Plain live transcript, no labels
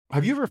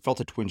Have you ever felt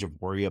a twinge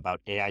of worry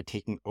about AI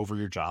taking over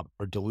your job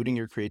or diluting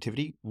your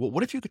creativity? Well,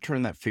 what if you could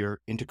turn that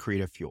fear into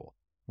creative fuel?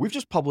 We've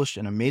just published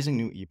an amazing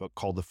new ebook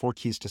called The 4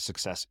 Keys to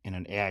Success in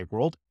an AI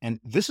World,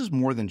 and this is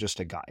more than just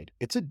a guide.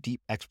 It's a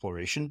deep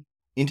exploration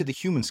into the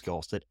human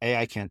skills that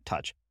AI can't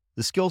touch,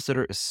 the skills that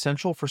are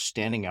essential for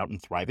standing out and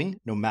thriving,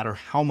 no matter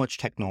how much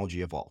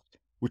technology evolves.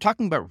 We're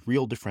talking about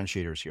real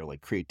differentiators here,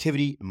 like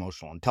creativity,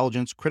 emotional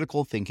intelligence,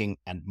 critical thinking,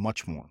 and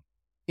much more.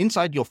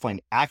 Inside, you'll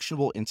find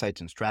actionable insights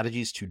and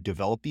strategies to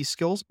develop these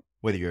skills,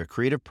 whether you're a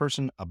creative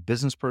person, a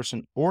business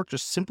person, or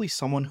just simply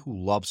someone who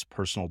loves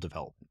personal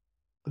development.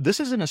 This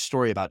isn't a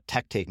story about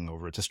tech taking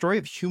over. It's a story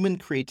of human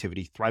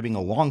creativity thriving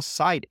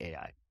alongside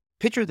AI.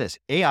 Picture this,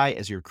 AI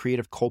as your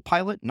creative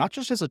co-pilot, not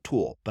just as a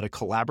tool, but a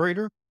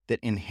collaborator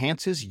that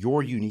enhances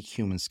your unique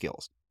human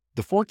skills.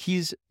 The 4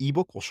 Keys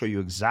ebook will show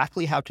you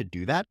exactly how to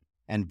do that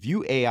and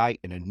view AI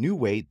in a new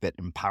way that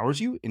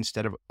empowers you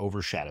instead of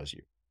overshadows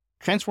you.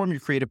 Transform your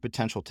creative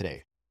potential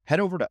today. Head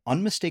over to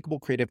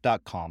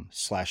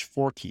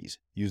unmistakablecreative.com/4keys.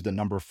 Use the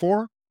number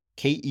 4,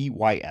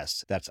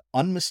 KEYS. That's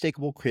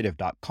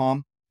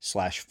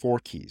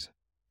unmistakablecreative.com/4keys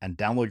and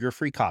download your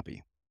free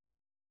copy.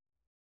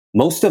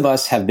 Most of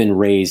us have been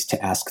raised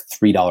to ask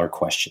 $3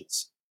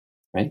 questions,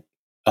 right?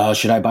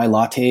 Should I buy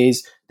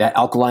lattes? That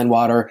alkaline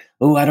water?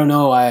 Oh, I don't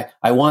know.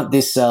 I want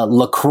this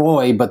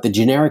LaCroix, but the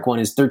generic one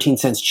is 13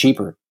 cents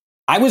cheaper.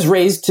 I was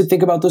raised to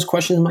think about those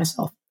questions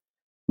myself.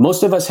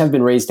 Most of us have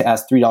been raised to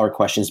ask $3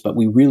 questions, but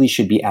we really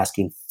should be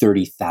asking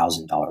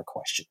 $30,000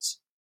 questions.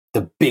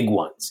 The big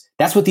ones.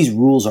 That's what these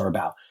rules are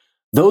about.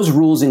 Those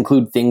rules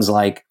include things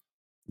like,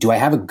 do I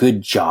have a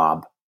good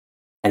job?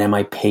 And am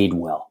I paid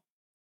well?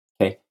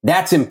 Okay,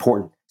 that's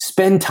important.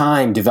 Spend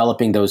time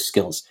developing those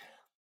skills.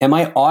 Am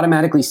I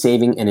automatically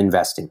saving and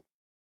investing?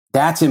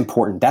 That's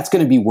important. That's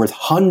going to be worth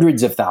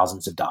hundreds of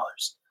thousands of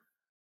dollars.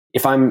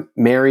 If I'm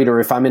married or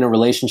if I'm in a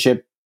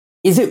relationship,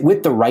 is it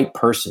with the right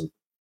person?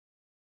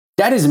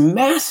 That is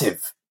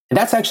massive. And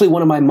that's actually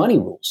one of my money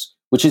rules,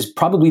 which is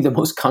probably the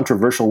most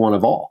controversial one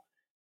of all.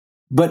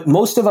 But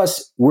most of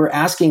us, we're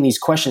asking these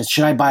questions.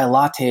 Should I buy a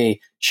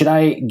latte? Should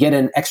I get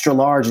an extra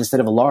large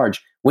instead of a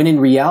large? When in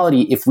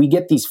reality, if we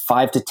get these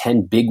 5 to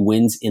 10 big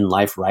wins in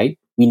life right,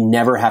 we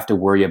never have to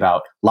worry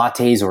about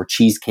lattes or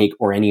cheesecake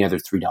or any other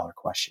 $3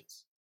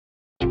 questions.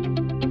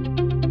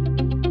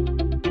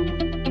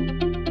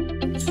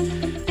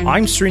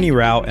 I'm Srini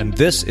Rao, and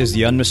this is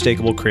the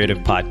Unmistakable Creative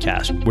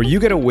Podcast, where you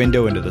get a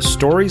window into the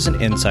stories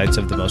and insights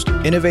of the most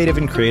innovative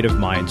and creative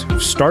minds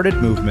who've started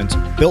movements,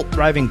 built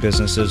thriving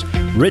businesses,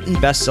 written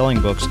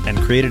best-selling books, and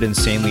created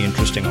insanely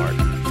interesting art.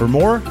 For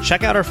more,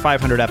 check out our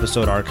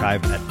 500-episode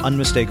archive at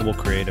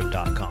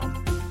unmistakablecreative.com.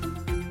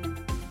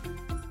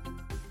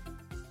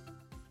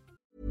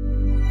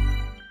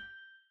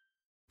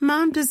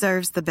 Mom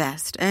deserves the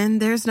best,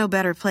 and there's no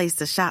better place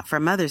to shop for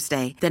Mother's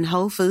Day than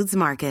Whole Foods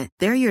Market.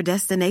 They're your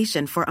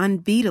destination for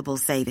unbeatable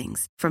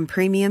savings, from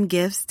premium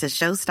gifts to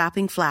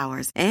show-stopping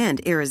flowers and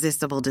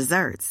irresistible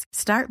desserts.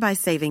 Start by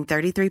saving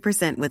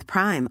 33% with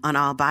Prime on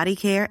all body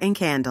care and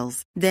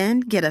candles.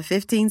 Then get a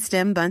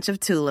 15-stem bunch of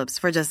tulips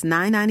for just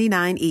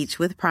 $9.99 each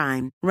with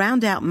Prime.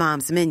 Round out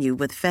Mom's menu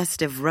with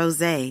festive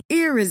rosé,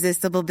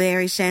 irresistible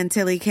berry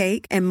chantilly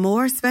cake, and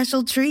more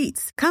special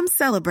treats. Come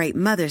celebrate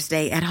Mother's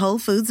Day at Whole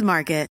Foods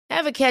Market.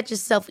 Ever catch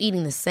yourself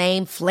eating the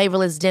same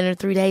flavorless dinner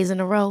 3 days in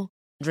a row?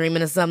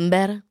 Dreaming of something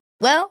better?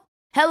 Well,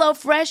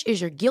 HelloFresh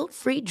is your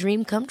guilt-free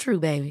dream come true,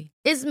 baby.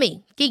 It's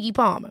me, Keke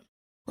Palmer.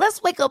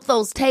 Let's wake up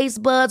those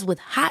taste buds with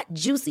hot,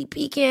 juicy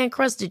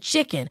pecan-crusted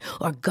chicken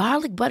or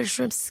garlic butter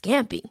shrimp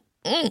scampi.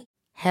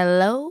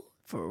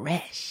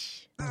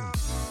 HelloFresh.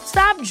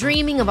 Stop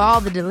dreaming of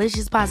all the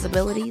delicious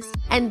possibilities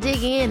and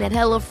dig in at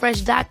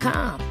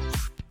HelloFresh.com.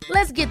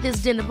 Let's get this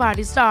dinner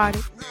party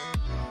started.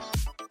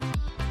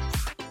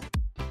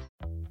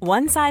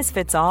 One size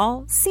fits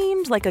all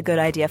seemed like a good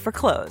idea for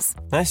clothes.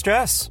 Nice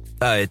dress.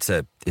 It's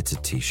a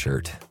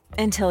t-shirt.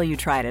 Until you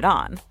tried it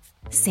on.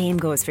 Same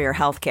goes for your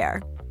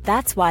healthcare.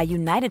 That's why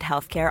United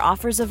Healthcare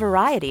offers a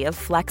variety of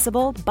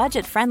flexible,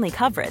 budget-friendly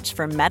coverage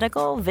for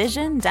medical,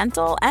 vision,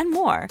 dental, and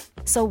more.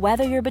 So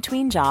whether you're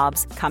between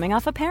jobs, coming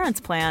off a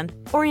parent's plan,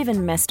 or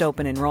even missed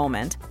open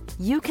enrollment,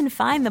 you can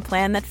find the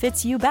plan that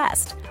fits you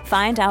best.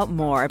 Find out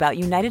more about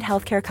United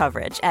Healthcare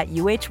coverage at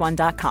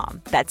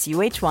uh1.com. That's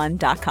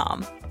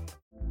uh1.com.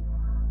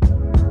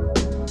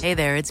 Hey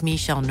there, it's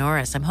Michelle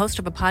Norris. I'm host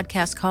of a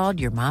podcast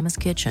called Your Mama's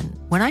Kitchen.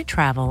 When I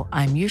travel,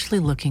 I'm usually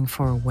looking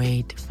for a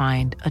way to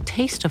find a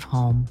taste of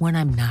home when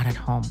I'm not at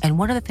home. And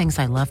one of the things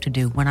I love to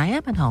do when I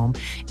am at home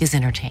is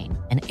entertain.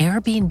 And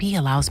Airbnb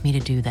allows me to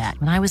do that.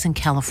 When I was in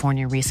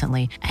California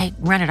recently, I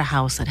rented a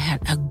house that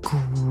had a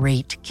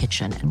great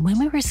kitchen. And when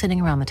we were sitting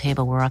around the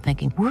table, we were all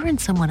thinking, we're in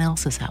someone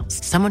else's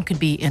house. Someone could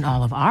be in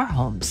all of our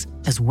homes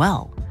as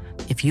well.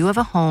 If you have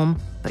a home,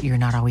 but you're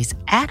not always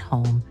at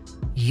home,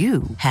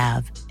 you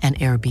have an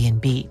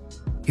Airbnb.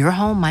 Your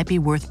home might be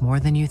worth more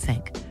than you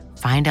think.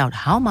 Find out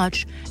how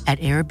much at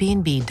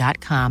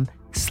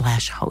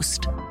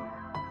airbnb.com/host.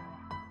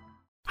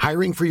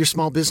 Hiring for your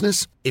small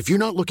business? If you're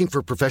not looking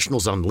for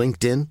professionals on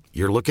LinkedIn,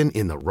 you're looking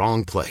in the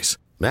wrong place.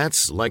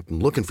 That's like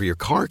looking for your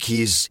car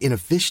keys in a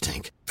fish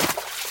tank.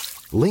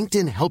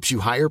 LinkedIn helps you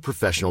hire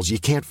professionals you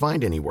can't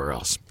find anywhere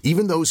else,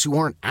 even those who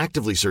aren't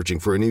actively searching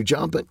for a new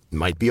job but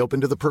might be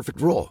open to the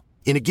perfect role.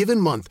 In a given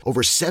month,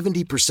 over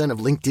 70% of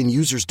LinkedIn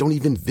users don't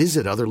even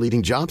visit other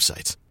leading job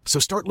sites. So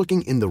start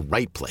looking in the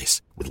right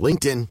place. With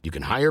LinkedIn, you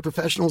can hire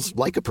professionals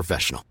like a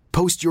professional.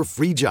 Post your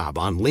free job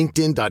on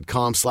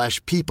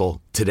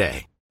linkedin.com/people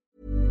today.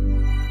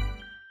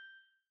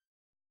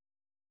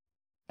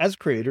 As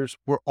creators,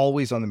 we're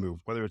always on the move.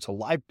 Whether it's a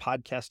live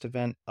podcast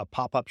event, a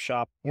pop-up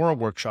shop, or a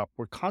workshop,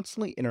 we're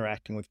constantly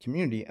interacting with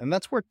community, and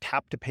that's where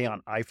Tap to Pay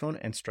on iPhone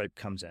and Stripe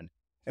comes in.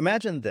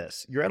 Imagine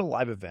this. You're at a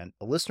live event,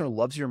 a listener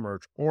loves your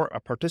merch, or a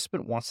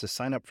participant wants to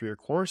sign up for your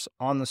course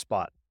on the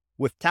spot.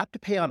 With Tap to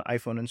Pay on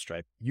iPhone and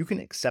Stripe, you can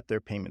accept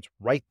their payments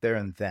right there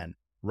and then,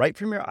 right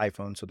from your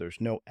iPhone, so there's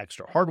no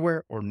extra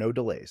hardware or no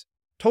delays.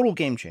 Total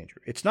game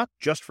changer. It's not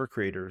just for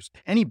creators.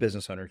 Any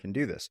business owner can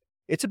do this.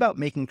 It's about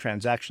making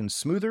transactions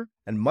smoother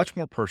and much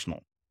more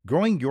personal,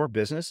 growing your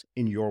business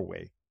in your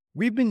way.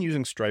 We've been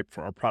using Stripe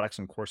for our products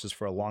and courses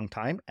for a long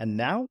time, and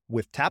now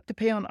with Tap to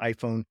Pay on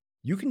iPhone,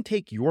 you can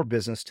take your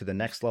business to the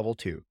next level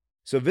too.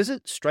 So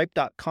visit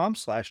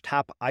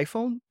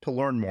stripe.com/tapiphone to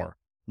learn more.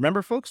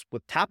 Remember, folks,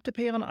 with Tap to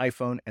Pay on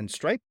iPhone and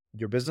Stripe,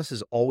 your business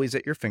is always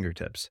at your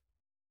fingertips.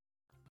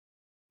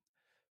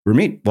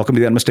 Ramit, welcome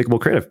to the Unmistakable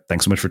Creative.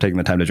 Thanks so much for taking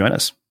the time to join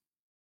us.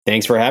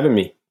 Thanks for having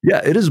me. Yeah,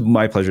 it is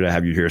my pleasure to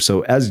have you here.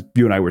 So as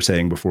you and I were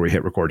saying before we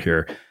hit record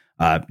here,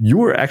 you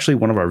were actually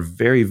one of our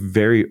very,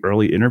 very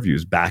early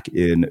interviews back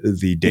in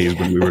the days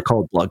when we were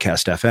called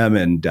Blogcast FM.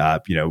 And,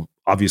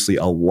 obviously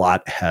a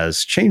lot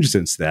has changed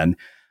since then.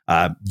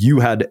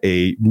 You had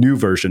a new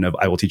version of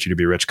I Will Teach You to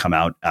Be Rich come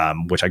out,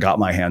 which I got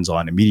my hands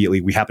on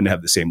immediately. We happen to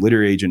have the same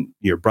literary agent.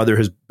 Your brother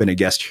has been a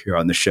guest here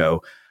on the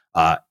show,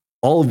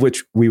 all of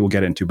which we will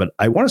get into. But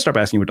I want to start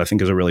by asking you what I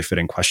think is a really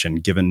fitting question,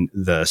 given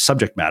the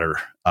subject matter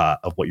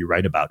of what you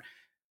write about.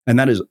 And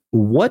that is,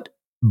 what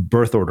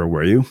birth order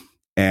were you?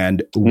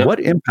 And what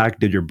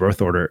impact did your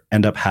birth order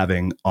end up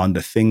having on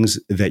the things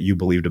that you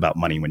believed about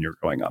money when you were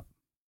growing up?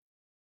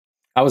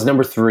 I was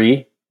number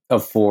 3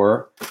 of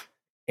 4,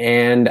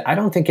 and I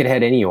don't think it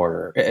had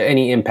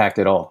any impact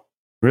at all.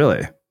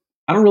 Really?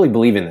 I don't really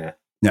believe in that.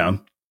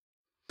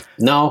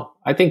 No,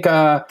 I think,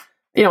 I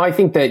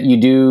think that you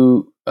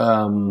do,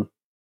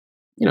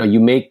 you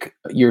make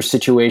your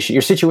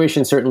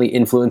situation certainly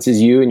influences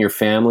you and your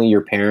family,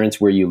 your parents,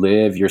 where you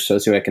live, your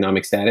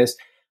socioeconomic status.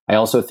 I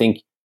also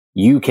think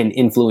you can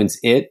influence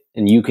it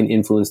and you can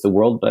influence the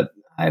world, but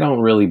I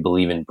don't really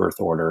believe in birth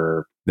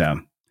order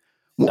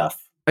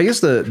stuff. I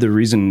guess the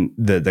reason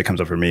that comes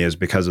up for me is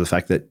because of the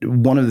fact that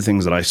one of the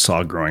things that I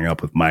saw growing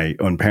up with my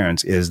own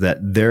parents is that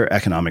their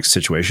economic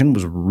situation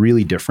was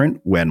really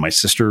different when my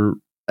sister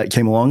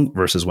came along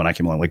versus when I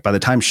came along. Like by the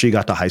time she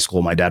got to high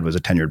school, my dad was a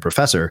tenured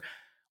professor.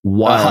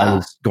 While I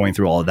was going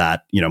through all of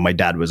that, my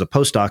dad was a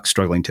postdoc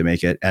struggling to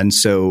make it. And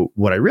so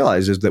what I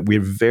realized is that we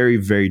have very,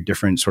 very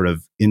different sort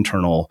of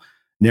internal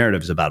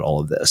narratives about all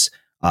of this.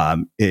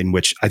 In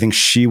which I think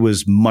she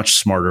was much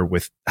smarter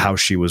with how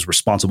she was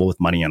responsible with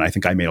money. And I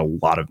think I made a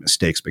lot of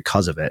mistakes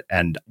because of it.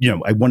 And,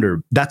 I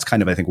wonder, that's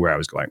kind of, I think, where I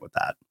was going with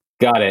that.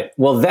 Got it.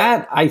 Well,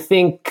 that, I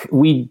think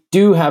we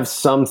do have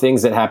some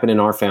things that happen in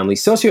our family.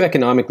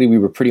 Socioeconomically, we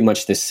were pretty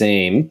much the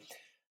same.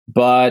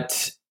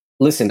 But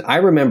listen, I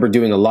remember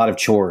doing a lot of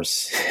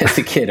chores as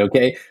a kid,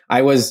 okay?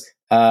 I was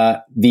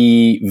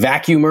the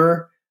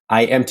vacuumer.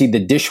 I emptied the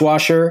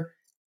dishwasher.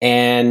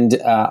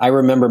 And I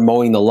remember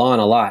mowing the lawn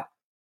a lot.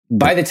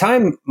 By the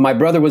time my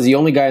brother was the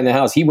only guy in the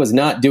house, he was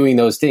not doing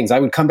those things. I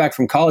would come back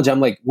from college. I'm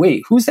like,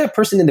 wait, who's that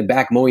person in the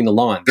back mowing the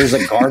lawn? There's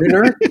a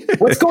gardener?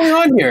 What's going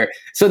on here?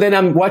 So then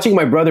I'm watching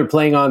my brother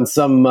playing on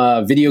some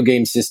video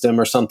game system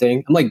or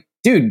something. I'm like,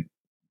 dude,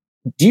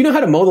 do you know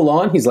how to mow the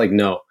lawn? He's like,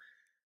 no.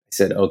 I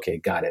said, okay,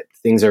 got it.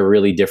 Things are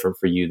really different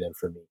for you than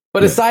for me.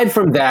 But aside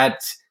from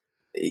that,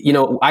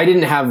 I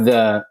didn't have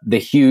the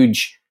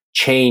huge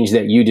change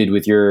that you did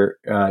with your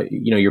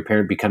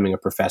parent becoming a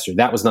professor.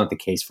 That was not the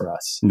case for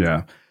us.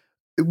 Yeah.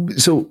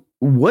 So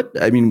what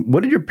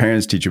did your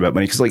parents teach you about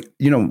money? Because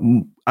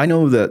I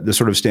know the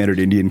sort of standard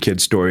Indian kid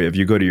story of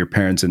you go to your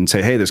parents and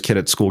say, hey, this kid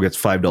at school gets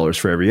 $5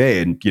 for every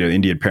day. And,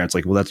 Indian parents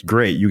like, well, that's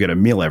great. You get a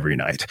meal every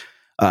night.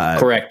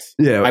 Correct.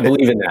 I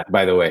believe in that,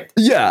 by the way.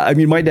 Yeah. I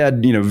mean, my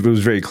dad, was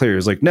very clear.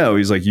 He's like, no,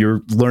 he's like,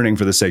 you're learning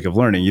for the sake of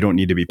learning. You don't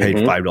need to be paid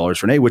 $5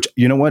 for an A, which,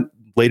 you know what?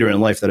 Later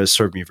in life, that has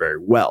served me very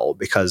well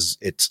because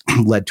it's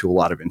led to a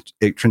lot of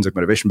intrinsic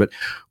motivation. But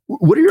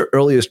what are your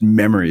earliest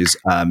memories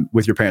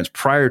with your parents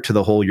prior to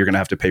the whole you're going to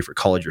have to pay for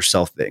college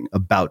yourself thing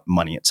about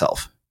money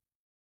itself?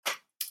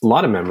 A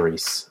lot of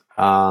memories.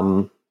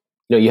 You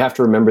have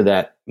to remember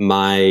that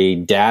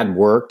my dad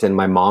worked and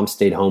my mom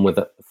stayed home with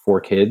 4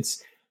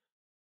 kids.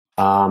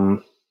 I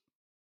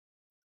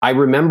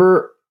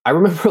remember a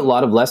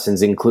lot of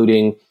lessons,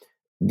 including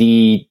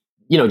the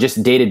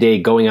just day to day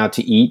going out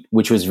to eat,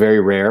 which was very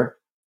rare.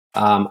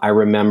 I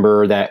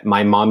remember that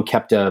my mom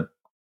kept a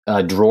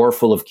drawer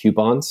full of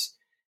coupons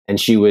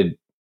and she would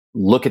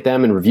look at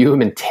them and review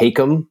them and take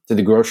them to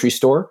the grocery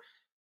store.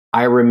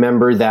 I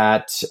remember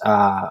that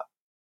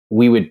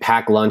we would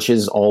pack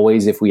lunches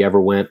always if we ever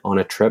went on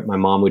a trip. My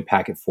mom would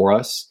pack it for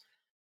us.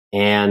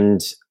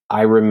 And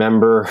I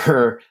remember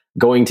her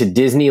going to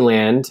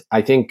Disneyland.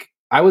 I think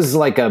I was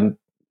like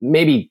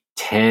maybe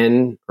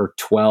 10 or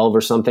 12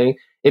 or something.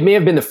 It may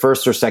have been the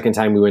first or second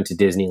time we went to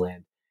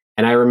Disneyland.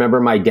 And I remember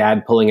my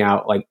dad pulling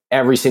out like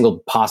every single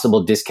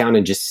possible discount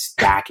and just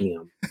stacking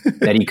them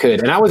that he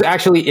could. And I was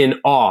actually in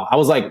awe. I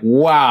was like,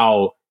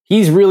 wow,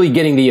 he's really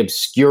getting the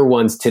obscure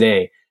ones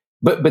today.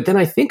 But then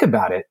I think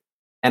about it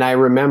and I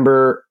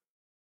remember,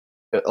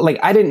 like,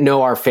 I didn't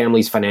know our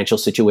family's financial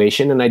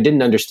situation and I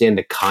didn't understand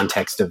the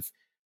context of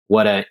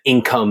what an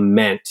income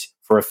meant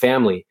for a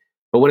family.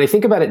 But when I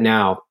think about it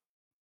now,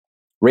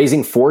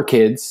 raising 4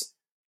 kids,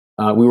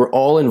 we were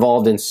all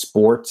involved in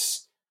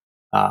sports.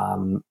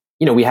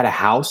 We had a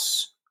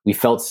house. We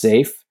felt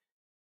safe.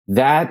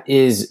 That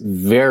is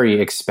very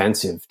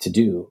expensive to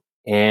do.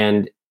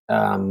 And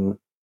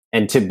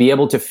to be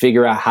able to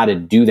figure out how to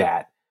do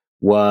that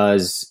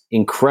was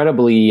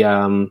incredibly,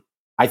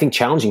 I think,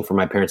 challenging for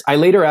my parents. I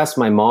later asked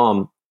my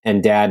mom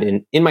and dad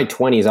in my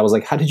 20s, I was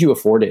like, how did you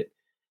afford it?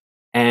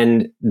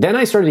 And then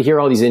I started to hear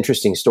all these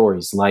interesting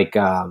stories. Like,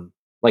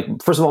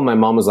 first of all, my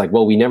mom was like,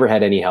 well, we never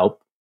had any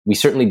help. We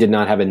certainly did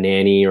not have a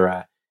nanny or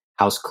a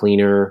house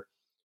cleaner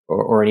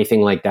or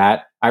anything like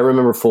that. I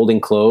remember folding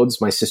clothes.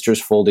 My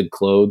sisters folded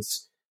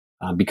clothes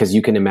because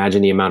you can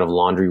imagine the amount of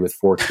laundry with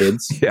 4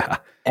 kids. Yeah.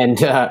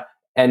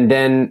 And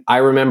then I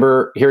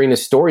remember hearing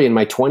this story in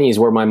my 20s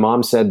where my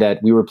mom said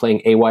that we were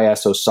playing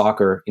AYSO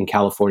soccer in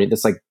California.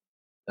 That's like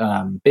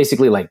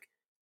basically like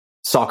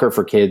soccer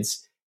for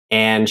kids.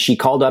 And she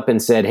called up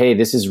and said, hey,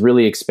 this is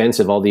really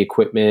expensive, all the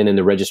equipment and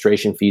the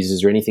registration fees.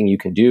 Is there anything you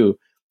can do?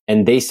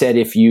 And they said,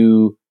 if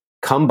you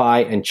come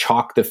by and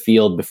chalk the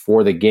field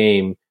before the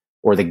game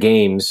or the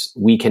games,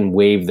 we can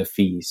waive the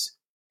fees.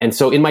 And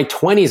so in my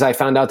 20s, I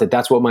found out that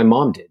that's what my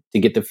mom did to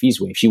get the fees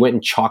waived. She went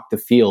and chalked the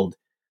field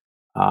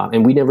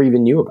and we never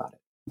even knew about it.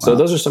 Wow. So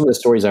those are some of the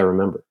stories I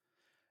remember.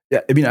 Yeah,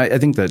 I mean, I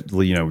think that,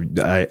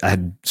 I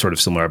had sort of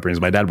similar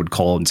upbringings. My dad would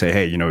call and say,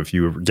 hey, if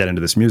you get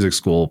into this music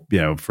school,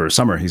 for a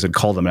summer, he said,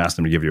 call them and ask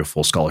them to give you a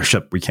full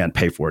scholarship. We can't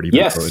pay for it, even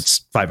though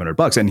it's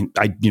 $500. And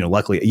I,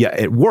 luckily,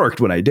 it worked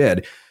when I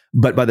did.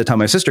 But by the time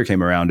my sister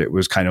came around, it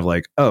was kind of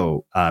like,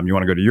 you want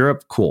to go to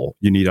Europe? Cool.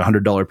 You need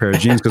 $100 pair of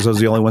jeans because those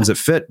are the only ones that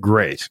fit?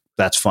 Great.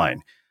 That's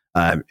fine.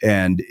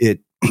 And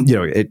it,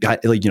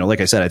 like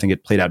I said, I think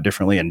it played out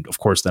differently. And of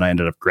course, then I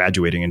ended up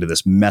graduating into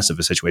this mess of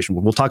a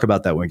situation. We'll talk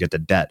about that when we get to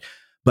debt.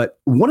 But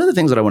one of the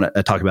things that I want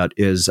to talk about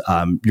is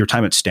your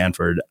time at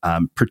Stanford,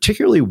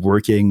 particularly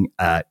working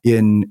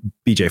in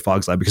BJ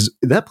Fogg's lab, because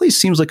that place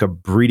seems like a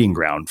breeding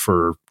ground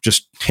for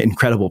just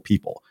incredible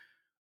people.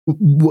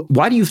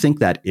 Why do you think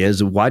that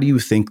is? Why do you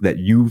think that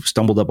you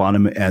stumbled up on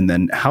him? And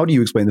then how do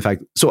you explain the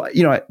fact? So,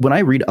 when I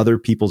read other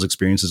people's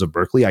experiences of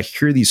Berkeley, I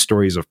hear these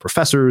stories of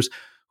professors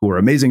who are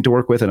amazing to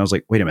work with. And I was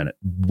like, wait a minute,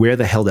 where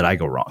the hell did I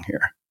go wrong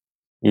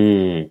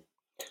here?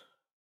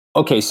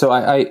 Okay, so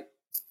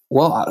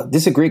well,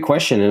 this is a great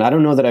question. And I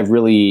don't know that I've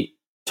really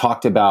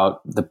talked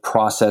about the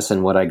process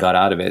and what I got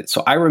out of it.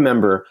 So I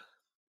remember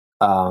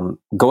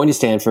going to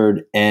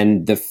Stanford,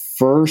 and the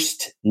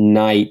first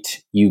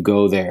night you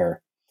go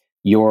there,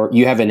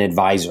 you have an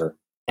advisor.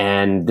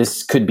 And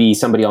this could be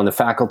somebody on the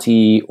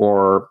faculty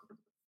or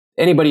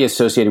anybody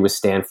associated with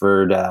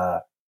Stanford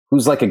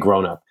who's like a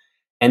grown-up.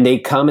 And they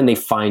come and they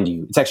find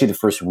you. It's actually the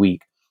first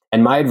week.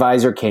 And my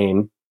advisor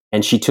came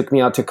and she took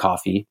me out to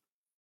coffee.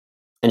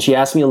 And she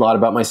asked me a lot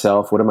about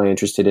myself. What am I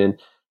interested in?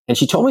 And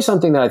she told me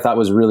something that I thought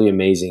was really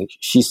amazing.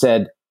 She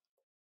said,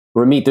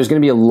 Ramit, there's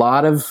going to be a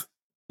lot of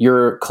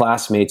your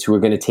classmates who are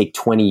going to take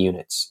 20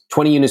 units.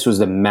 20 units was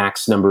the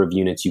max number of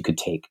units you could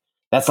take.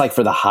 That's like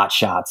for the hot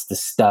shots, the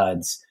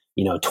studs,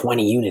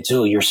 20 units.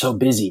 Oh, you're so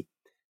busy.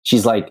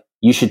 She's like,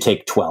 you should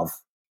take 12.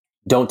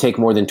 Don't take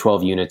more than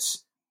 12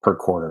 units per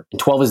quarter. And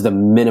 12 is the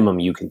minimum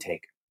you can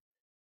take.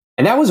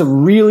 And that was a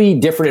really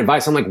different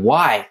advice. I'm like,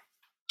 why?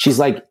 She's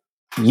like,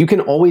 you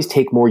can always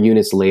take more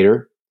units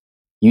later.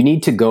 You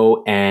need to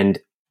go and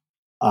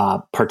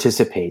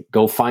participate.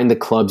 Go find the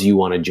clubs you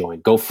want to join.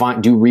 Go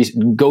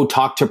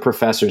talk to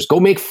professors.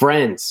 Go make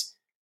friends.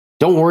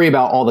 Don't worry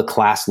about all the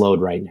class load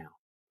right now.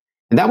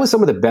 And that was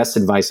some of the best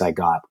advice I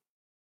got,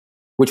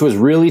 which was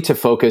really to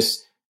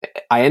focus.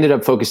 I ended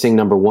up focusing,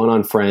 number 1,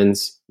 on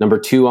friends, number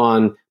 2,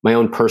 on my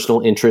own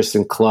personal interests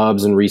in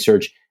clubs and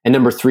research, and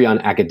number 3, on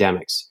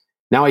academics.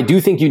 Now, I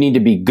do think you need to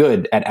be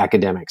good at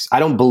academics. I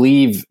don't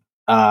believe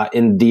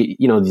in the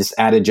this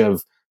adage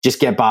of just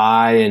get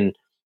by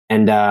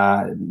and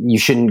you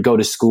shouldn't go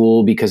to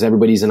school because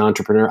everybody's an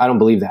entrepreneur. I don't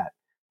believe that.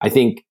 I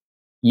think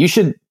you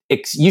should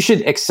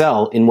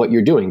excel in what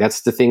you're doing.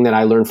 That's the thing that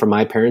I learned from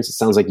my parents. It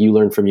sounds like you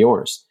learned from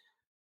yours.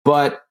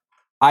 But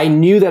I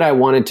knew that I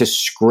wanted to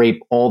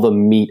scrape all the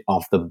meat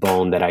off the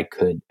bone that I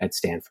could at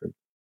Stanford.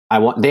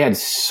 They had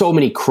so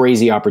many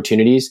crazy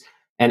opportunities,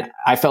 and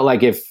I felt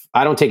like if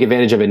I don't take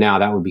advantage of it now,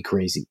 that would be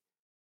crazy.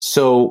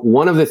 So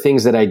one of the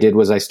things that I did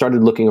was I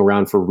started looking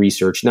around for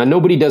research. Now,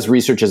 nobody does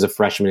research as a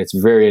freshman. It's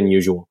very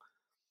unusual.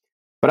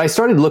 But I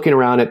started looking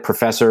around at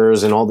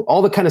professors and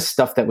all the kind of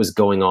stuff that was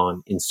going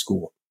on in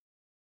school.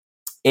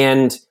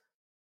 And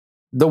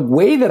the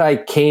way that I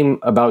came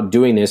about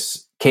doing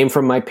this came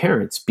from my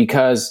parents,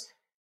 because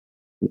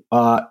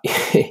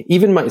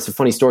it's a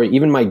funny story,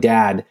 even my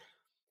dad,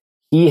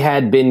 he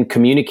had been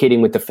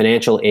communicating with the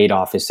financial aid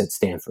office at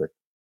Stanford.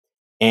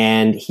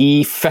 And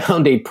he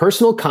found a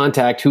personal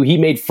contact who he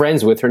made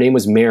friends with. Her name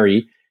was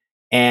Mary.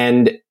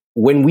 And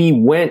when we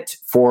went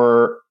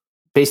for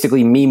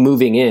basically me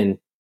moving in,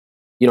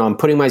 I'm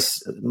putting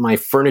my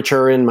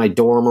furniture in my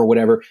dorm or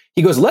whatever.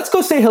 He goes, let's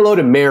go say hello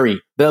to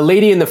Mary, the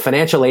lady in the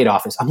financial aid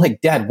office. I'm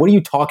like, Dad, what are you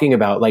talking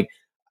about? Like,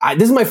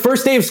 this is my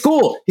first day of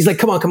school. He's like,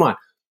 come on.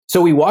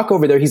 So we walk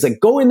over there. He's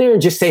like, go in there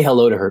and just say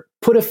hello to her.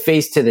 Put a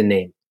face to the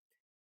name.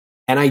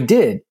 And I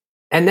did.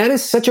 And that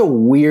is such a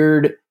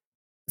weird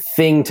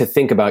thing to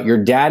think about.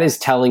 Your dad is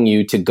telling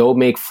you to go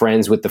make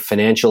friends with the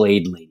financial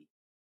aid lady.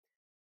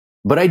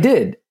 But I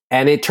did.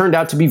 And it turned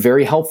out to be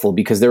very helpful,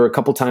 because there were a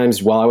couple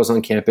times while I was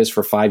on campus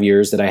for 5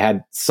 years that I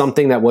had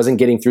something that wasn't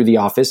getting through the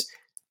office.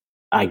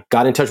 I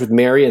got in touch with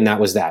Mary, and that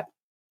was that.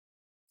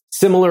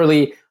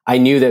 Similarly, I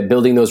knew that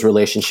building those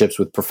relationships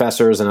with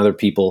professors and other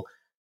people,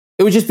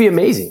 it would just be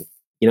amazing.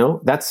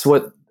 That's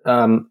what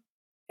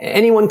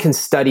anyone can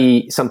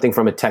study something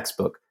from a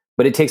textbook,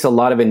 but it takes a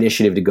lot of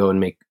initiative to go and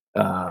make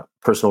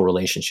personal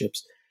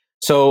relationships.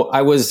 So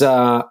I was,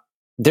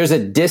 there's a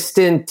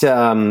distant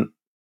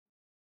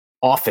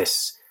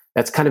office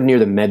that's kind of near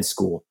the med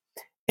school.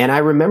 And I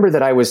remember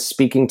that I was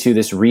speaking to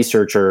this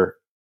researcher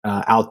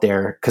out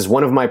there, because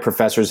one of my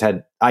professors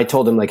I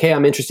told him like, hey,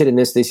 I'm interested in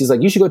this. He's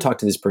like, you should go talk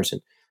to this person.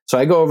 So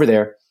I go over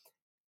there,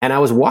 and I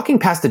was walking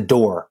past the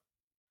door,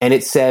 and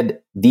it said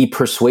the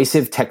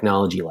Persuasive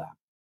Technology Lab.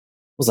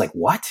 I was like,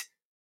 what?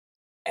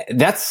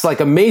 That's like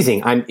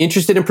amazing. I'm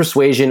interested in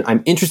persuasion.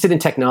 I'm interested in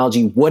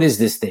technology. What is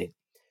this thing?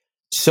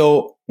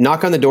 So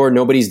knock on the door.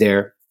 Nobody's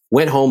there.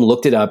 Went home,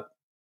 looked it up.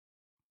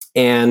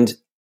 And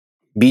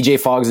BJ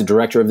Fogg's the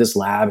director of this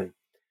lab. And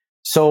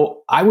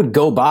so I would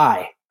go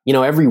by,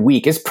 every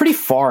week. It's pretty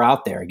far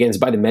out there. Again, it's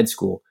by the med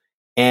school,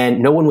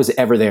 and no one was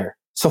ever there.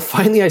 So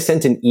finally I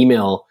sent an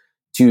email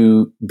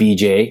to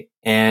BJ,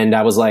 and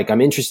I was like,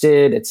 I'm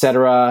interested,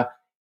 etc.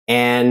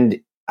 And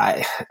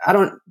I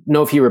don't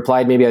know if he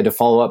replied. Maybe I had to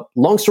follow up.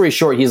 Long story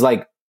short, he's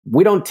like,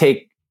 we don't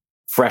take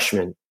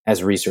freshmen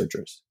as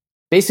researchers.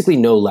 Basically,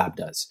 no lab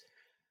does.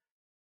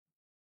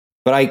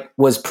 But I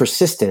was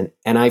persistent,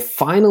 and I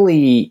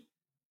finally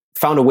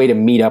found a way to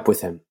meet up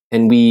with him.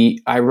 And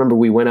I remember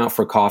we went out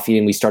for coffee,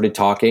 and we started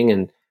talking.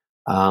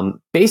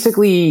 And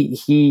basically,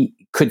 he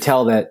could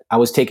tell that I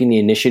was taking the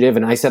initiative.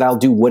 And I said, I'll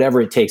do whatever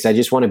it takes. I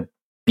just want to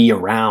be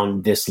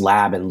around this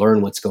lab and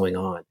learn what's going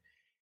on.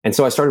 And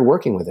so I started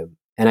working with him.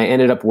 And I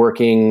ended up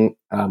working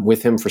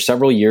with him for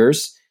several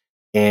years.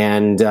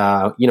 And,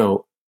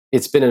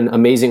 it's been an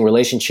amazing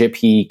relationship.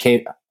 He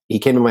came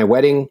to my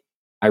wedding.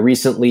 I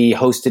recently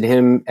hosted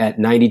him at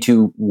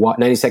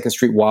 92nd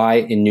Street Y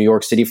in New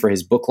York City for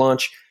his book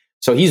launch.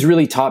 So he's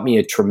really taught me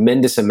a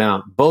tremendous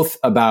amount, both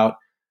about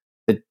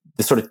the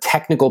sort of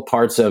technical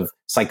parts of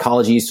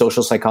psychology,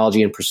 social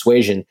psychology, and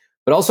persuasion,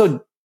 but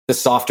also the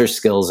softer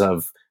skills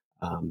of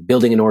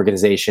building an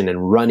organization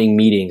and running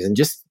meetings and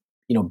just,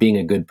 being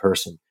a good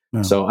person.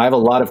 Yeah. So I have a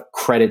lot of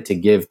credit to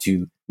give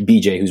to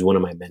BJ, who's one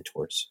of my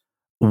mentors.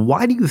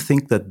 Why do you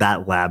think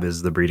that lab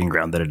is the breeding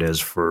ground that it is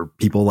for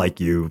people like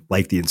you,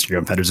 like the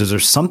Instagram founders? Is there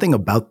something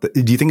about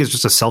do you think it's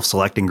just a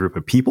self-selecting group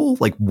of people?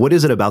 Like, what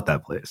is it about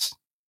that place?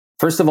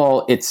 First of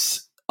all,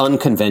 it's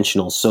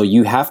unconventional. So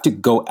you have to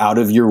go out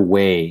of your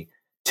way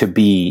to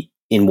be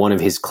in one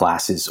of his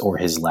classes or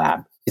his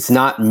lab. It's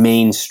not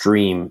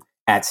mainstream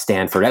at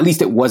Stanford. At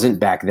least it wasn't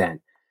back then.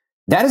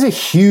 That is a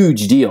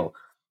huge deal.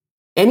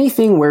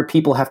 Anything where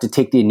people have to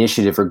take the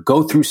initiative or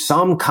go through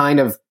some kind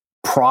of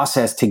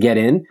process to get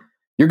in,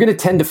 you're going to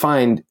tend to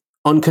find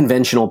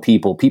unconventional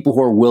people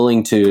who are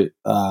willing to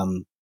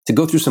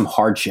go through some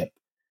hardship.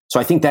 So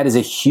I think that is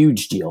a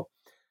huge deal.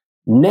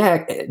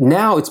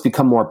 Now it's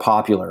become more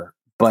popular,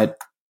 but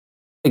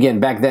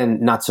again, back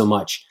then, not so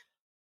much.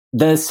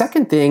 The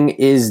second thing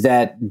is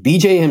that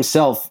BJ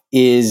himself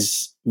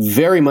is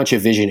very much a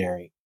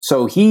visionary.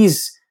 So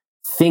he's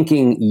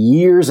thinking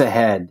years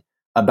ahead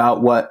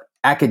about what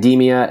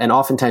academia and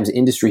oftentimes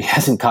industry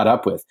hasn't caught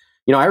up with.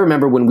 I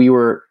remember when we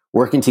were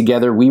working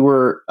together, we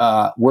were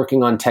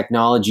working on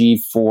technology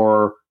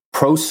for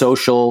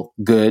pro-social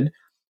good.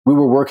 We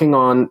were working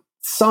on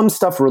some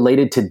stuff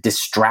related to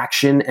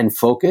distraction and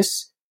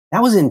focus.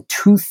 That was in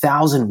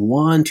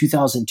 2001,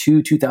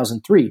 2002,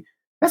 2003.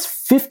 That's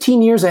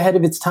 15 years ahead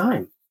of its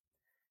time.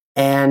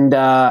 And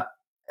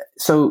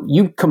so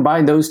you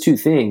combine those two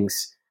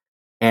things,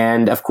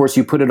 and of course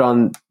you put it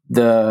on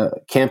the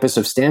campus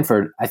of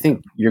Stanford, I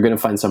think you're going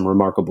to find some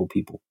remarkable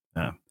people.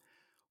 Yeah.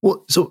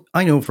 Well, so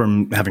I know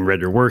from having read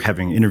your work,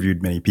 having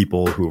interviewed many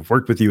people who have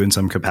worked with you in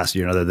some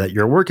capacity or another, that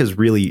your work is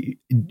really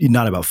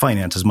not about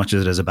finance as much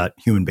as it is about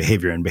human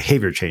behavior and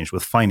behavior change,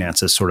 with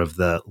finance as sort of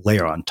the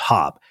layer on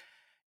top.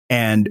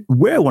 And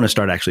where I want to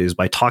start actually is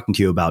by talking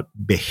to you about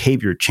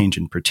behavior change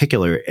in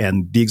particular.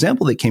 And the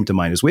example that came to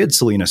mind is we had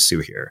Selena Sue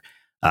here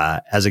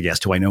as a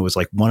guest, who I know is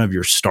like one of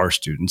your star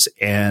students.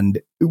 And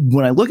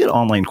when I look at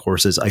online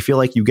courses, I feel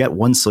like you get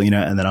one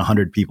Selena and then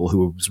 100 people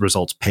whose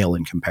results pale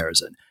in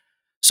comparison.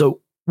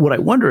 So what I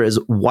wonder is,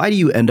 why do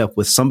you end up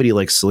with somebody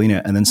like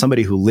Selena and then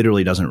somebody who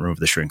literally doesn't remove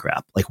the shrink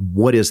wrap? Like,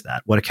 what is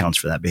that? What accounts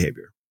for that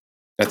behavior?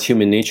 That's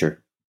human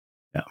nature.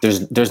 Yeah.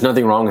 There's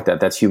nothing wrong with that.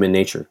 That's human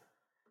nature.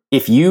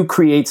 If you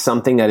create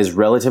something that is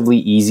relatively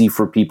easy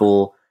for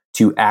people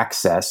to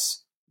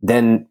access,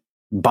 then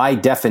by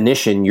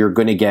definition, you're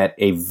going to get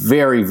a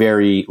very,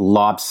 very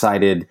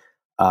lopsided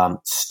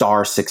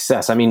star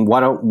success. I mean, why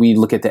don't we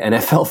look at the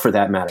NFL for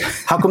that matter?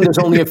 How come there's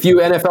only a few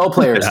NFL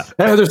players?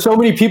 There's so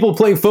many people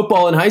playing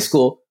football in high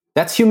school.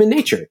 That's human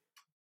nature.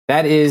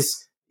 That is,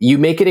 you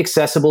make it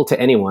accessible to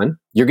anyone.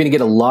 You're going to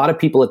get a lot of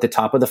people at the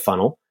top of the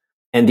funnel.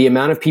 And the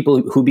amount of people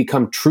who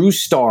become true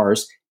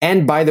stars,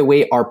 and by the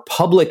way, are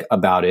public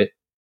about it,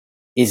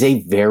 is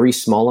a very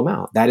small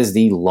amount. That is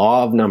the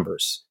law of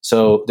numbers.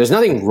 So there's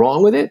nothing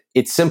wrong with it.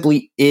 It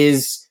simply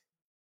is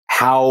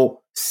how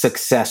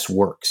success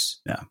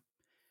works. Yeah.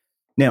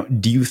 Now,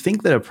 do you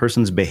think that a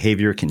person's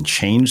behavior can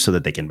change so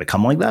that they can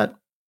become like that?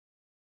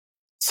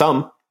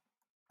 Some.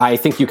 I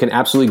think you can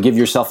absolutely give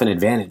yourself an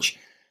advantage.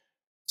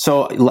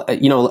 So,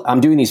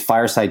 I'm doing these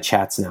fireside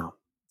chats now.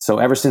 So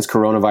ever since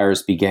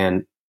coronavirus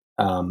began,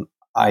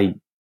 I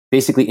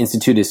basically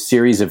instituted a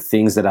series of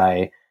things that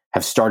I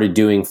have started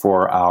doing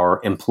for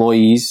our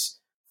employees,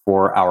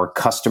 for our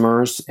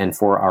customers, and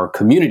for our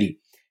community.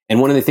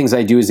 And one of the things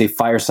I do is a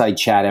fireside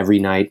chat every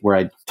night where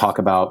I talk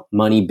about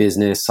money,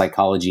 business,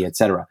 psychology,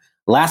 etc.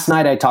 Last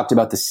night, I talked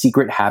about the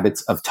secret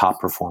habits of top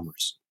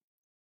performers.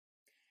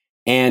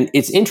 And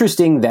it's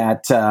interesting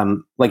that,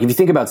 if you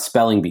think about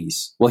spelling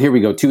bees, well, here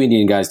we go. Two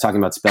Indian guys talking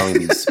about spelling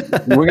bees.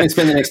 We're going to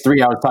spend the next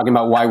 3 hours talking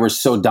about why we're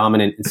so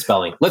dominant in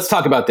spelling. Let's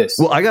talk about this.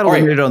 Well, I got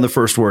eliminated on the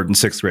first word in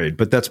 6th grade,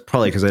 but that's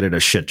probably because I did a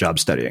shit job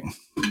studying.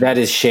 That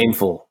is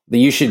shameful.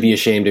 You should be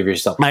ashamed of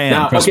yourself. I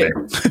am. Okay.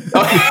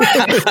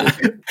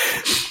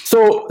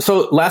 So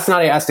last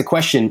night I asked a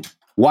question: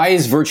 why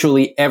is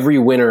virtually every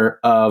winner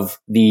of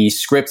the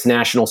Scripps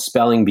National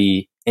Spelling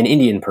Bee an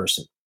Indian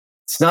person?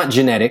 It's not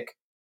genetic,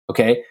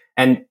 okay?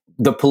 And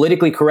the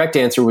politically correct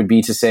answer would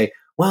be to say,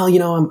 well,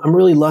 I'm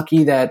really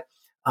lucky that,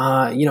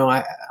 I'm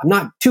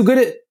not too good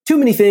at too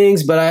many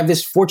things, but I have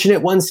this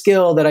fortunate one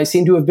skill that I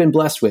seem to have been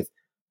blessed with.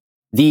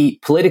 The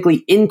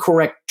politically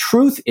incorrect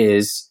truth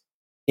is,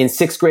 in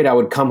 6th grade, I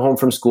would come home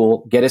from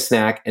school, get a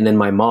snack, and then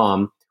my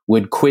mom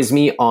would quiz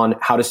me on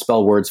how to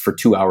spell words for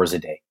 2 hours a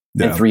day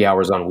and 3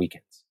 hours on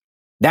weekends.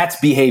 That's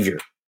behavior.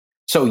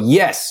 So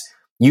yes,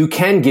 you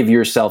can give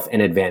yourself an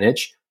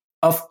advantage.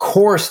 Of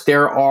course,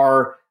 there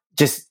are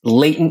just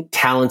latent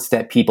talents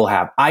that people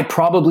have. I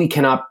probably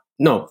cannot,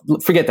 no,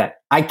 forget that.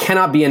 I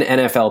cannot be an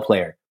NFL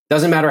player.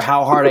 Doesn't matter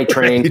how hard I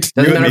train. Right.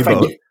 Doesn't matter if I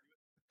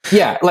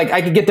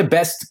could get the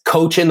best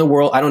coach in the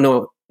world. I don't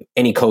know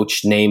any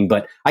coach name,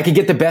 but I could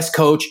get the best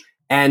coach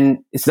and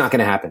it's not going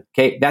to happen.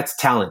 Okay. That's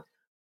talent.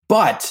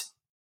 But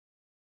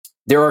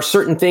there are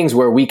certain things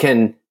where we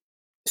can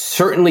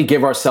certainly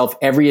give ourselves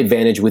every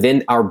advantage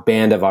within our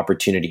band of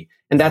opportunity.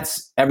 And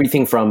that's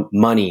everything from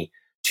money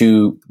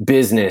to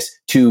business,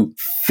 to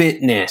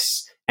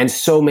fitness, and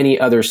so many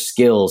other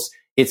skills.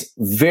 It's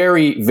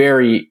very,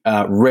 very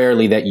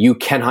rarely that you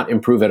cannot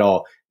improve at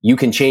all. You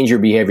can change your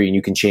behavior and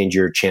you can change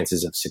your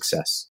chances of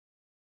success.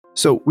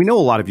 So we know a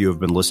lot of you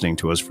have been listening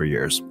to us for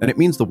years, and it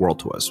means the world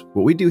to us.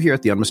 What we do here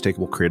at The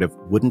Unmistakable Creative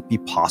wouldn't be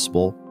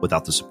possible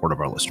without the support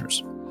of our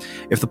listeners.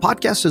 If the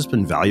podcast has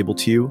been valuable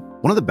to you,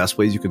 one of the best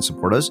ways you can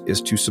support us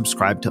is to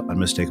subscribe to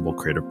Unmistakable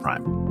Creative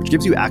Prime, which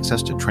gives you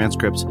access to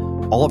transcripts,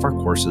 all of our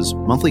courses,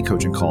 monthly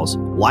coaching calls,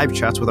 live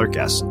chats with our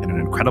guests, and an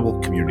incredible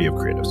community of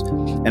creatives.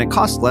 And it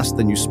costs less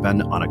than you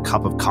spend on a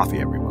cup of coffee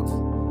every month.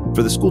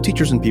 For the school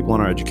teachers and people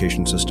in our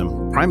education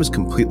system, Prime is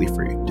completely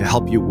free to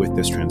help you with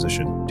this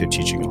transition to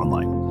teaching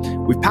online.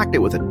 We've packed it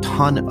with a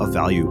ton of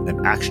value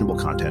and actionable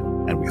content,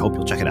 and we hope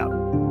you'll check it out.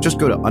 Just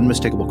go to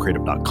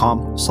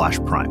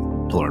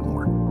unmistakablecreative.com/prime to learn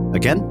more.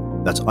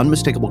 Again, that's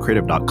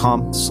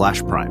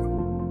unmistakablecreative.com/prime.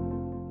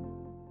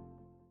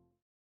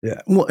 Yeah.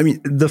 Well, I mean,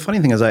 the funny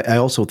thing is, I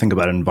also think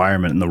about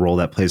environment and the role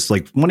that plays.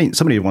 Like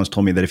somebody once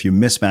told me that if you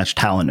mismatch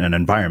talent and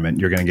environment,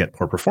 you're going to get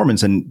poor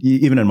performance. And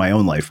even in my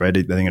own life, right?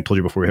 I think I told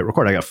you before we hit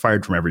record, I got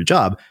fired from every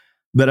job.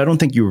 But I don't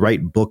think you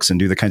write books and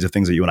do the kinds of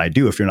things that you and I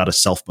do if you're not a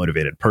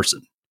self-motivated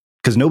person,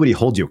 because nobody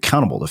holds you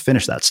accountable to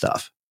finish that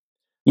stuff.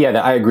 Yeah,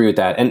 I agree with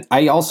that. And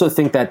I also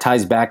think that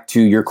ties back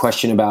to your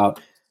question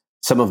about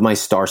some of my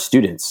star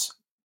students,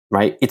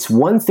 right? It's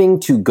one thing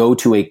to go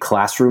to a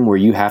classroom where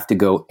you have to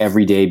go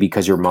every day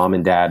because your mom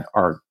and dad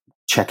are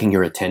checking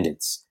your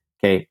attendance.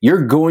 Okay.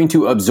 You're going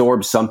to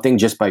absorb something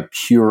just by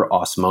pure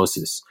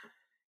osmosis.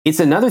 It's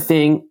another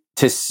thing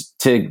to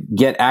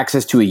get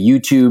access to a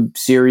YouTube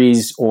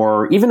series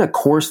or even a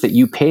course that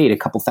you paid a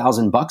couple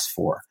 $1,000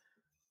 for,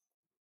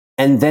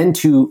 and then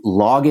to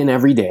log in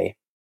every day,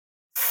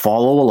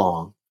 follow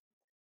along,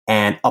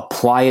 and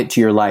apply it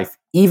to your life,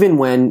 even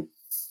when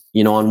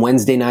On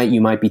Wednesday night,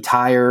 you might be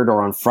tired,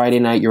 or on Friday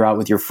night, you're out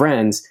with your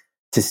friends,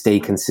 to stay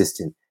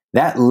consistent.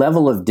 That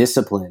level of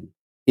discipline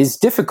is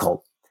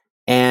difficult,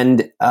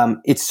 and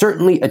it's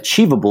certainly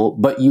achievable,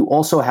 but you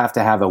also have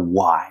to have a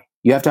why.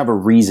 You have to have a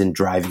reason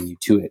driving you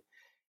to it.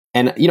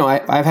 And,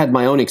 I've had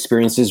my own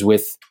experiences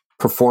with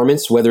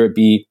performance, whether it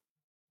be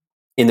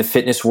in the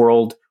fitness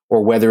world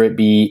or whether it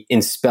be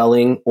in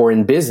spelling or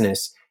in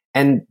business.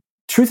 And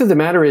truth of the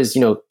matter is,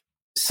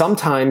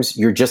 sometimes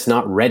you're just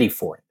not ready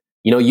for it.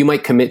 You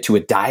might commit to a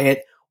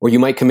diet, or you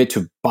might commit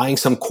to buying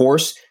some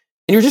course,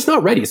 and you're just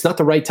not ready. It's not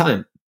the right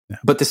time. Yeah.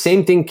 But the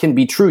same thing can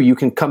be true. You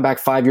can come back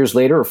 5 years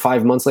later or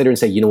 5 months later and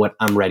say, you know what,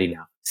 I'm ready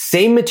now.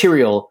 Same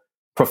material,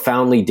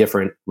 profoundly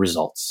different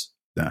results.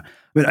 Yeah.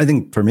 I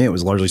think for me, it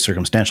was largely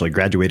circumstantial. I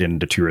graduated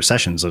into 2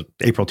 recessions.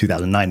 April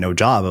 2009, no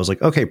job. I was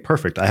like, okay,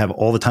 perfect. I have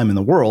all the time in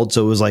the world.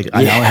 So it was like,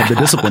 I now have the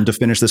discipline to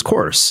finish this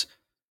course.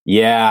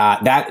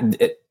 Yeah,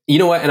 you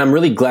know what? And I'm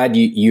really glad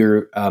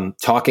you're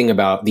talking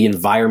about the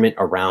environment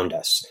around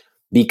us,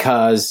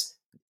 because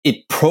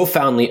it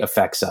profoundly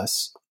affects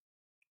us.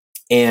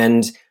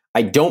 And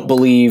I don't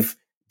believe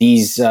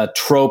these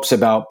tropes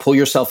about pull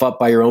yourself up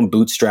by your own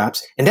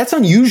bootstraps. And that's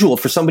unusual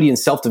for somebody in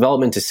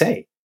self-development to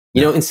say.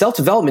 In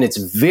self-development, it's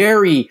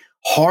very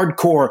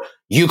hardcore.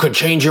 You could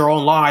change your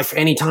own life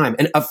anytime.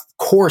 And of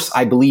course,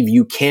 I believe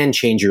you can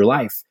change your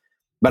life.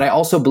 But I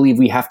also believe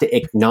we have to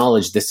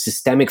acknowledge the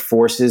systemic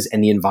forces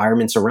and the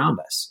environments around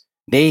us.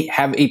 They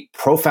have a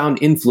profound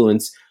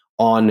influence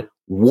on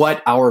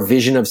what our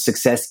vision of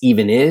success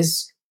even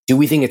is. Do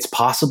we think it's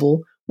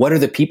possible? What are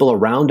the people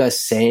around us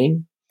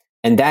saying?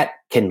 And that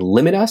can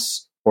limit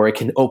us, or it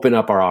can open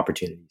up our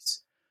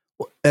opportunities.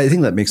 I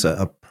think that makes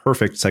a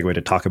perfect segue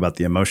to talk about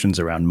the emotions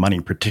around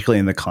money, particularly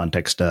in the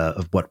context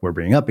of what we're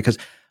bringing up, because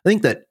I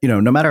think that, no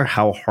matter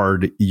how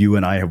hard you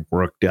and I have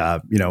worked,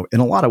 in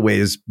a lot of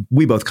ways,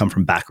 we both come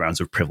from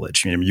backgrounds of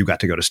privilege. You got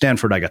to go to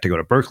Stanford, I got to go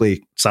to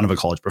Berkeley, son of a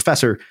college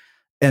professor.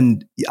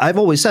 And I've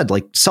always said,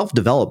 like,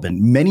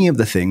 self-development, many of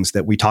the things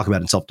that we talk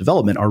about in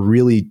self-development are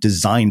really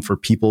designed for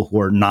people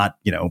who are not,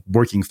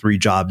 working 3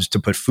 jobs to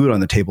put food on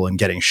the table and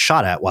getting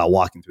shot at while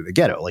walking through the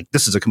ghetto. Like,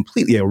 this is a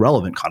completely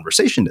irrelevant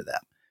conversation to them.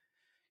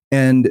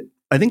 And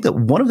I think that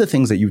one of the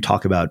things that you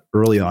talk about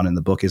early on in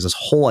the book is this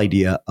whole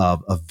idea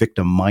of a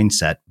victim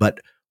mindset. But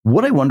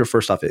what I wonder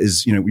first off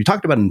is, we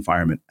talked about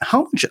environment.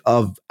 How much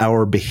of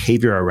our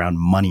behavior around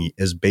money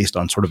is based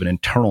on sort of an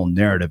internal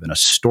narrative and a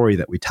story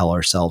that we tell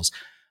ourselves?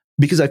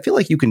 Because I feel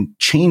like you can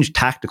change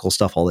tactical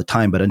stuff all the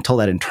time, but until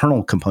that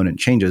internal component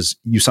changes,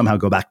 you somehow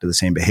go back to the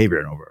same behavior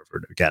and over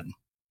and over again.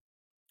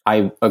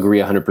 I agree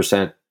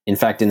 100%. In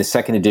fact, in the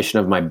second edition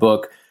of my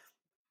book,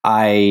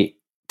 I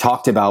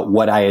talked about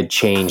what I had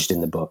changed in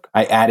the book.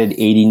 I added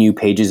 80 new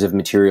pages of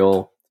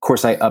material. Of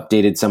course, I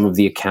updated some of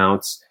the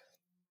accounts,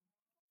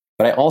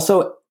 but I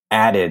also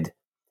added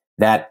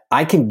that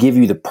I can give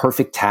you the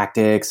perfect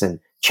tactics and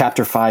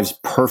Chapter 5's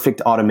perfect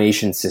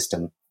automation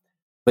system.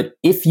 But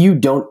if you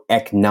don't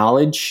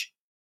acknowledge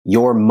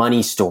your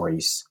money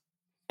stories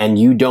and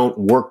you don't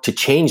work to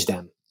change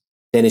them,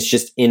 then it's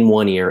just in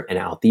one ear and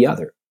out the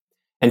other.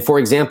 And for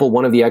example,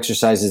 one of the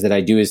exercises that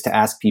I do is to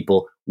ask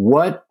people,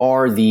 what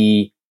are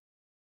the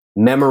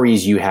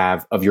memories you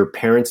have of your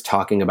parents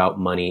talking about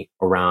money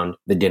around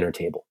the dinner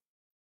table?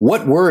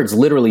 What words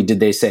literally did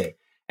they say?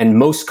 And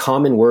most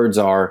common words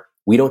are,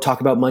 we don't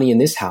talk about money in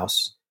this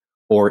house,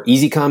 or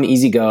easy come,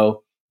 easy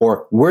go,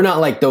 or we're not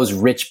like those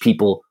rich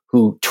people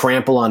who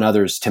trample on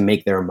others to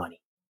make their money.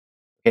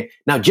 Okay?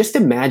 Now, just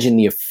imagine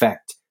the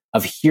effect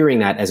of hearing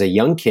that as a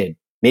young kid,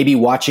 maybe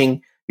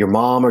watching your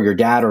mom or your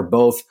dad or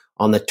both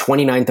on the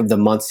 29th of the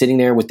month, sitting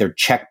there with their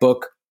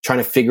checkbook, trying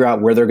to figure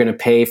out where they're going to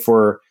pay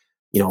for,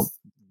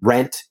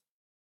 rent,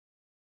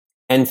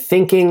 and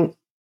thinking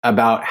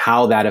about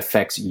how that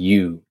affects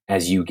you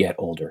as you get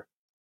older.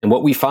 And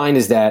what we find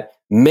is that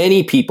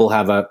many people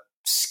have a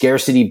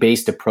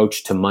scarcity-based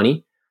approach to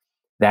money,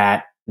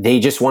 that they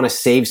just want to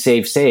save,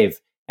 save, save.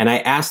 And I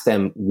ask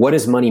them, what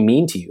does money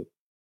mean to you?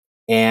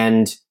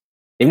 And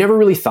they've never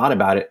really thought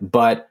about it.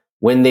 But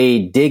when they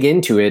dig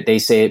into it, they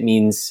say it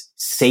means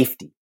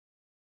safety.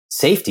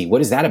 Safety,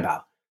 what is that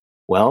about?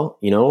 Well,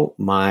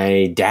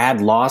 my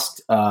dad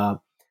lost a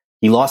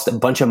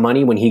bunch of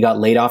money when he got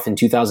laid off in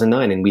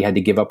 2009, and we had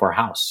to give up our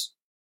house.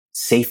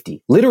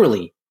 Safety,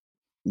 literally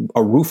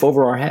a roof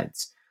over our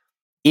heads.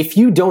 If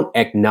you don't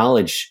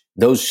acknowledge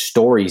those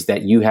stories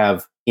that you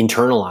have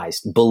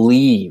internalized,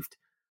 believed,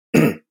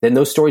 then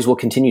those stories will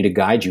continue to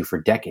guide you for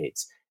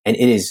decades. And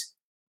it is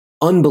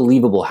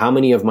unbelievable how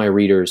many of my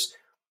readers,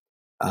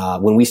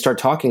 when we start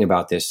talking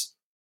about this,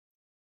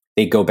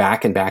 they go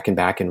back and back and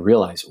back and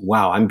realize,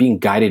 wow, I'm being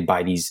guided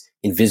by these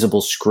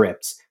invisible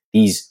scripts,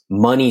 these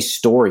money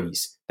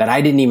stories that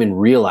I didn't even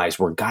realize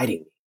were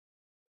guiding me.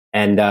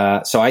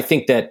 And so I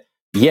think that,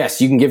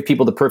 yes, you can give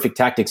people the perfect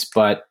tactics,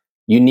 but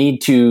you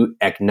need to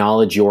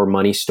acknowledge your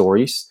money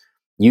stories.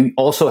 You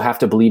also have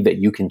to believe that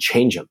you can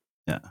change them.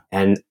 Yeah.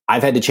 And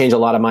I've had to change a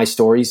lot of my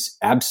stories,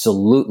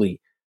 absolutely.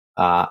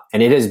 And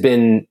it has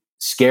been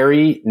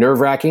scary,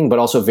 nerve-wracking, but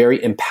also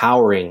very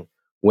empowering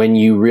when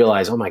you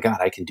realize, oh my God,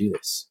 I can do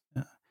this.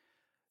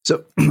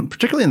 So,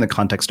 particularly in the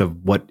context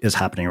of what is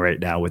happening right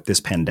now with this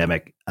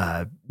pandemic,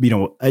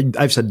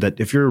 I've said that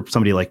if you're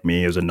somebody like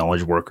me as a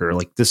knowledge worker,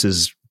 like this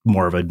is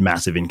more of a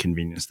massive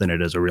inconvenience than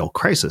it is a real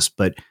crisis.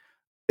 But,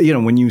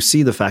 when you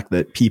see the fact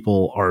that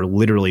people are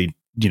literally,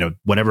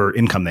 whatever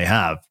income they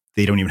have,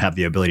 they don't even have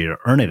the ability to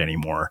earn it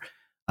anymore.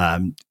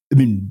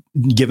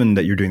 Given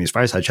that you're doing these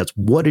fireside chats,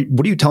 what are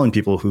you telling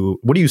people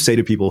what do you say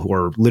to people who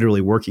are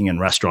literally working in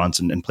restaurants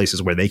and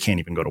places where they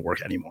can't even go to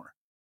work anymore?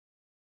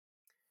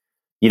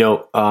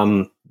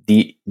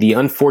 The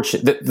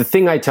unfortunate, the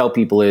thing I tell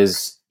people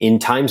is in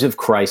times of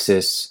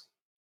crisis,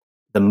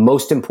 the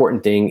most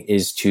important thing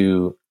is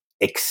to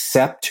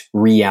accept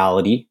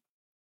reality,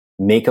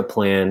 make a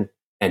plan,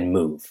 and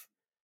move.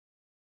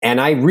 And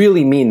I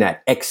really mean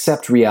that,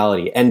 accept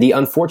reality. And the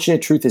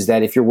unfortunate truth is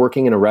that if you're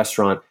working in a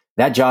restaurant,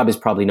 that job is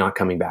probably not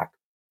coming back.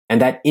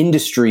 And that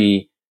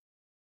industry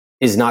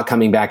is not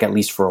coming back, at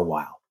least for a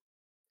while.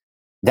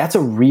 That's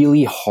a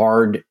really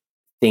hard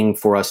thing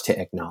for us to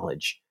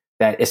acknowledge.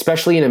 That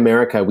especially in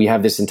America, we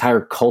have this entire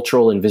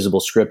cultural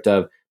invisible script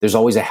of there's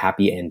always a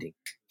happy ending.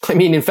 I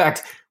mean, in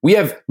fact, we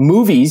have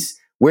movies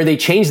where they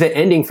change the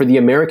ending for the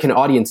American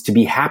audience to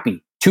be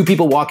happy. Two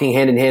people walking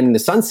hand in hand in the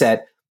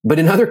sunset, but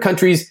in other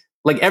countries,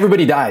 like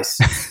everybody dies.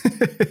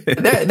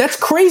 That's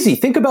crazy.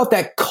 Think about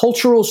that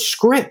cultural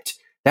script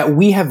that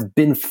we have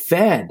been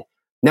fed.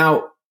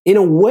 Now, in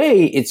a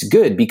way, it's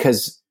good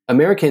because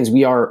Americans,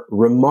 we are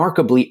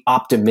remarkably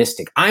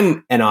optimistic.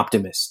 I'm an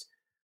optimist.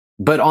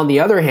 But on the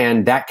other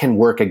hand, that can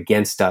work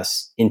against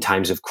us in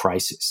times of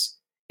crisis.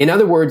 In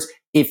other words,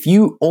 if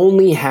you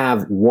only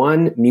have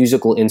one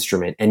musical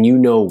instrument and you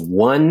know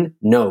one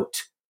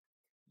note,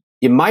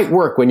 it might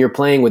work when you're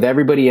playing with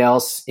everybody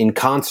else in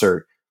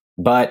concert.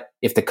 But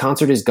if the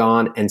concert is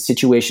gone and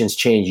situations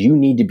change, you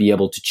need to be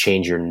able to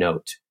change your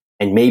note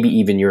and maybe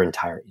even your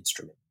entire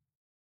instrument.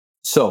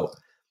 So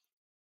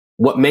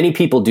what many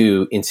people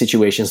do in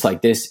situations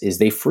like this is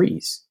they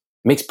freeze.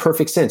 It makes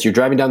perfect sense. You're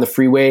driving down the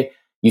freeway.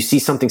 You see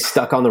something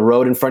stuck on the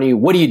road in front of you.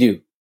 What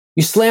do?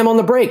 You slam on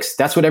the brakes.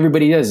 That's what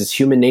everybody does. It's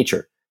human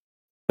nature.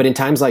 But in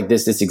times like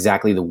this, it's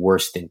exactly the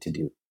worst thing to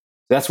do.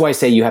 That's why I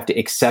say you have to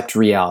accept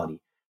reality.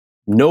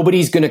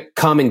 Nobody's going to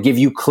come and give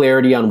you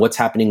clarity on what's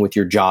happening with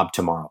your job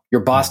tomorrow.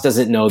 Your boss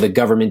doesn't know. The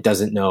government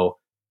doesn't know.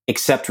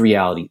 Accept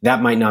reality.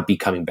 That might not be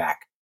coming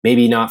back.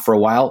 Maybe not for a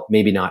while.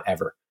 Maybe not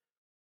ever.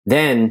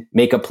 Then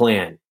make a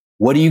plan.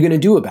 What are you going to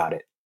do about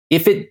it?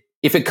 If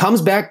it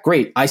comes back,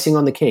 great, icing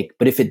on the cake.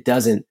 But if it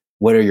doesn't,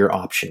 what are your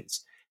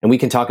options? And we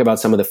can talk about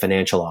some of the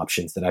financial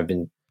options that I've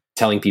been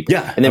telling people.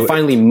 Yeah, and then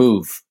finally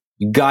move.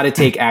 You got to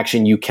take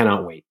action. You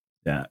cannot wait.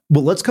 Yeah.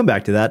 Well, let's come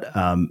back to that.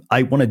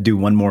 I want to do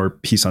one more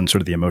piece on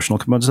sort of the emotional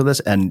components of this.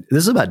 And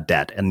this is about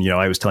debt. And,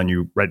 I was telling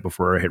you right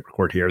before I hit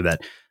record here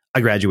that I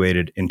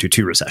graduated into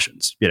two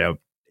recessions,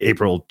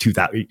 April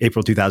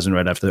 2000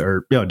 right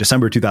after, or,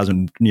 December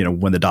 2000,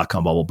 when the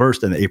dot-com bubble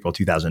burst, and April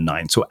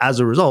 2009. So as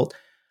a result,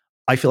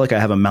 I feel like I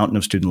have a mountain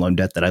of student loan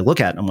debt that I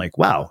look at and I'm like,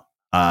 wow.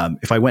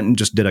 If I went and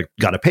just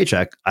got a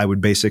paycheck, I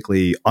would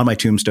basically, on my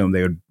tombstone,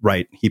 they would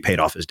write, he paid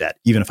off his debt,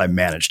 even if I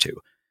managed to.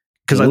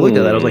 Because I looked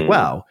at that, I was like,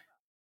 wow,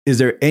 is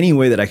there any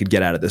way that I could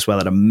get out of this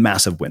without a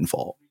massive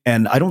windfall?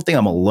 And I don't think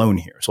I'm alone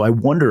here. So I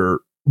wonder,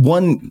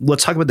 one,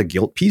 let's talk about the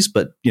guilt piece.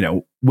 But,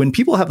 when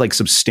people have like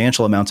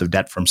substantial amounts of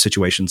debt from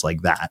situations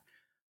like that,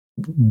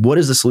 what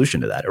is the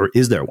solution to that? Or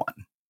is there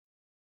one?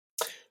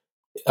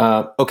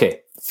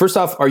 Okay. First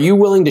off, are you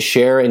willing to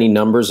share any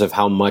numbers of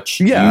how much?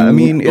 Yeah, I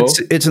mean,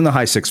 it's in the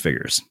high six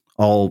figures.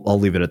 I'll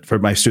leave it for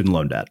my student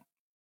loan debt.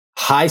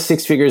 High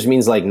six figures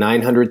means like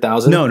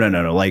 900,000? No.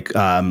 Like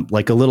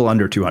a little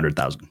under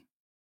 200,000.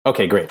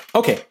 Okay, great.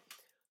 Okay.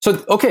 So,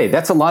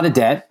 that's a lot of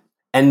debt.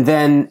 And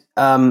then,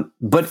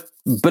 but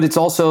it's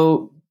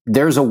also,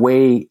 there's a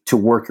way to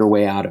work your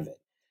way out of it.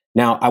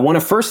 Now, I want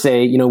to first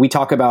say, we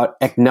talk about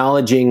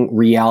acknowledging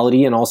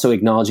reality and also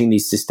acknowledging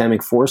these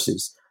systemic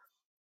forces.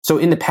 So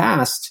in the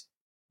past,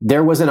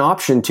 there was an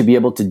option to be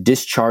able to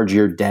discharge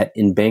your debt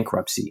in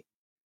bankruptcy,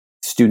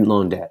 student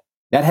loan debt.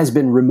 That has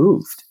been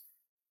removed.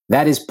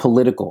 That is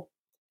political.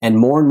 And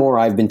more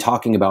I've been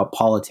talking about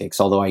politics,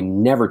 although I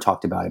never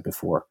talked about it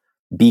before,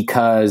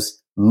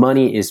 because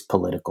money is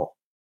political.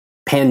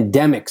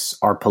 Pandemics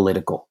are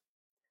political.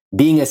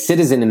 Being a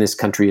citizen in this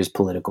country is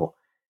political.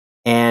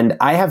 And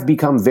I have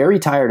become very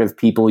tired of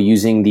people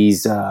using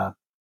these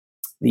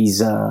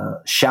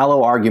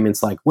shallow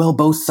arguments like, well,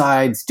 both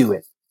sides do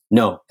it.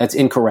 No, that's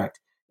incorrect.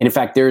 And in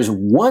fact, there's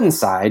one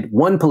side,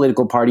 one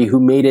political party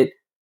who made it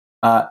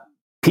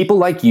people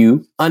like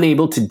you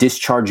unable to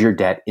discharge your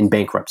debt in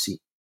bankruptcy.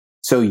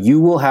 So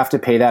you will have to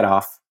pay that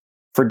off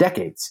for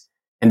decades.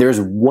 And there's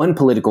one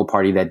political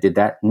party that did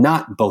that,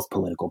 not both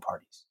political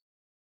parties.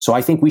 So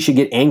I think we should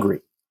get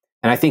angry.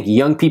 And I think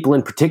young people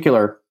in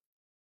particular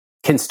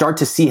can start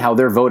to see how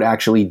their vote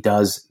actually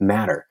does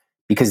matter,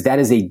 because that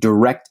is a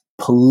direct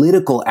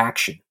political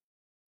action.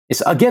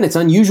 It's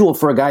unusual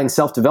for a guy in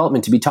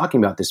self-development to be talking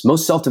about this.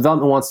 Most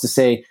self-development wants to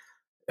say,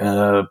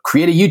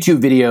 create a YouTube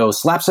video,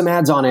 slap some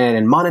ads on it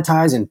and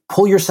monetize and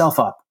pull yourself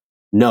up.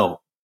 No.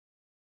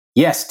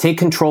 Yes, take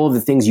control of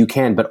the things you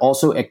can, but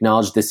also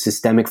acknowledge the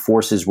systemic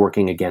forces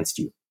working against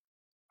you.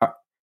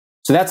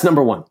 So that's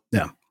number one.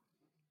 Yeah.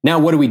 Now,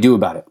 what do we do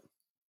about it?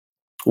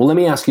 Well, let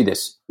me ask you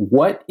this.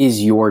 What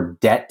is your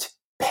debt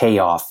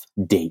payoff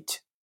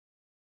date?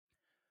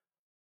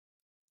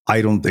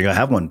 I don't think I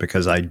have one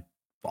because I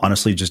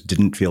honestly just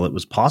didn't feel it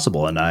was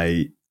possible.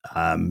 And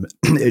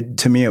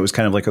to me, it was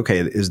kind of like, okay,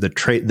 is the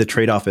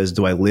trade-off is,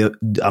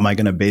 am I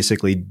going to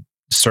basically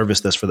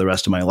service this for the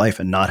rest of my life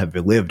and not have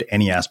lived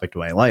any aspect of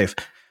my life?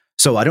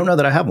 So I don't know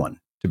that I have one,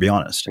 to be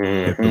honest,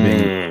 if we're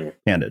being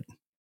candid.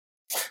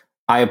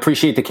 I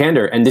appreciate the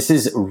candor. And this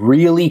is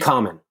really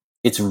common.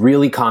 It's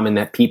really common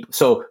that people,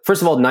 so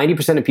first of all,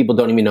 90% of people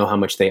don't even know how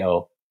much they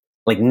owe.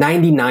 Like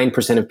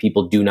 99% of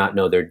people do not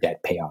know their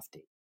debt payoff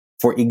date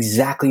for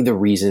exactly the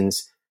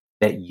reasons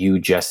that you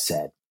just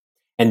said.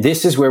 And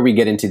this is where we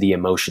get into the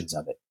emotions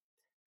of it.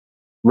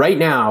 Right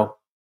now,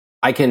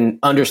 I can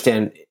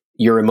understand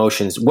your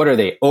emotions. What are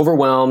they?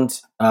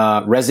 Overwhelmed,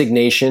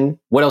 resignation.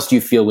 What else do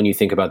you feel when you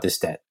think about this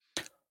debt?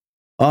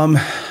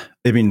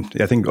 I mean,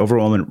 I think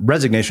overwhelming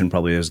resignation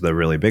probably is the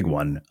really big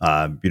one.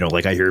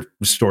 Like I hear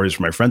stories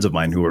from my friends of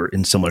mine who are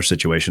in similar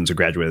situations who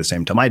graduated the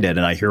same time I did.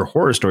 And I hear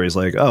horror stories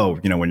like,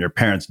 when your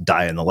parents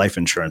die and the life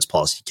insurance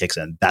policy kicks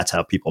in, that's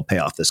how people pay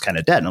off this kind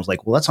of debt. And I was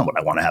like, well, that's not what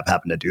I want to have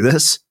happen to do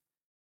this.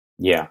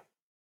 Yeah,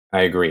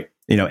 I agree.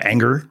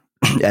 Anger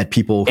at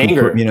people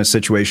who put me in a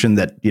situation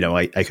that,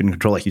 I couldn't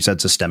control, like you said,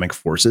 systemic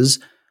forces.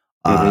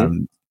 What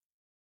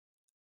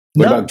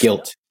about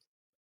guilt?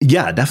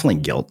 Yeah,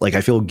 definitely guilt. Like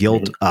I feel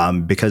guilt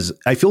because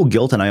I feel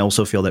guilt. And I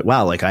also feel that,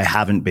 wow, like I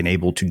haven't been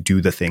able to do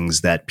the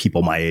things that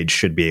people my age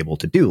should be able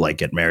to do, like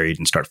get married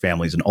and start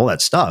families and all that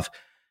stuff.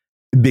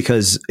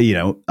 Because,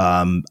 I've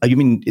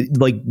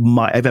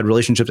had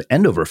relationships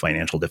end over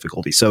financial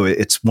difficulty. So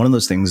it's one of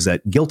those things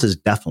that guilt is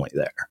definitely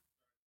there.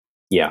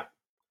 Yeah.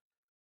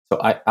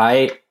 So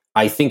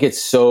I think it's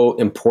so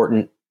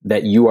important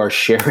that you are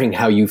sharing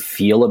how you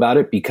feel about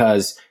it,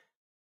 because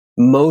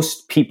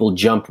most people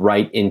jump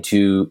right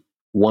into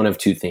one of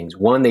two things.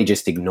 One, they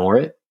just ignore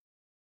it.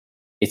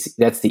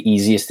 That's the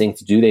easiest thing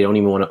to do. They don't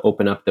even want to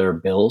open up their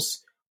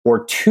bills.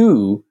 Or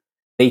two,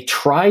 they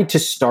try to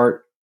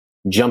start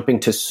jumping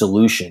to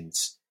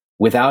solutions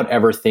without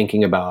ever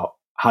thinking about,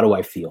 how do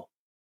I feel?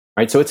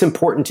 Right? So it's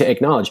important to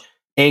acknowledge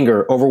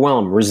anger,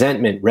 overwhelm,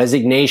 resentment,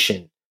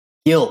 resignation,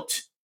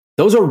 guilt.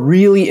 Those are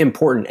really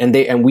important,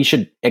 and we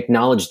should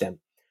acknowledge them.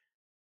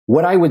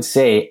 What I would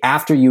say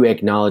after you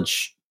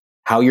acknowledge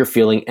how you're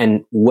feeling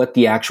and what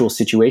the actual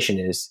situation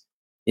is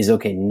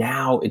okay,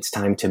 now it's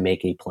time to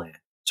make a plan.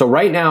 So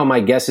right now, my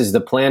guess is the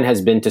plan has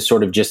been to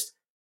sort of just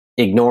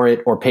ignore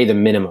it or pay the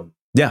minimum.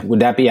 Yeah. Would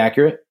that be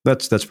accurate?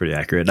 That's pretty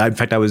accurate. In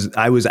fact, I was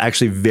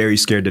actually very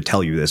scared to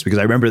tell you this because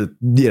I remember,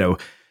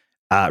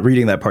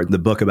 reading that part in the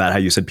book about how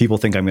you said people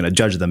think I'm going to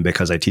judge them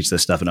because I teach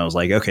this stuff. And I was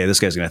like, okay, this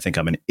guy's going to think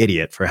I'm an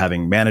idiot for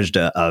having managed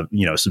a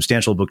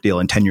substantial book deal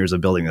in 10 years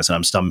of building this. And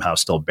I'm somehow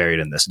still buried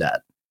in this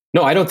debt.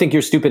 No, I don't think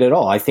you're stupid at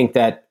all. I think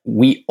that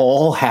we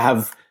all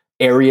have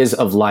areas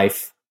of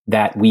life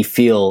that we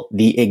feel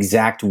the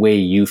exact way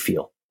you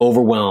feel.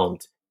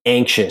 Overwhelmed,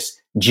 anxious,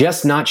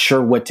 just not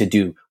sure what to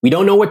do. We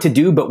don't know what to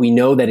do, but we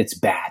know that it's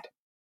bad.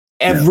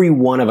 Every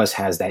one of us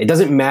has that. It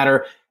doesn't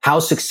matter how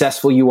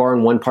successful you are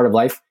in one part of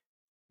life.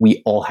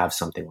 We all have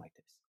something like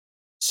this.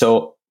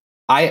 So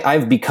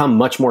I've become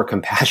much more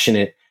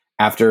compassionate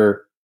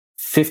after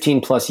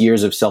 15 plus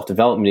years of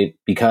self-development,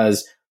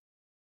 because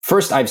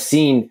first I've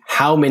seen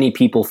how many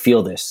people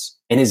feel this,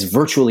 and it's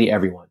virtually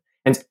everyone.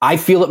 And I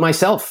feel it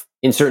myself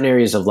in certain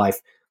areas of life.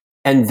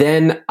 And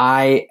then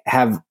I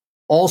have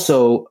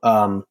also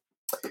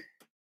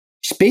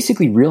just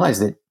basically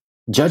realized that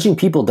judging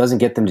people doesn't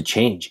get them to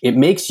change. It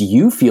makes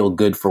you feel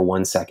good for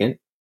 1 second,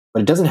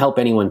 but it doesn't help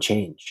anyone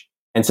change.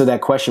 And so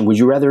that question, would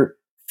you rather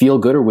feel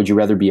good or would you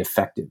rather be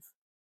effective,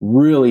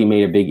 really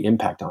made a big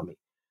impact on me.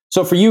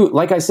 So for you,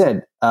 like I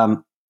said,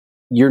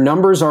 your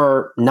numbers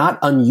are not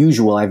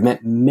unusual. I've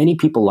met many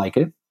people like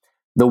it.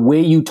 The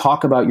way you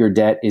talk about your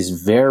debt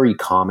is very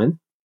common.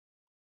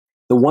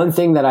 The one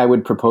thing that I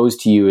would propose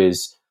to you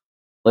is,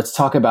 let's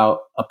talk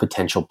about a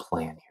potential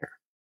plan here.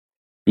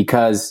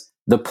 Because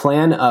the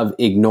plan of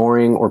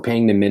ignoring or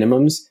paying the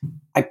minimums,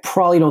 I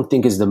probably don't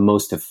think is the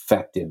most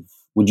effective.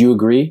 Would you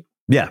agree?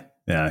 Yeah,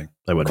 I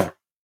would. Okay.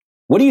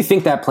 What do you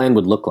think that plan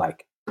would look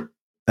like?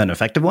 An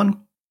effective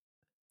one?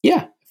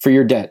 Yeah, for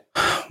your debt.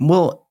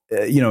 Well,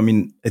 I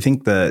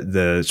think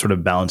the sort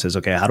of balance is,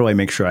 okay, how do I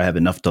make sure I have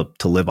enough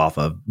to live off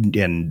of?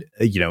 And,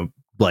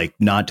 like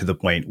not to the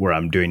point where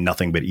I'm doing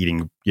nothing but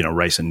eating,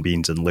 rice and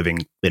beans and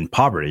living in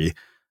poverty,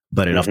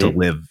 but enough to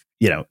live,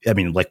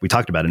 like we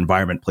talked about,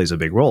 environment plays a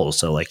big role.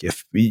 So like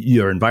if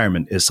your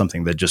environment is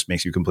something that just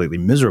makes you completely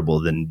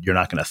miserable, then you're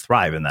not going to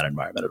thrive in that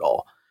environment at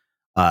all.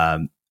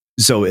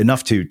 So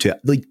enough to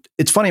like,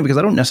 it's funny because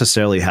I don't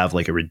necessarily have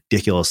like a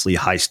ridiculously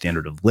high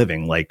standard of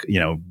living. Like,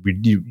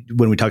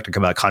 when we talk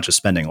about conscious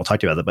spending, I'll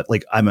talk to you about that. But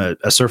like, I'm a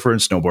surfer and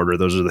snowboarder.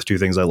 Those are the two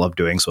things I love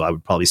doing. So I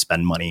would probably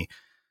spend money,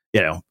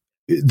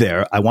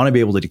 there. I want to be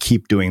able to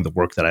keep doing the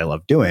work that I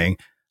love doing.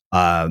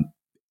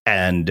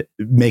 and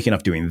make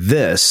enough doing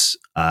this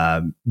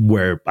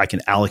where I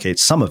can allocate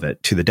some of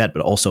it to the debt,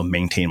 but also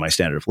maintain my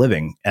standard of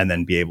living and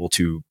then be able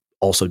to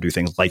also do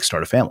things like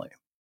start a family.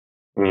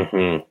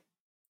 Mm-hmm.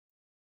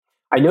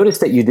 I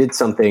noticed that you did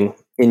something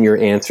in your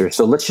answer.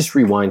 So let's just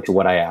rewind to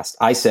what I asked.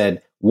 I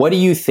said, what do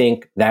you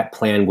think that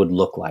plan would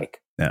look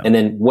like? Yeah. And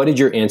then what did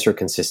your answer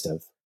consist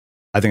of?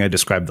 I think I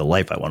described the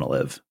life I want to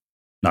live,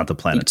 not the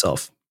plan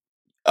itself.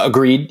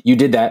 Agreed. You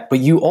did that. But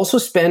you also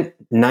spent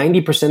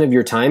 90% of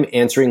your time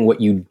answering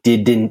what you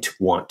didn't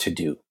want to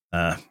do.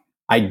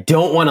 I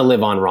don't want to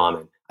live on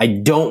ramen. I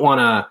don't want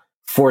to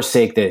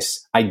forsake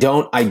this. I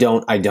don't.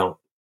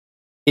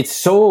 It's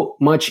so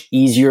much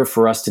easier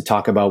for us to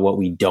talk about what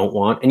we don't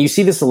want. And you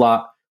see this a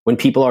lot when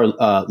people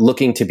are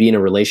looking to be in a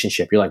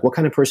relationship. You're like, what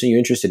kind of person are you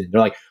interested in?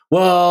 They're like,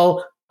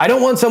 well, I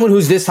don't want someone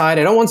who's this height.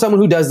 I don't want someone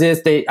who does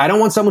this. I don't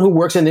want someone who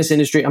works in this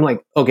industry. I'm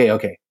like,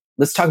 okay.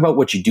 Let's talk about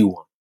what you do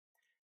want.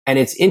 And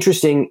it's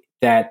interesting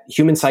that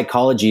human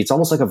psychology, it's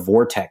almost like a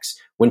vortex.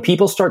 When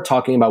people start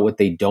talking about what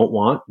they don't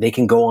want, they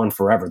can go on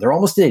forever. They're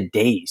almost in a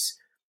daze.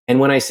 And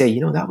when I say,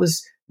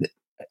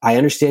 I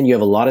understand you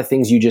have a lot of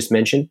things you just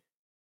mentioned,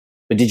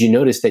 but did you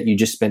notice that you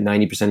just spent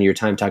 90% of your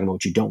time talking about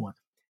what you don't want?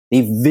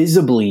 They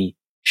visibly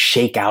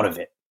shake out of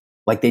it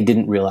like they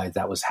didn't realize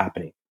that was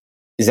happening.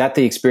 Is that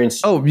the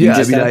experience? Oh, yeah.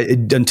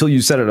 Until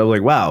you said it, I was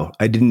like, wow,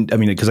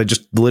 because I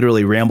just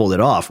literally rambled it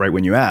off right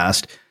when you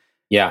asked.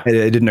 Yeah.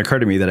 It didn't occur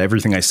to me that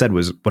everything I said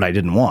was what I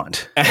didn't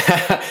want.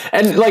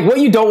 And like what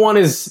you don't want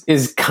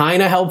is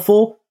kind of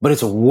helpful, but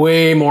it's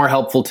way more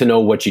helpful to know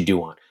what you do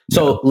want.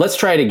 So Let's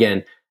try it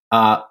again.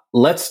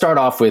 Let's start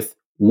off with,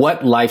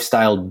 what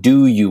lifestyle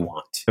do you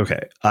want?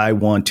 Okay. I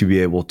want to be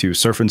able to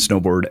surf and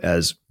snowboard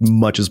as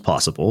much as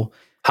possible.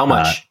 How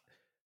much?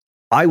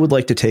 I would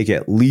like to take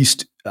at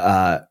least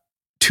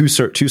two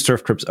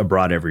surf trips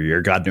abroad every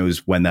year. God knows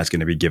when that's going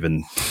to be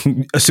given,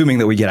 assuming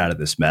that we get out of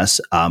this mess.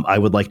 I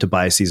would like to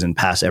buy a season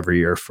pass every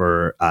year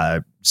for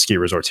ski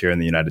resorts here in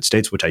the United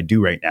States, which I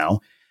do right now.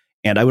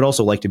 And I would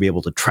also like to be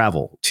able to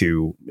travel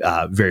to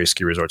various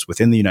ski resorts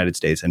within the United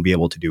States and be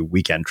able to do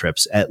weekend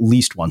trips at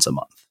least once a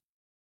month.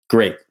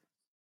 Great.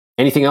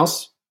 Anything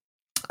else?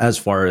 As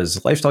far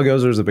as lifestyle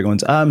goes, there's the big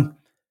ones.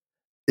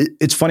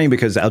 It's funny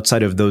because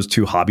outside of those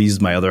two hobbies,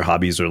 my other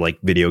hobbies are like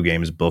video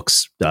games,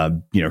 books,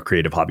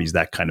 creative hobbies,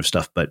 that kind of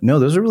stuff. But no,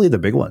 those are really the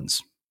big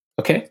ones.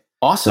 Okay,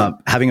 awesome.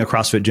 Having a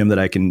CrossFit gym that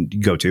I can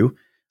go to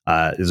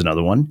is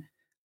another one.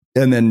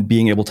 And then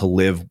being able to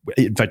live.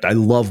 In fact, I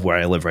love where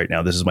I live right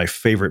now. This is my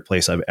favorite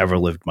place I've ever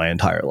lived my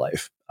entire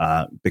life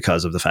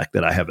because of the fact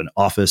that I have an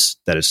office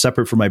that is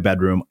separate from my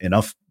bedroom,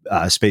 enough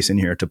space in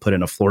here to put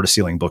in a floor to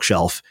ceiling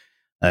bookshelf,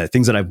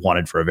 things that I've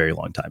wanted for a very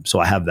long time. So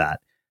I have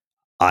that.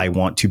 I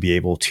want to be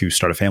able to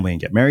start a family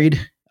and get married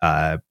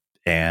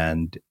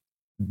and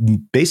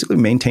basically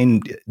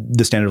maintain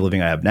the standard of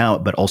living I have now,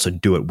 but also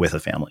do it with a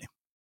family.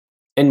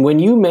 And when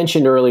you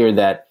mentioned earlier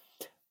that,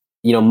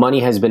 money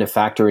has been a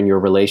factor in your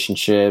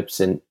relationships,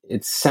 and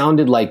it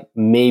sounded like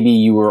maybe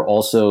you were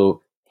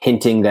also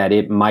hinting that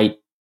it might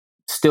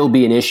still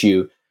be an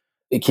issue.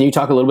 Can you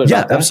talk a little bit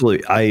about that? Yeah,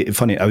 absolutely.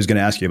 I was going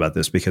to ask you about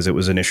this because it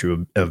was an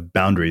issue of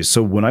boundaries.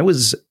 So when I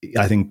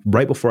think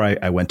right before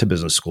I went to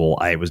business school,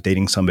 I was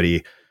dating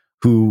somebody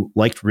who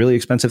liked really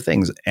expensive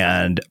things.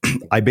 And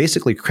I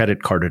basically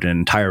credit carded an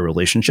entire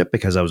relationship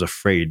because I was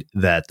afraid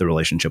that the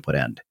relationship would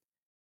end.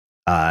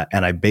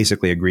 And I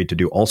basically agreed to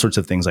do all sorts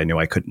of things I knew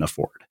I couldn't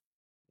afford.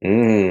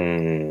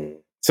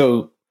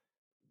 So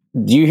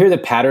do you hear the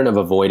pattern of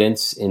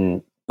avoidance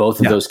in both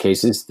of those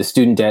cases, the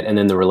student debt and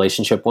then the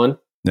relationship one?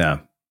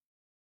 Yeah.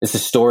 It's a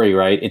story,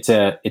 right? It's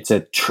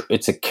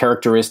a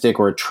characteristic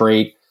or a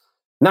trait,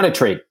 not a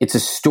trait. It's a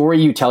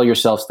story you tell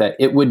yourself that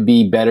it would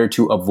be better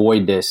to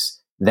avoid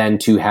this than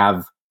to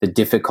have the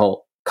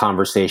difficult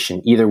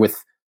conversation, either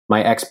with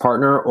my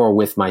ex-partner or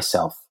with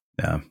myself.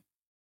 Yeah.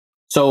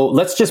 So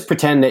let's just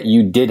pretend that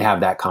you did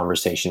have that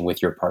conversation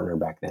with your partner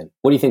back then.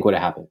 What do you think would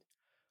have happened?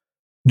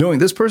 Knowing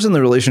this person,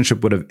 the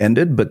relationship would have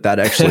ended, but that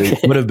actually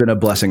would have been a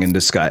blessing in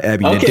disguise. I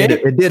mean,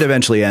 it did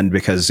eventually end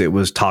because it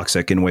was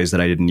toxic in ways that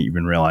I didn't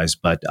even realize.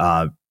 But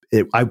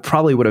I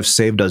probably would have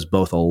saved us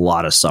both a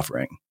lot of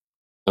suffering.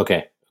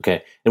 Okay.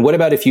 And what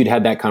about if you'd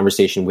had that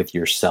conversation with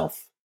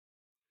yourself?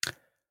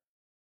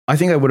 I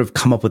think I would have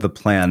come up with a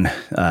plan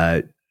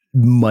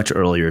much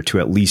earlier to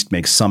at least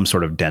make some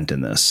sort of dent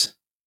in this.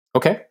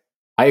 Okay,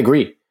 I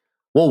agree.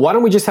 Well, why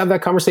don't we just have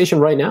that conversation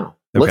right now?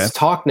 Okay. Let's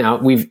talk now.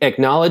 We've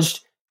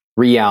acknowledged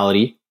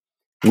reality.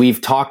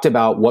 We've talked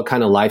about what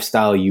kind of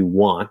lifestyle you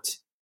want.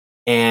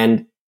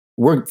 And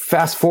we're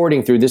fast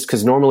forwarding through this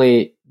because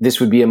normally this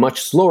would be a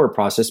much slower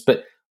process,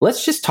 but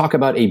let's just talk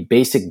about a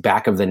basic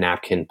back of the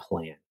napkin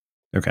plan.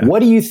 Okay. What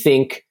do you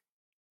think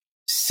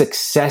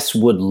success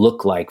would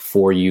look like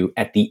for you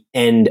at the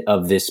end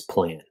of this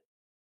plan?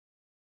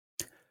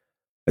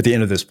 At the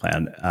end of this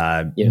plan,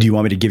 do you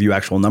want me to give you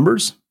actual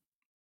numbers?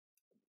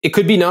 It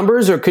could be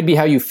numbers or it could be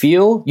how you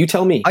feel. You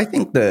tell me. I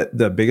think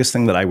the biggest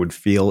thing that I would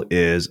feel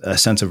is a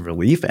sense of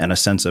relief and a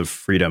sense of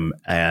freedom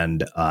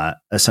and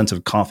a sense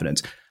of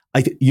confidence.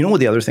 You know what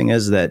the other thing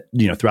is that,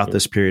 throughout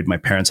this period, my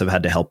parents have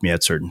had to help me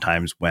at certain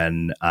times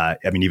when,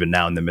 even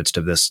now in the midst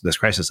of this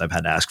crisis, I've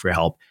had to ask for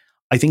help.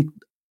 I think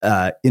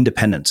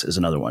independence is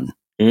another one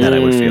that I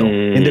would feel.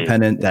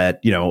 Independent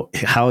that,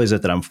 how is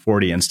it that I'm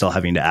 40 and still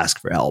having to ask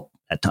for help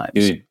at times?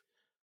 Dude,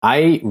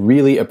 I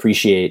really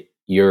appreciate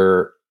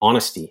your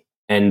honesty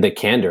and the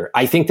candor.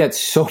 I think that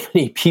so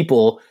many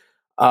people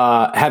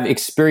have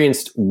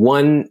experienced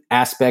one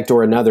aspect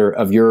or another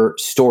of your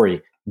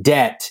story.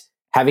 Debt,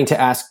 having to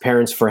ask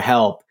parents for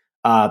help,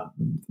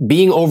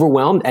 being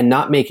overwhelmed and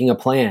not making a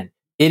plan.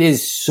 It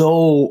is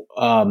so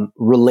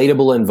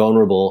relatable and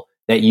vulnerable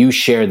that you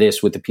share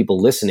this with the people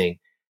listening.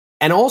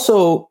 And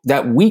also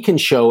that we can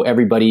show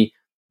everybody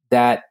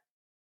that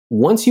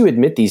once you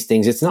admit these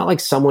things, it's not like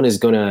someone is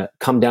going to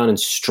come down and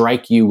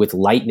strike you with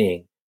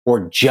lightning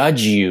or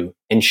judge you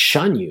and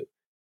shun you.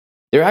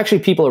 There are actually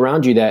people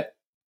around you that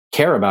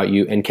care about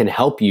you and can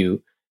help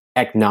you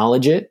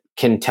acknowledge it,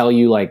 can tell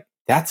you like,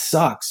 that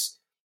sucks.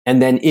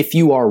 And then if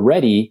you are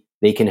ready,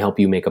 they can help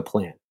you make a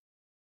plan.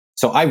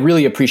 So I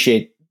really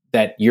appreciate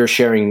that you're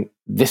sharing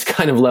this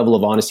kind of level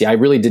of honesty. I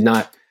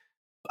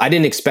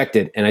didn't expect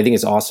it. And I think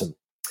it's awesome.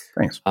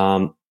 Thanks.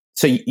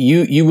 So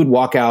you would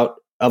walk out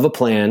of a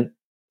plan,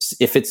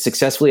 if it's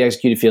successfully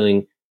executed,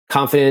 feeling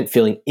confident,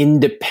 feeling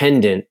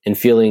independent, and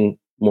feeling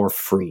more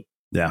free.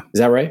 Yeah. Is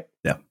that right?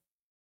 Yeah.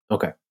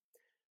 Okay.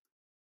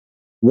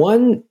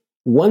 One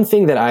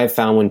thing that I've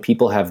found when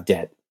people have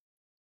debt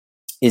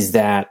is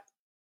that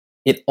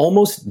it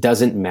almost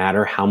doesn't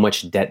matter how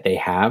much debt they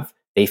have,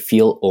 they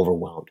feel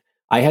overwhelmed.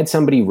 I had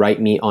somebody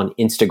write me on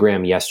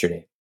Instagram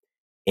yesterday,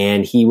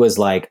 and he was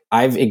like,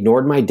 I've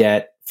ignored my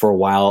debt for a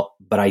while,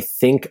 but I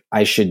think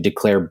I should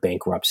declare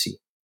bankruptcy.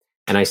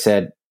 And I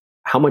said,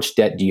 how much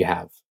debt do you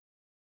have?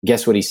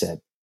 Guess what he said?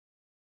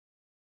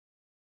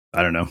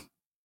 I don't know.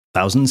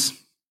 Thousands?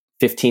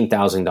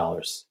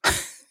 $15,000.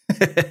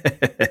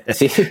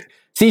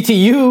 See, to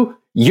you,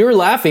 you're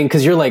laughing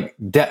because you're like,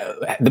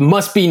 that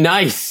must be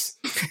nice.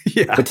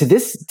 Yeah. But to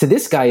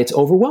this guy, it's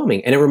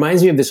overwhelming. And it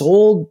reminds me of this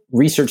old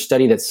research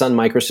study that Sun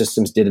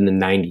Microsystems did in the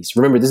 90s.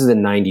 Remember, this is the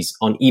 90s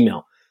on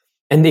email.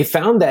 And they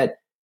found that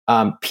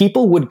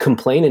people would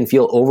complain and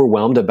feel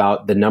overwhelmed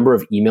about the number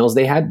of emails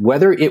they had,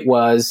 whether it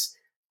was,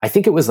 I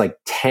think it was like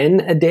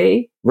 10 a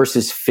day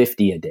versus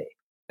 50 a day.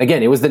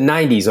 Again, it was the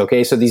 90s,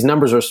 okay? So these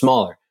numbers are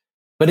smaller.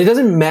 But it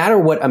doesn't matter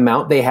what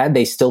amount they had,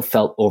 they still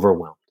felt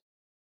overwhelmed.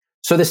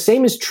 So the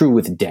same is true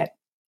with debt.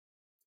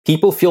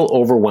 People feel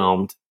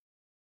overwhelmed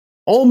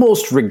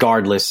almost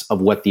regardless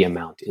of what the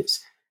amount is.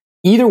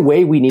 Either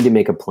way, we need to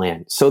make a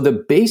plan. So the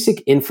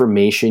basic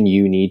information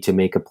you need to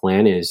make a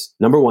plan is,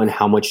 number one,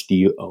 how much do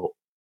you owe?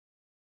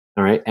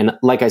 All right. And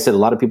like I said, a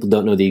lot of people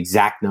don't know the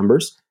exact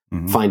numbers.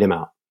 Mm-hmm. Find them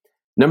out.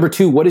 Number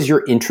two, what is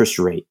your interest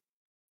rate?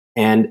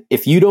 And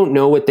if you don't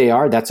know what they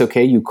are, that's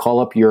okay. You call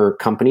up your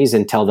companies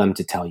and tell them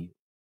to tell you.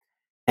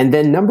 And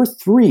then number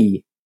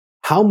three,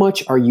 how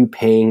much are you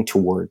paying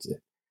towards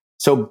it?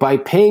 So by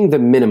paying the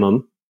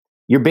minimum,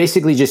 you're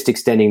basically just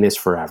extending this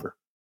forever.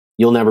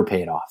 You'll never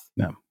pay it off.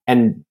 No.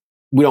 And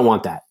we don't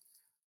want that.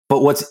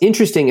 But what's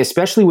interesting,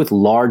 especially with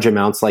large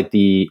amounts like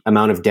the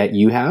amount of debt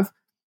you have,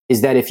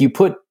 is that if you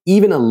put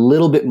even a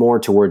little bit more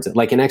towards it,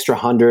 like an extra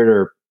 100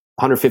 or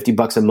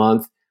 $150 a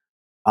month,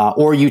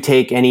 or you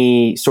take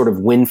any sort of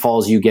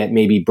windfalls you get,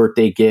 maybe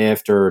birthday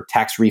gift or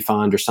tax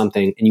refund or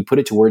something, and you put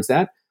it towards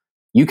that,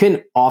 you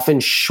can often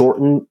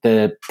shorten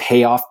the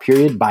payoff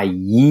period by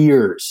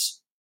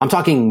years. I'm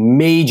talking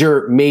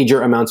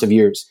major amounts of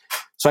years.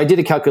 So I did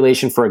a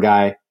calculation for a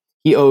guy.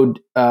 He owed,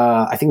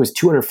 I think it was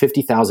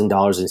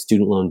 $250,000 in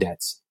student loan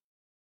debts.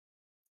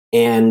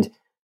 And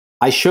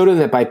I showed him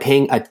that by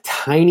paying a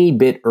tiny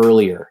bit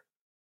earlier,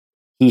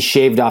 he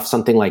shaved off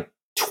something like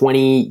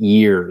 20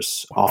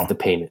 years off the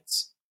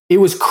payments. It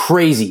was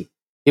crazy.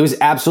 It was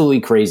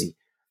absolutely crazy.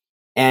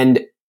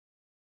 And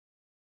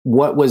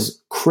what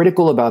was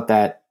critical about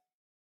that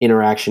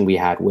interaction we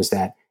had was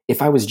that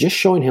if I was just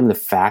showing him the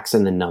facts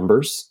and the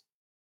numbers,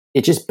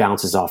 it just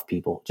bounces off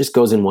people, just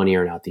goes in one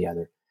ear and out the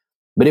other.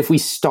 But if we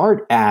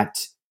start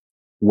at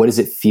what does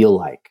it feel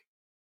like?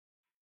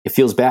 It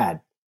feels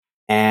bad.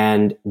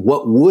 And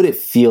what would it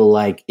feel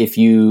like if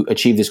you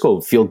achieve this goal? It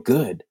would feel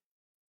good.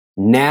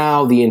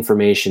 Now the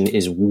information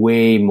is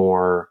way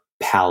more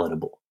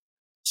palatable.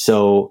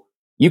 So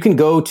you can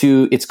go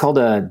to, it's called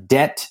a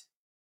debt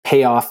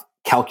payoff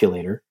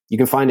calculator. You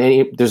can find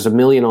there's a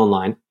million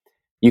online.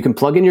 You can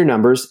plug in your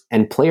numbers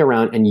and play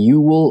around and you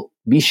will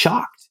be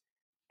shocked.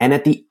 And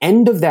at the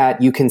end of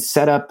that, you can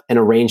set up an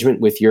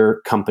arrangement with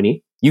your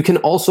company. You can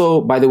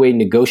also, by the way,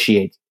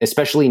 negotiate,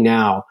 especially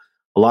now.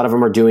 A lot of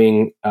them are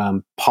doing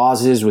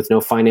pauses with no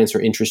finance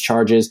or interest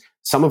charges.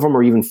 Some of them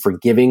are even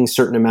forgiving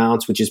certain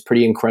amounts, which is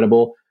pretty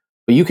incredible.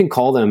 But you can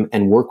call them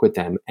and work with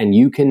them. And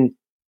you can,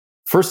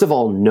 first of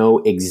all, know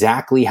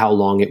exactly how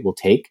long it will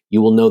take.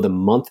 You will know the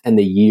month and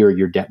the year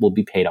your debt will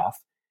be paid off.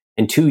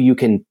 And two, you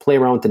can play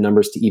around with the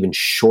numbers to even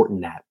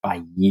shorten that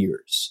by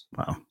years.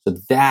 Wow. So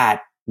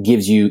that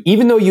gives you,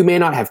 even though you may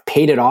not have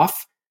paid it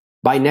off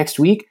by next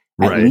week,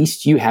 at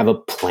least you have a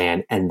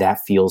plan, and that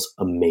feels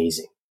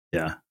amazing.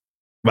 Yeah.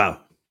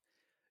 Wow.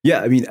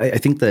 Yeah, I mean, I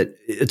think that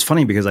it's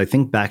funny because I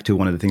think back to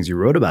one of the things you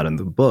wrote about in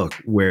the book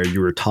where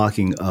you were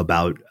talking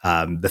about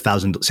saving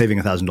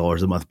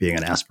 $1,000 a month being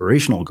an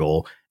aspirational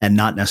goal and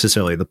not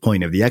necessarily the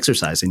point of the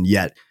exercise. And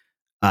yet,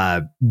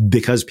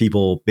 because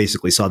people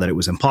basically saw that it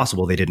was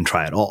impossible, they didn't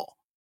try at all.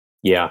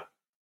 Yeah.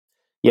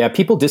 Yeah.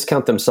 People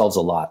discount themselves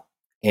a lot,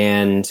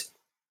 and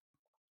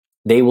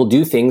they will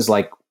do things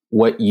like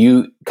what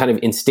you kind of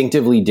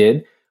instinctively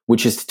did,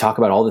 which is to talk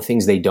about all the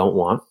things they don't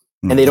want,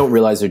 and they don't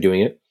realize they're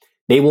doing it.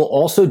 They will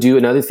also do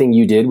another thing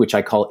you did, which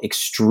I call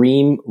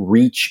extreme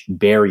reach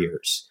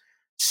barriers.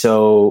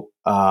 So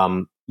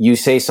you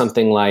say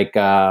something like,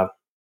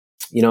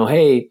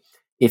 hey,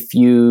 if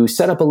you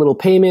set up a little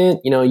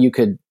payment, you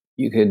could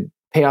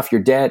pay off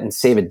your debt and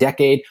save a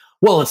decade.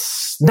 Well,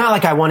 it's not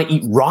like I want to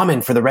eat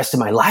ramen for the rest of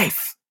my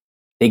life.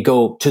 They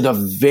go to the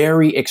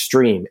very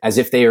extreme, as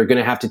if they are going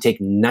to have to take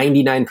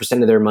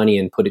 99% of their money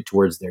and put it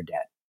towards their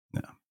debt.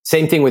 Yeah.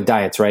 Same thing with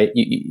diets, right?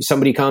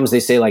 Somebody comes,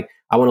 they say like,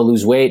 I want to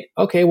lose weight.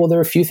 Okay, well, there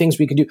are a few things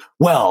we could do.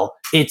 Well,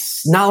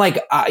 it's not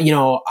like, I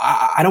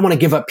don't want to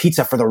give up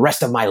pizza for the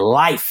rest of my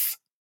life.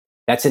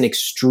 That's an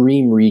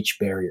extreme reach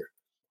barrier.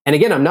 And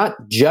again, I'm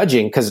not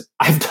judging because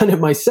I've done it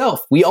myself.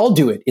 We all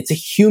do it. It's a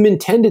human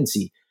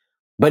tendency.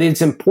 But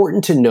it's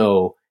important to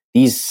know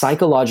these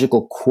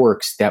psychological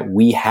quirks that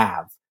we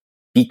have,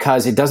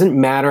 because it doesn't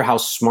matter how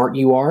smart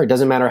you are. It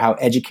doesn't matter how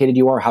educated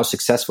you are, how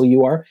successful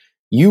you are.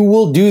 You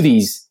will do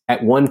these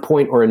at one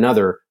point or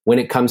another when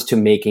it comes to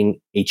making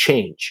a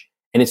change.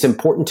 And it's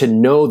important to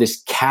know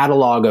this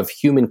catalog of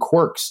human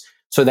quirks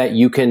so that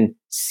you can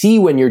see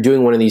when you're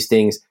doing one of these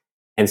things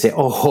and say,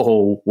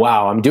 oh,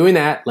 wow, I'm doing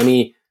that. Let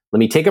me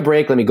take a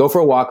break. Let me go for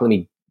a walk. Let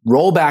me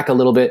roll back a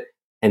little bit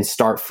and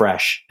start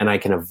fresh. And I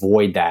can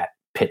avoid that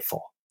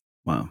pitfall.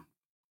 Wow.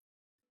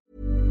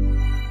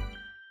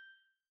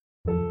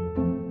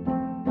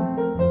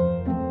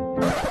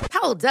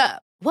 Hold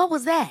up. What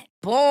was that?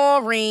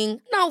 Boring.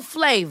 No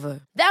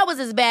flavor. That was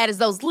as bad as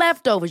those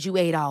leftovers you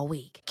ate all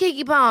week.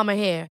 Keke Palmer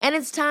here. And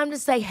it's time to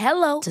say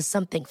hello to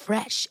something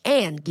fresh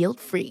and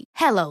guilt-free.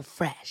 Hello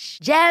Fresh.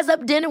 Jazz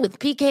up dinner with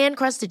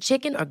pecan-crusted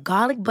chicken or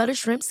garlic butter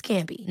shrimp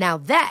scampi. Now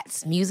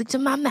that's music to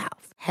my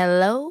mouth.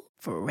 Hello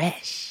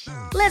Fresh.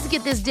 Let's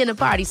get this dinner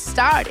party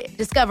started.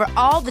 Discover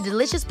all the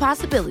delicious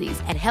possibilities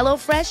at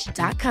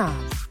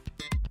HelloFresh.com.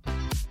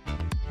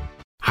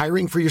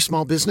 Hiring for your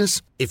small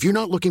business? If you're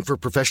not looking for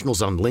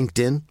professionals on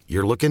LinkedIn,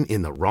 you're looking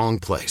in the wrong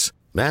place.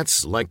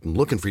 That's like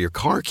looking for your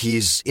car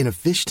keys in a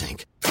fish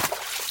tank.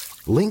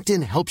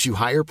 LinkedIn helps you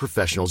hire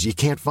professionals you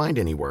can't find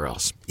anywhere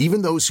else,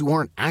 even those who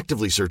aren't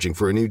actively searching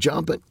for a new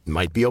job but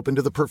might be open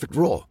to the perfect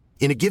role.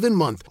 In a given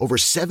month, over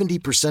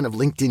 70% of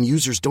LinkedIn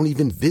users don't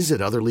even visit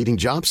other leading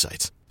job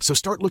sites. So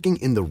start looking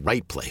in the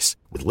right place.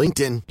 With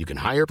LinkedIn, you can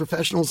hire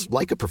professionals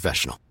like a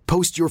professional.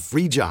 Post your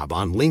free job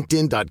on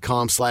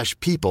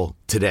linkedin.com/people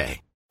today.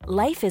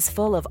 Life is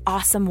full of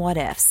awesome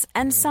what-ifs,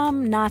 and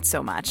some not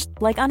so much,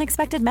 like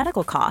unexpected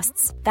medical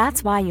costs.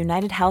 That's why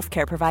United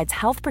Healthcare provides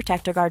Health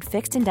Protector Guard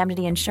fixed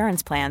indemnity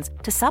insurance plans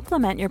to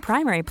supplement your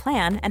primary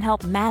plan and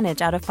help manage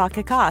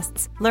out-of-pocket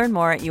costs. Learn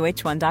more at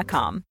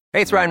uh1.com.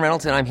 Hey, it's Ryan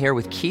Reynolds, and I'm here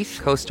with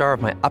Keith, co-star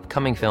of my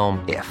upcoming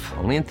film, If,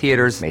 only in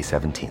theaters May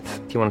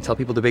 17th. Do you want to tell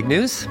people the big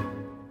news?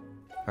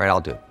 All right,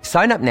 I'll do it.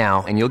 Sign up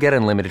now and you'll get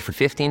unlimited for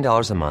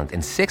 $15 a month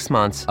and 6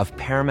 months of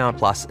Paramount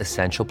Plus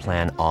Essential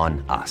Plan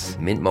on us.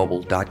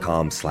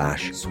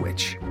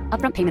 Mintmobile.com/switch.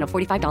 Upfront payment of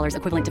 $45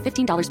 equivalent to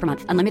 $15 per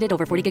month. Unlimited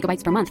over 40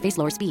 gigabytes per month. Face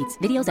lower speeds.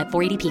 Videos at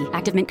 480p.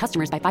 Active Mint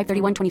customers by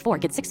 531.24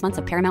 get 6 months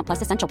of Paramount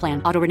Plus Essential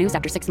Plan. Auto renews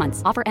after 6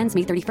 months. Offer ends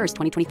May 31st,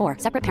 2024.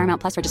 Separate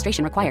Paramount Plus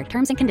registration required.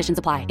 Terms and conditions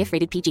apply if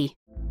rated PG.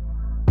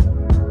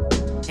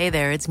 Hey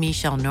there, it's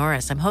Michelle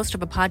Norris. I'm host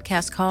of a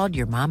podcast called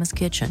Your Mama's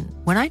Kitchen.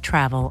 When I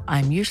travel,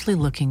 I'm usually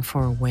looking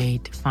for a way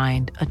to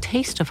find a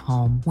taste of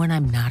home when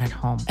I'm not at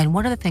home. And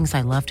one of the things I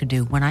love to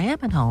do when I am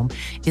at home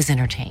is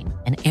entertain.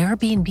 And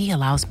Airbnb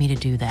allows me to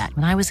do that.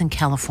 When I was in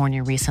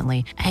California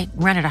recently, I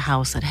rented a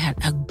house that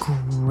had a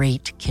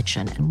great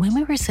kitchen. And when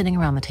we were sitting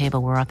around the table,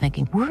 we were all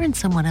thinking, we're in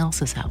someone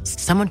else's house.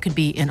 Someone could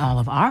be in all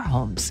of our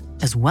homes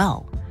as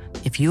well.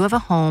 If you have a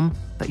home,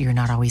 but you're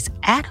not always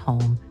at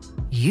home,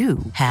 you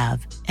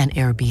have an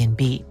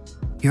Airbnb.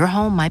 Your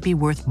home might be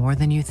worth more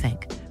than you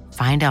think.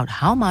 Find out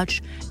how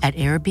much at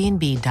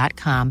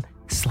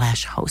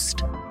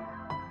airbnb.com/host.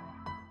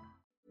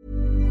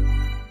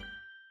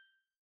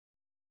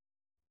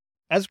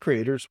 As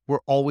creators, we're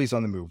always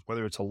on the move.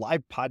 Whether it's a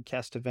live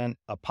podcast event,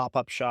 a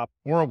pop-up shop,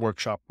 or a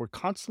workshop, we're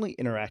constantly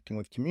interacting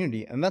with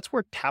community, and that's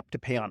where Tap to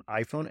Pay on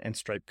iPhone and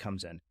Stripe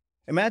comes in.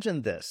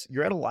 Imagine this.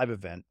 You're at a live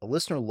event, a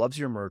listener loves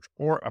your merch,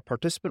 or a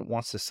participant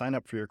wants to sign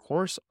up for your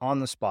course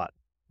on the spot.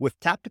 With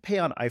Tap to Pay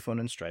on iPhone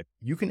and Stripe,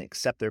 you can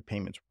accept their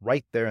payments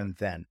right there and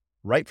then,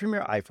 right from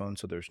your iPhone,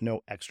 so there's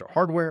no extra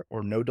hardware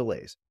or no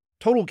delays.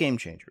 Total game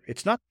changer.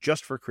 It's not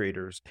just for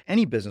creators.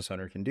 Any business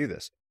owner can do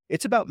this.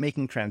 It's about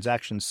making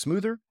transactions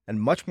smoother and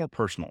much more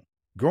personal,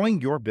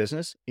 growing your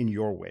business in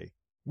your way.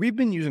 We've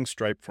been using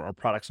Stripe for our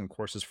products and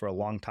courses for a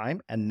long time,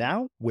 and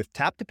now with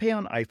Tap to Pay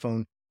on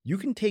iPhone, you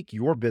can take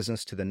your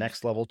business to the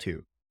next level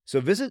too. So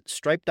visit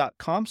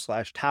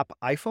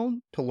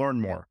stripe.com/tapiphone to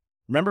learn more.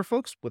 Remember,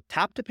 folks, with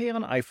Tap to Pay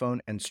on iPhone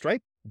and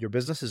Stripe, your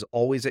business is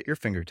always at your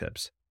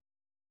fingertips.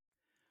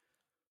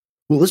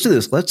 Well, let's do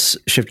this. Let's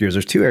shift gears.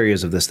 There's two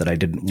areas of this that I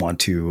didn't want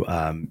to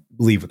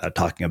leave without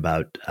talking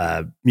about.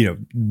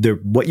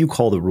 What you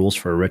call the rules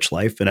for a rich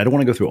life. And I don't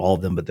want to go through all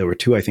of them, but there were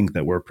two I think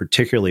that were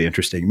particularly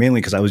interesting, mainly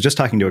because I was just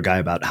talking to a guy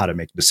about how to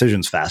make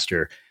decisions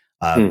faster.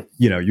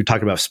 You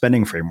talked about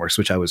spending frameworks,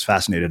 which I was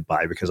fascinated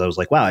by because I was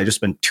like, wow, I just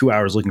spent 2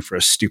 hours looking for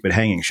a stupid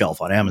hanging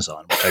shelf on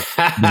Amazon. Which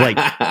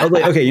I was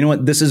like, okay, you know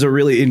what? This is a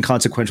really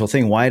inconsequential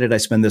thing. Why did I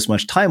spend this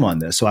much time on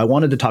this? So I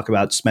wanted to talk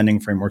about spending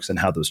frameworks and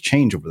how those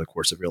change over the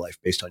course of your life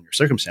based on your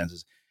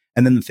circumstances.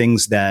 And then the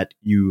things that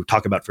you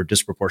talk about for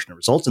disproportionate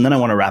results. And then I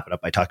want to wrap it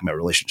up by talking about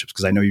relationships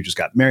because I know you just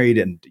got married.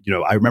 And,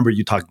 I remember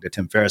you talking to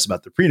Tim Ferriss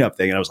about the prenup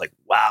thing. And I was like,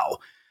 wow.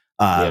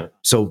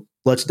 So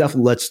let's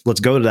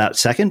go to that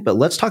second, but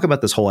let's talk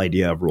about this whole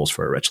idea of rules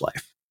for a rich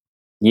life.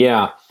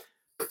 Yeah.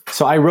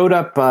 So I wrote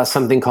up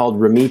something called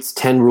Ramit's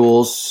 10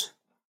 rules.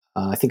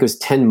 I think it was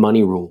 10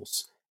 money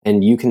rules,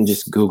 and you can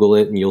just Google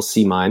it and you'll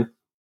see mine.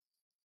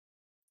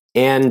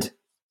 And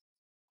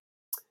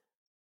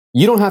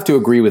you don't have to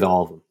agree with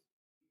all of them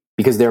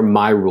because they're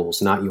my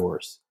rules, not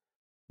yours.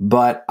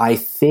 But I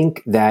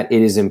think that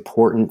it is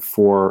important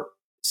for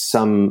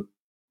some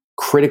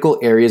critical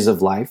areas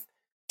of life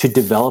to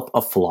develop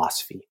a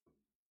philosophy.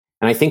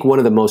 And I think one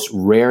of the most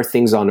rare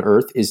things on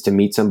earth is to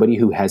meet somebody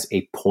who has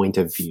a point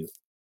of view.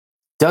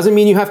 Doesn't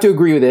mean you have to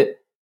agree with it,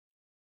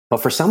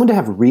 but for someone to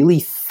have really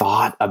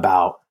thought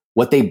about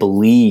what they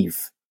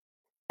believe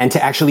and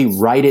to actually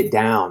write it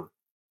down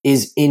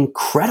is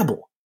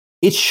incredible.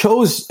 It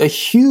shows a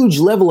huge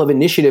level of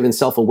initiative and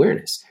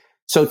self-awareness.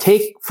 So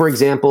take, for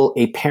example,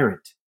 a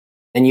parent,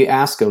 and you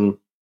ask them,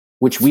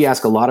 which we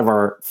ask a lot of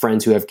our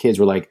friends who have kids,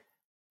 we're like,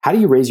 how do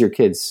you raise your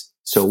kids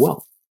so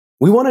well?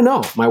 We want to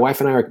know. My wife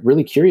and I are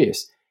really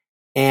curious.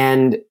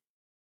 And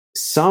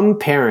some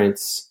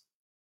parents,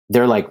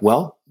 they're like,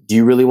 well, do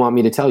you really want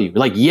me to tell you? We're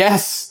like,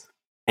 yes.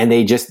 And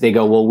they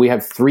go, well, we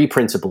have 3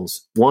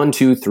 principles, 1,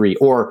 2, 3,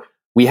 or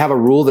we have a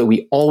rule that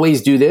we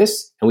always do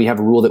this, and we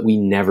have a rule that we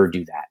never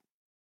do that.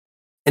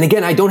 And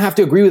again, I don't have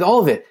to agree with all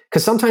of it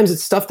because sometimes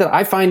it's stuff that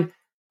I find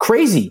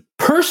crazy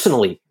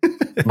personally,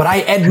 but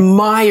I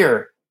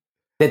admire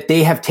that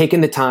they have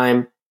taken the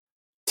time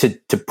to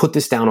put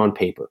this down on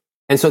paper.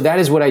 And so that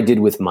is what I did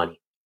with money,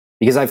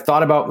 because I've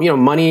thought about,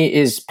 money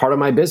is part of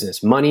my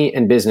business. Money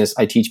and business,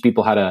 I teach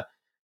people how to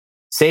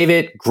save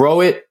it,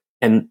 grow it,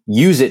 and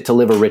use it to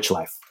live a rich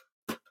life.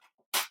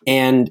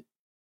 And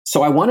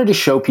so I wanted to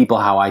show people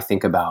how I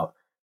think about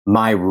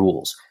my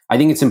rules. I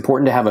think it's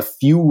important to have a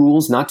few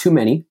rules, not too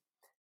many,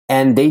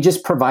 and they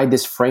just provide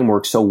this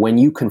framework. So when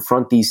you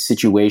confront these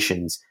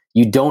situations,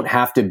 you don't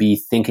have to be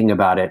thinking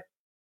about it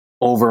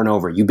over and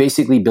over. You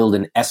basically build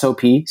an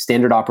SOP,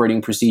 standard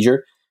operating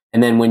procedure.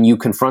 And then when you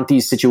confront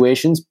these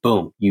situations,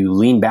 boom, you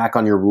lean back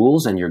on your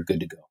rules and you're good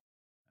to go.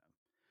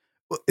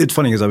 It's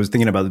funny because I was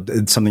thinking about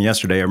something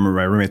yesterday. I remember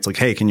my roommate's like,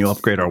 hey, can you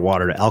upgrade our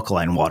water to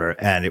alkaline water?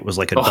 And it was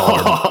like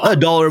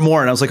 $1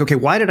 more. And I was like, okay,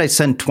 why did I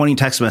send 20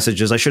 text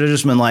messages? I should have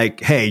just been like,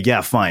 hey, yeah,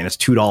 fine. It's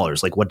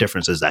 $2. Like, what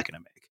difference is that going to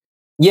make?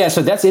 Yeah,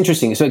 so that's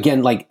interesting. So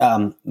again, like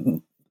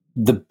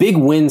the big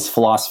wins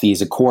philosophy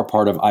is a core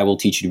part of I Will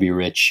Teach You to Be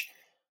Rich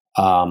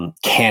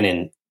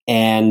canon.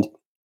 And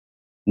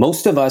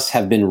most of us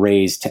have been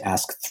raised to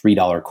ask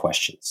 $3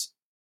 questions,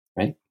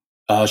 right?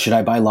 Should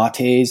I buy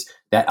lattes?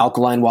 That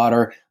alkaline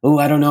water? Oh,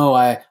 I don't know.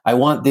 I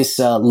want this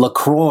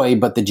LaCroix,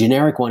 but the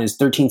generic one is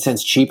 13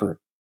 cents cheaper.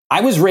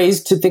 I was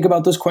raised to think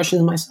about those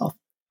questions myself.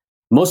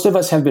 Most of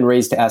us have been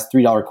raised to ask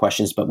 $3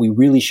 questions, but we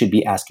really should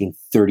be asking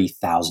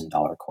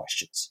 $30,000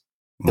 questions.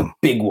 The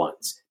big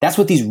ones. That's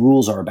what these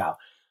rules are about.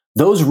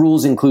 Those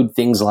rules include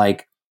things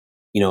like,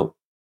 do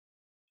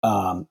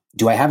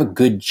I have a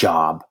good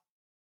job?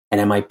 And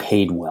am I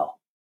paid well?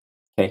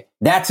 Okay,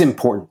 that's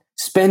important.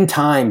 Spend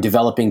time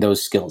developing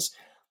those skills.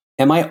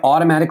 Am I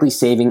automatically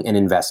saving and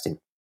investing?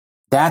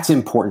 That's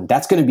important.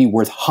 That's going to be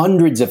worth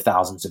hundreds of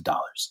thousands of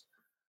dollars.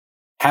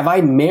 Have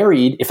I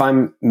married? If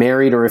I'm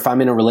married or if I'm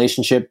in a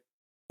relationship,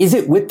 is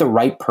it with the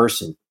right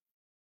person?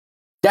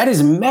 That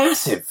is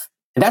massive.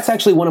 And that's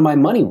actually one of my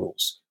money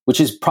rules,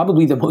 which is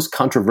probably the most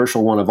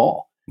controversial one of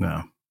all.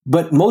 No.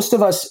 But most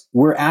of us,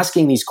 we're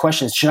asking these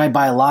questions. Should I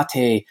buy a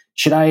latte?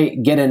 Should I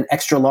get an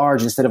extra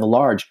large instead of a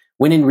large?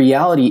 When in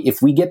reality,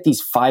 if we get these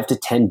 5 to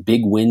 10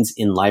 big wins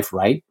in life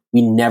right,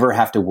 we never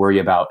have to worry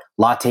about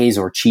lattes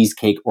or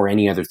cheesecake or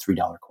any other $3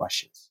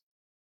 questions.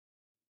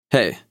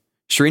 Hey,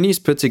 Srini's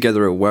put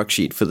together a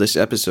worksheet for this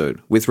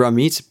episode with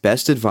Ramit's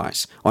best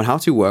advice on how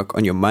to work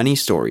on your money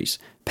stories,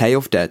 pay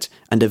off debt,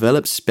 and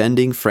develop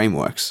spending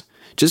frameworks.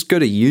 Just go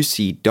to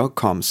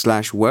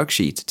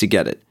uc.com/worksheet to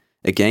get it.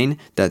 Again,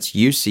 that's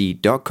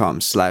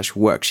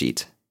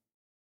uc.com/worksheet.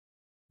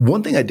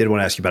 One thing I did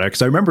want to ask you about it,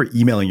 because I remember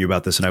emailing you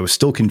about this and I was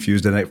still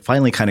confused and it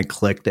finally kind of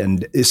clicked.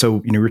 And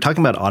so, we were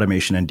talking about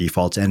automation and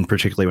defaults, and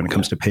particularly when it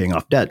comes to paying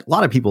off debt. A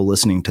lot of people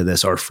listening to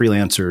this are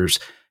freelancers,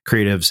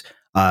 creatives.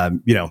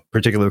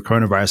 particularly with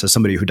coronavirus, as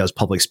somebody who does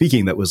public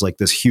speaking, that was like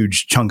this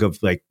huge chunk of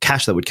like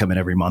cash that would come in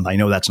every month. I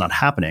know that's not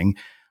happening.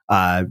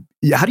 How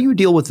do you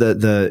deal with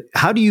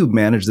how do you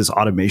manage this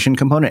automation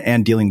component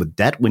and dealing with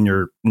debt when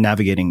you're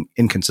navigating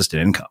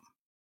inconsistent income?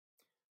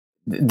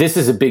 This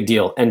is a big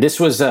deal. And this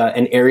was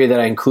an area that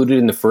I included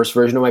in the first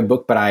version of my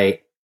book, but I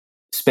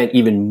spent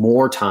even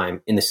more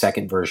time in the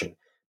second version,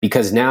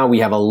 because now we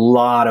have a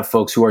lot of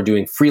folks who are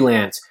doing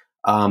freelance.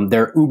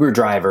 They're Uber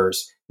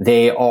drivers.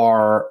 They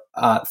are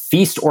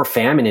feast or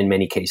famine in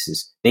many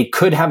cases. They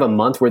could have a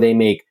month where they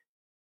make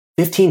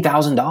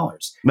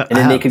 $15,000, and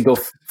then they could go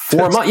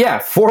 4 months. Yeah,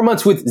 4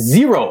 months with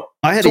zero.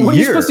 I had so a what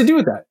year. Are you supposed to do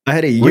with that? I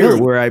had a year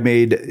where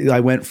I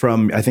went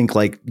from, I think,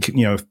 like,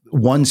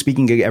 one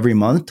speaking gig every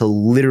month to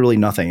literally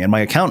nothing. And my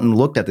accountant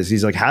looked at this.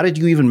 He's like, "How did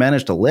you even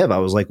manage to live?" I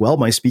was like, "Well,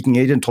 my speaking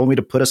agent told me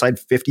to put aside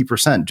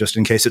 50% just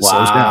in case it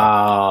slows down."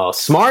 Wow,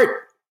 smart.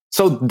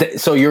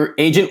 So your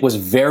agent was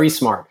very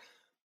smart.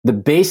 The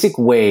basic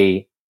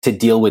way to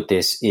deal with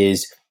this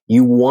is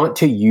you want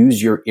to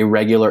use your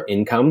irregular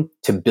income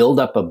to build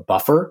up a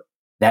buffer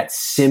that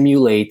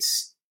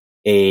simulates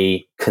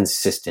a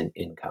consistent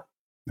income.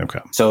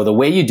 Okay. So the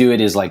way you do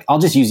it is like, I'll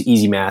just use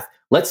easy math.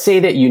 Let's say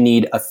that you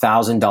need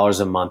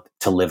 $1,000 a month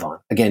to live on.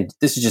 Again,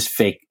 this is just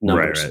fake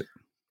numbers. Right.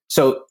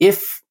 So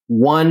if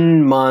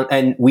 1 month,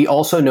 and we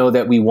also know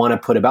that we want to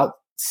put about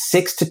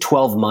 6 to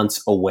 12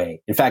 months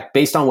away. In fact,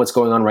 based on what's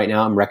going on right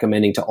now, I'm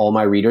recommending to all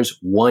my readers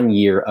 1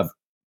 year of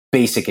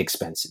basic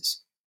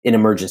expenses in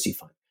emergency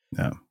fund.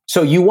 Yeah.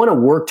 So you want to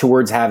work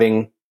towards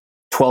having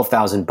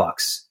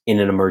 $12,000 in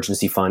an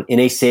emergency fund in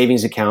a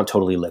savings account,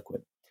 totally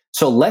liquid.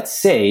 So let's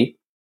say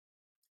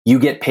you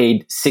get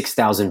paid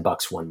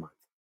 $6,000 1 month.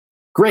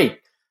 Great.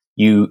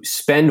 You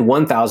spend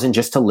 $1,000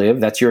 just to live.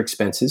 That's your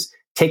expenses.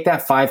 Take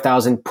that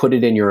 $5,000, put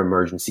it in your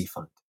emergency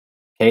fund.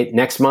 Okay.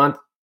 Next month,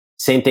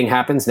 same thing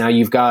happens. Now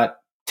you've got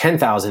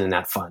 $10,000 in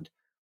that fund.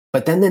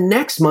 But then the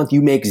next month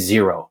you make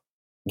zero.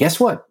 Guess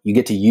what? You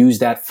get to use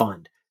that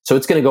fund. So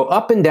it's going to go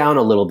up and down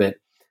a little bit.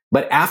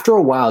 But after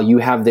a while, you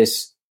have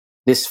this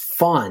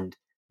fund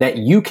that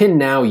you can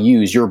now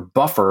use, your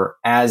buffer,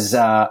 as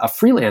a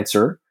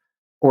freelancer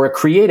or a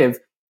creative,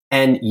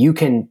 and you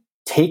can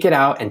take it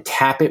out and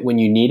tap it when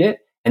you need it.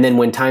 And then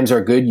when times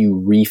are good, you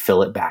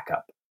refill it back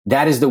up.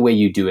 That is the way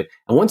you do it.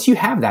 And once you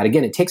have that,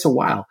 again, it takes a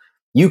while.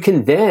 You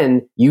can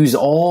then use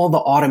all the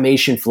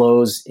automation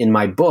flows in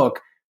my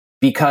book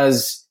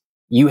because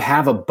you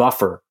have a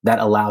buffer that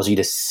allows you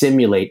to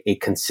simulate a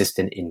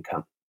consistent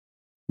income.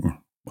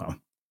 Wow.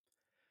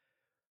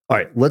 All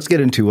right, let's get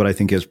into what I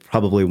think is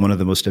probably one of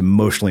the most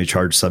emotionally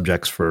charged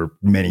subjects for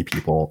many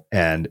people.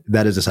 And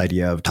that is this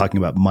idea of talking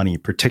about money,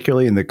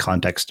 particularly in the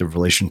context of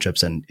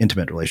relationships and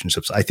intimate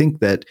relationships. I think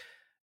that,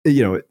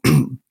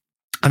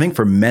 I think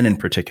for men in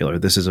particular,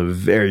 this is a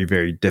very,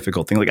 very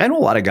difficult thing. Like, I know a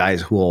lot of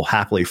guys who will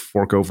happily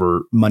fork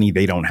over money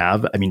they don't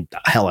have. I mean,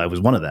 hell, I was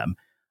one of them,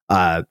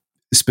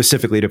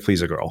 specifically to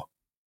please a girl.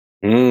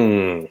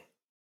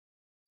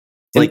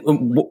 Like,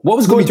 what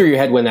was going through your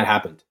head when that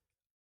happened?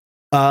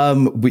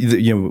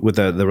 With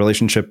the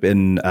relationship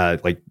in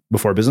like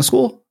before business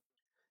school,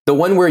 the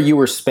one where you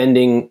were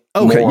spending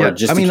more. Yeah.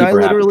 Just I mean, I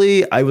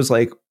was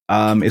like,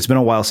 it's been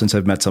a while since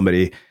I've met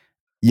somebody.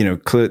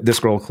 This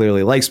girl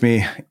clearly likes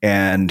me,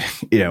 and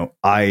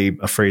I'm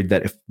afraid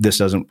that if this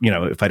doesn't,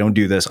 if I don't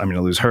do this, I'm going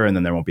to lose her, and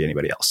then there won't be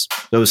anybody else.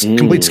 So it was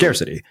complete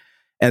scarcity.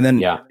 And then,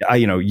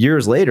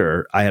 years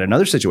later, I had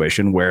another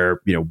situation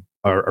where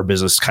our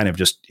business kind of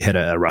just hit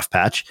a rough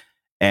patch.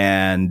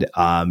 And,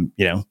 I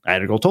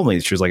had a girl told me,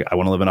 she was like, "I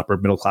want to live an upper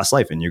middle class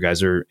life, and you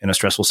guys are in a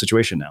stressful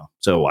situation now.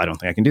 So I don't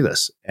think I can do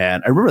this."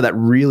 And I remember that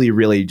really,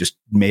 really just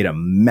made a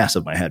mess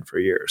of my head for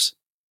years.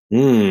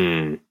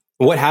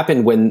 What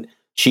happened when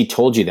she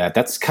told you that?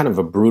 That's kind of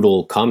a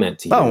brutal comment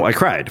to you. Oh, I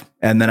cried.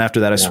 And then after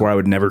that, I swore I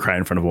would never cry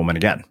in front of a woman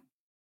again.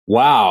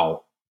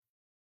 Wow.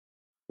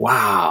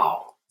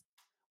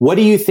 What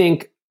do you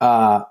think?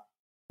 Do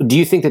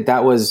you think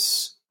that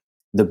was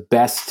the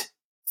best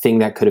thing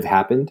that could have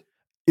happened?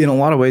 In a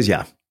lot of ways,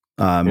 yeah.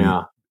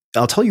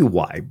 I'll tell you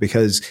why.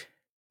 Because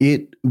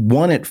it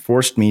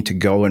forced me to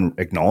go and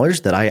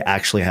acknowledge that I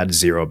actually had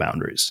zero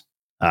boundaries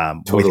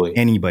with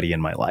anybody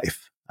in my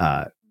life.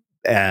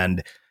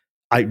 And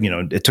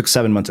it took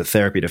 7 months of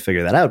therapy to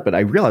figure that out. But I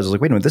realized, I was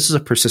like, wait a minute, this is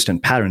a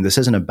persistent pattern. This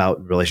isn't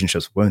about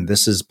relationships with women.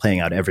 This is playing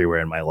out everywhere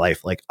in my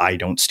life. Like, I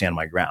don't stand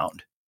my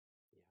ground.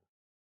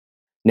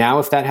 Now,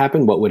 if that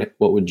happened, what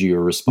would your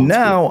response be?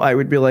 Now, I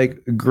would be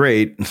like,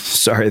 great.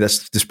 Sorry,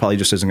 this probably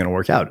just isn't going to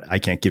work out. I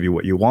can't give you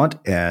what you want.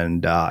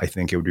 And I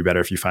think it would be better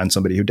if you find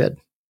somebody who did.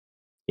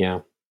 Yeah.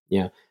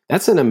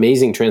 That's an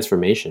amazing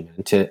transformation.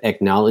 And to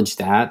acknowledge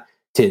that,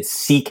 to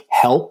seek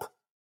help,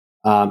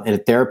 and a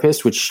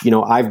therapist, which,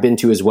 I've been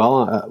to as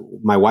well.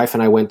 My wife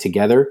and I went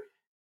together,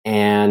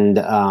 and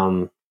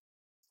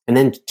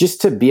then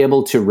just to be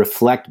able to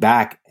reflect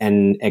back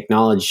and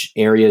acknowledge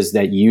areas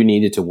that you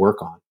needed to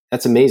work on.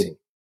 That's amazing.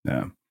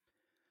 Yeah.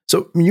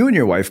 So you and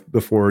your wife,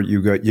 before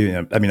you go,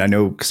 I mean, I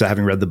know because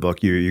having read the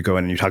book, you go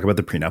in and you talk about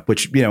the prenup,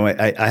 which,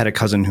 I had a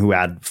cousin who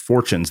had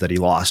fortunes that he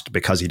lost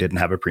because he didn't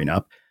have a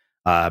prenup.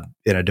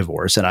 in a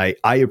divorce. And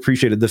I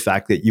appreciated the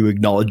fact that you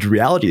acknowledged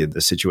reality of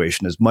this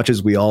situation. As much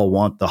as we all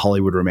want the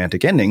Hollywood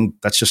romantic ending,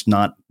 that's just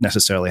not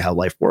necessarily how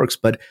life works.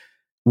 But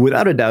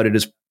without a doubt, it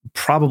is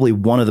probably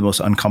one of the most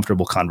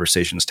uncomfortable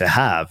conversations to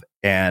have.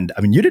 And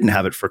I mean, you didn't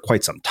have it for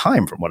quite some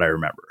time from what I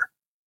remember.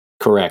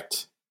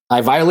 Correct. I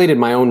violated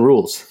my own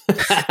rules.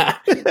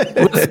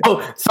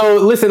 so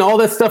listen, all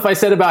that stuff I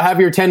said about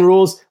have your 10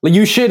 rules,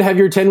 you should have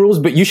your 10 rules,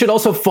 but you should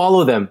also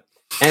follow them.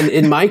 And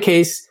in my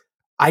case,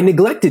 I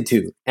neglected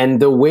to.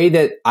 And the way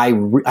that I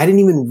didn't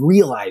even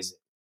realize it.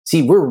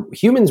 See, we're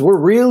humans, we're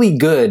really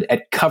good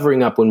at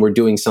covering up when we're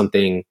doing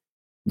something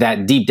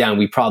that deep down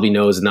we probably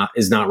know is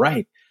not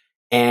right.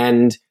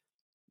 And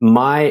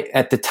my,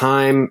 at the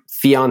time,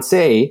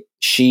 fiance,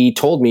 she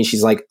told me,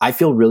 she's like, I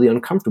feel really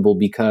uncomfortable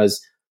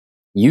because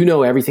you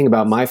know everything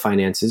about my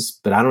finances,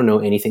 but I don't know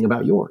anything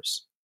about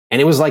yours.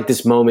 And it was like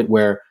this moment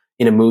where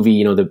in a movie,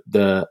 you know,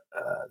 the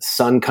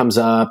sun comes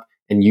up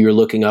and you're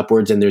looking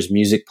upwards and there's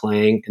music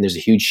playing and there's a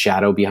huge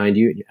shadow behind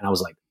you. And I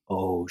was like,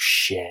 oh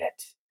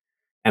shit.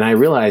 And I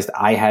realized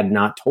I had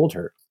not told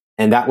her.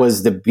 And that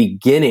was the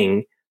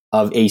beginning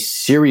of a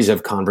series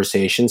of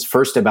conversations,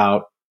 first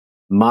about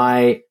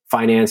my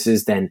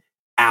finances, then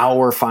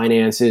our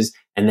finances,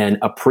 and then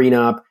a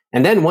prenup.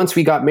 And then once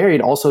we got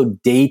married, also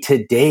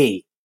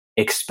day-to-day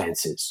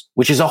expenses,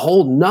 which is a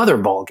whole nother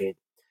ballgame.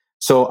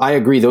 So I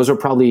agree. Those are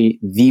probably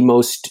the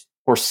most,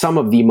 or some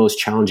of the most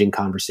challenging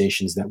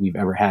conversations that we've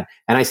ever had.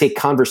 And I say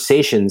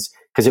conversations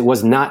because it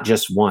was not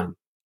just one.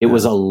 It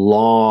was a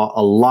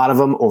lot of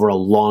them over a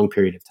long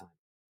period of time.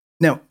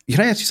 Now,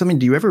 can I ask you something?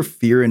 Do you ever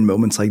fear in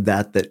moments like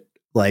that,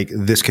 like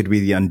this could be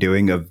the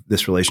undoing of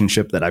this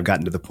relationship, that I've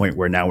gotten to the point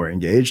where now we're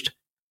engaged?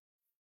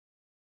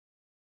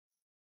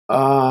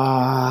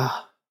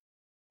 Wow,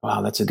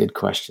 that's a good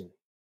question.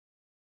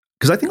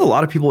 Because I think a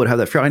lot of people would have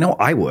that fear. I know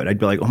I would. I'd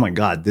be like, oh my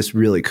God, this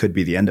really could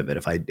be the end of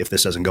it if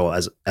this doesn't go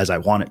as I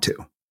want it to.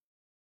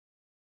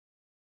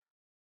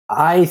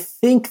 I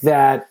think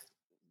that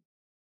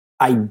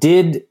I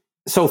did.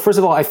 So first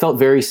of all, I felt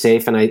very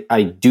safe, and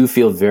I do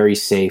feel very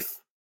safe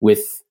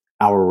with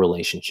our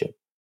relationship.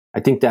 I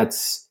think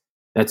that's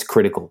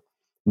critical.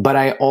 But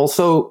I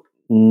also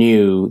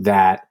knew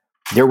that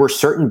there were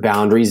certain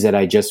boundaries that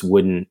I just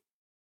wouldn't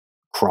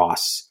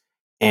cross.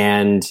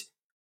 And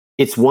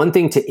it's one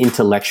thing to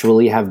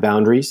intellectually have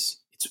boundaries.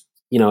 It's,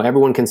 you know,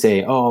 everyone can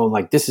say, oh,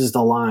 like this is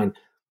the line.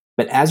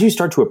 But as you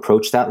start to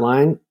approach that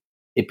line,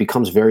 it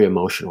becomes very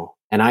emotional.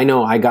 And I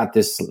know I got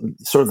this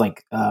sort of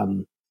like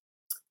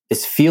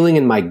this feeling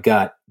in my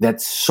gut, that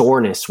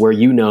soreness where,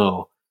 you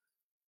know,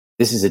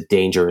 this is a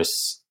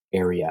dangerous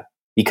area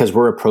because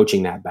we're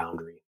approaching that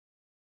boundary.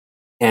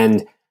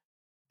 And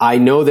I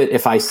know that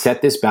if I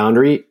set this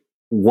boundary,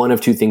 one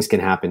of two things can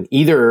happen.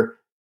 Either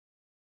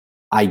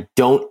I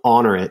don't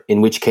honor it,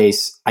 in which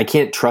case I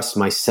can't trust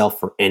myself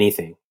for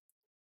anything,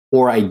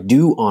 or I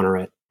do honor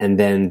it, and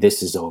then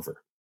this is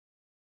over.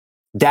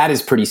 That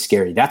is pretty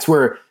scary. That's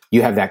where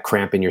you have that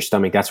cramp in your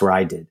stomach. That's where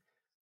I did.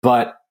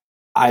 But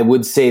I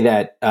would say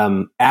that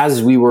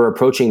as we were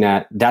approaching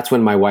that, that's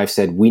when my wife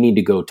said, we need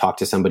to go talk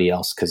to somebody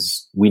else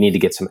because we need to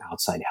get some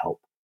outside help.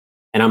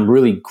 And I'm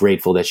really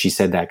grateful that she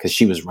said that, because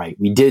she was right.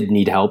 We did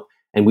need help,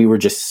 and we were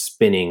just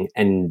spinning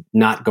and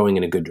not going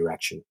in a good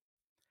direction.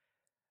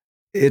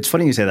 It's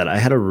funny you say that. I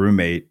had a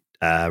roommate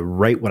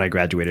right when I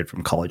graduated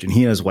from college, and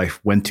he and his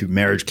wife went to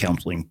marriage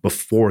counseling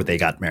before they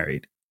got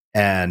married.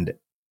 And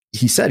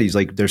he said, he's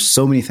like, there's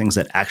so many things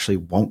that actually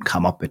won't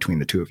come up between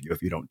the two of you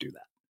if you don't do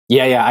that.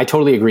 Yeah, I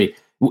totally agree.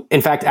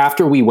 In fact,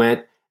 after we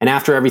went and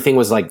after everything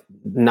was like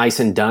nice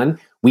and done,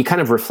 we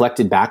kind of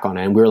reflected back on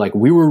it, and we were like,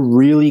 we were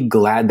really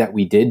glad that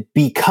we did,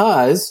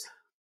 because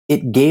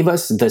it gave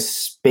us the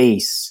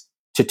space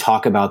to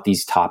talk about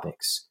these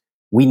topics.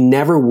 We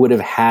never would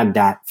have had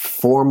that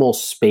formal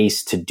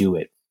space to do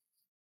it.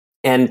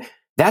 And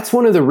that's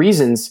one of the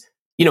reasons,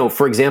 you know,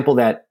 for example,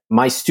 that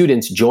my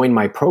students join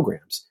my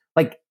programs.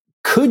 Like,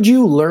 could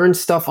you learn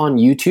stuff on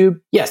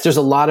YouTube? Yes, there's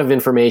a lot of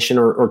information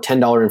or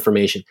 $10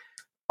 information.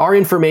 Our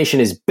information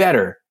is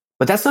better,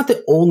 but that's not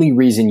the only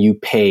reason you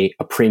pay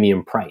a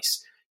premium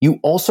price. You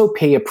also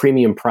pay a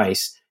premium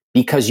price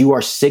because you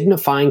are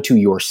signifying to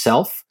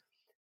yourself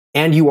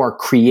and you are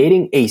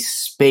creating a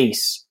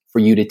space for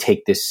you to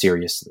take this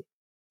seriously.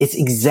 It's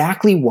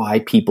exactly why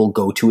people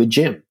go to a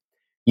gym.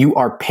 You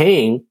are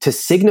paying to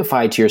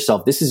signify to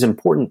yourself, this is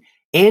important,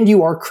 and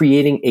you are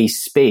creating a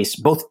space,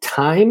 both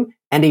time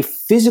and a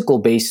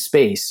physical-based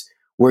space,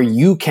 where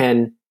you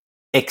can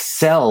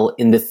excel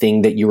in the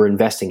thing that you are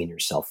investing in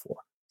yourself for.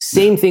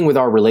 Same thing with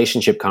our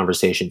relationship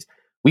conversations.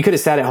 We could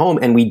have sat at home,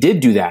 and we did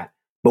do that.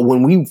 But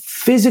when we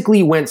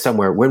physically went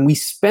somewhere, when we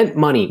spent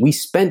money, we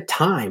spent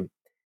time,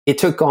 it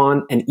took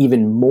on an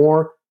even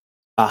more,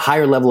 a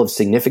higher level of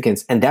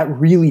significance. And that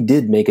really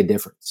did make a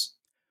difference.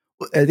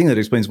 I think that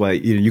explains why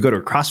you go to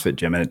a CrossFit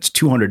gym and it's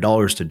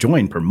 $200 to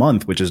join per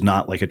month, which is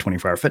not like a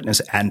 24-hour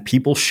fitness, and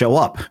people show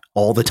up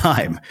all the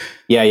time.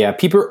 Yeah.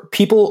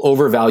 People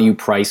overvalue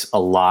price a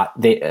lot.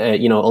 They,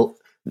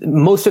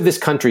 most of this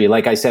country,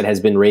 like I said, has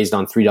been raised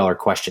on $3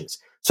 questions.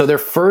 So their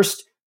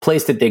first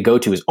place that they go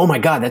to is, oh my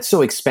God, that's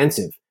so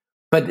expensive.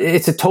 But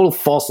it's a total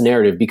false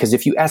narrative, because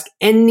if you ask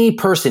any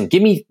person,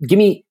 give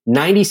me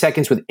 90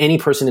 seconds with any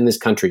person in this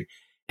country,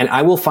 and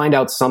I will find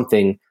out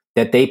something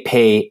that they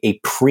pay a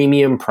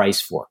premium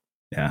price for.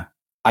 Yeah.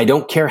 I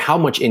don't care how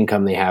much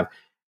income they have.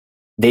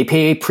 They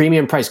pay a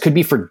premium price. Could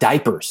be for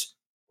diapers.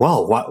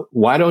 Well,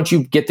 why don't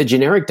you get the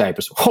generic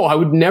diapers? Oh, I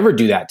would never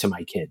do that to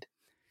my kid.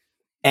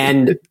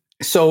 And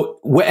so,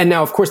 and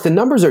now, of course, the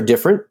numbers are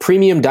different.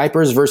 Premium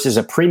diapers versus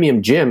a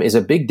premium gym is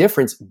a big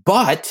difference,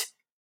 but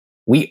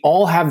we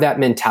all have that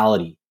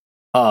mentality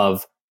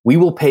of we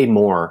will pay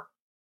more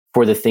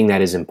for the thing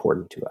that is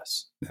important to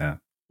us. Yeah.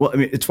 Well, I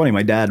mean, it's funny.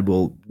 My dad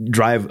will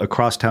drive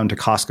across town to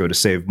Costco to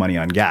save money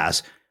on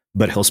gas,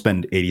 but he'll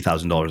spend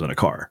 $80,000 on a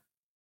car.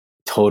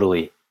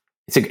 Totally.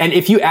 And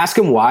if you ask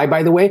him why,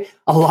 by the way,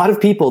 a lot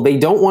of people, they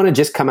don't want to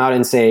just come out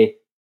and say,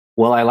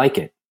 well, I like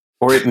it,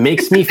 or it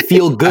makes me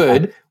feel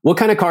good. What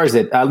kind of car is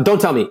it? Don't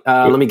tell me.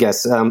 Let me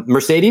guess.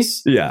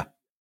 Mercedes? Yeah.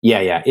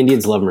 Yeah.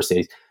 Indians love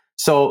Mercedes.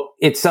 So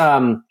it's,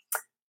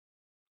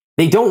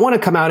 they don't want to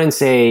come out and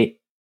say,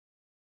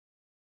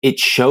 it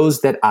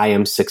shows that I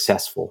am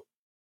successful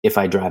if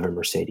I drive a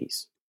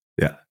Mercedes.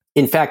 Yeah.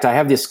 In fact, I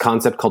have this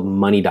concept called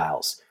money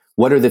dials.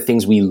 What are the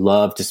things we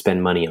love to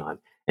spend money on?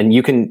 And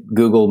you can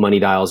Google money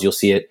dials, you'll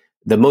see it.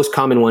 The most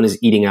common one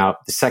is eating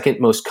out. The second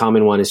most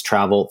common one is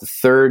travel. The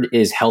third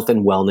is health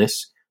and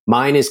wellness.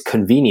 Mine is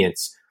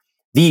convenience.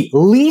 The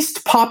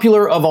least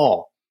popular of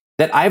all,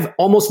 that I've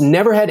almost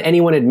never had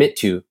anyone admit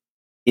to,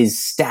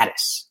 is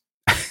status.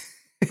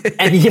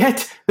 And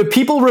yet the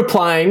people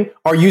replying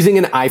are using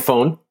an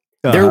iPhone.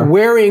 They're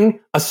wearing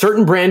a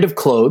certain brand of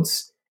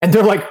clothes. And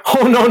they're like,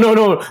 oh,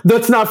 no,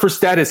 that's not for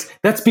status.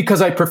 That's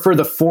because I prefer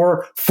the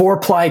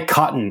four-ply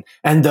cotton,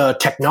 and the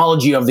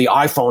technology of the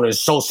iPhone is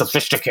so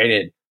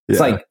sophisticated. It's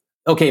like,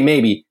 okay,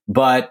 maybe,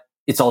 but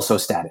it's also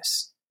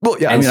status. Well,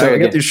 yeah, and I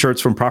get these shirts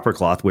from Proper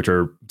Cloth, which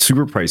are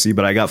super pricey,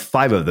 but I got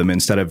 5 of them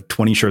instead of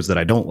 20 shirts that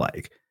I don't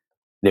like.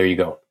 There you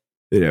go.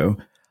 You know,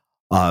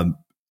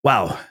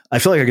 wow. I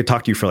feel like I could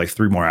talk to you for like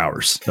 3 more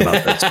hours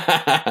about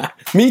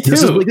this. Me too.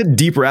 This is like a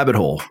deep rabbit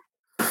hole.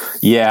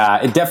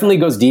 Yeah, it definitely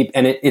goes deep.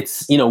 And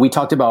it's, you know, we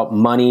talked about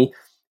money.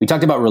 We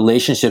talked about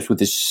relationships, which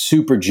is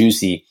super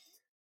juicy.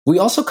 We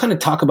also kind of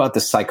talk about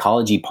the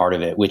psychology part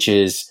of it, which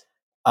is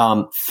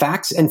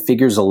facts and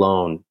figures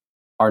alone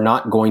are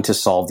not going to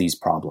solve these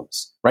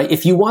problems, right?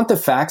 If you want the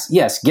facts,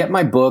 yes, get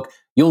my book.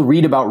 You'll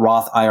read about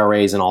Roth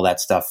IRAs and all that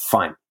stuff.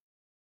 Fine.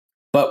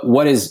 But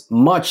what is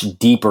much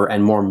deeper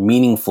and more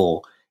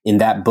meaningful in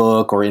that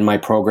book or in my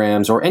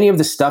programs or any of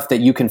the stuff that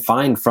you can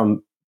find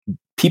from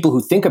people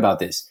who think about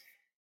this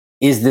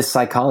is this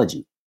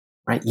psychology,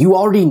 right? You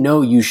already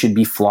know you should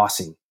be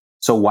flossing,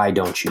 so why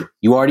don't you?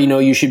 You already know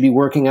you should be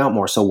working out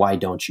more, so why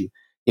don't you?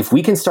 If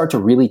we can start to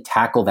really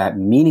tackle that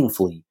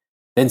meaningfully,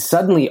 then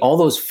suddenly all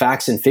those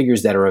facts and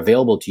figures that are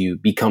available to you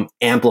become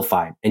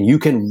amplified, and you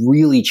can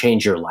really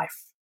change your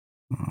life.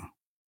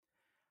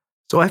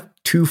 So I have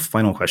 2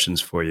 final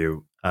questions for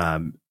you.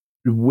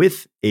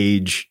 With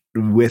age,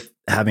 with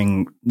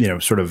having, you know,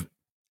 sort of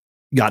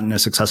gotten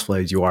as successful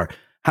as you are,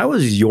 how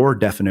has your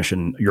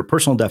definition, your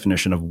personal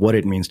definition of what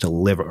it means to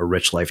live a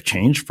rich life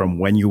changed from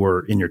when you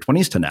were in your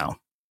 20s to now?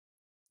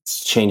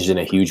 It's changed in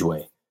a huge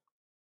way.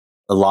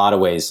 A lot of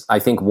ways. I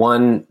think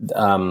one,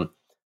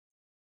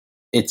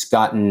 it's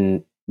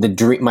gotten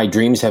my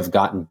dreams have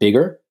gotten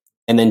bigger.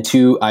 And then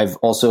 2, I've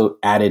also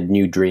added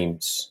new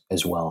dreams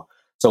as well.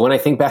 So when I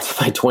think back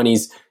to my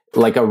 20s,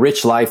 like a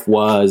rich life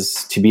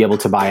was to be able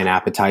to buy an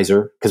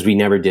appetizer, because we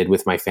never did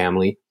with my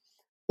family,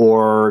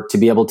 or to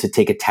be able to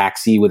take a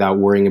taxi without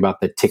worrying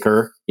about the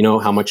ticker, you know,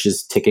 how much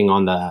is ticking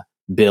on the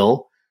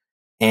bill.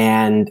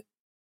 And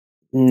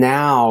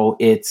now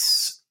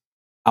it's,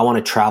 I want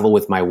to travel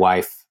with my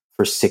wife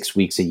for 6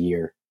 weeks a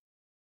year.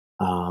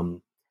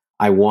 So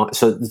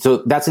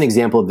that's an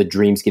example of the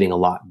dreams getting a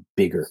lot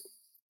bigger.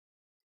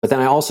 But then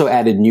I also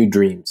added new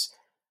dreams,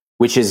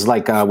 which is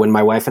like when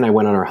my wife and I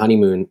went on our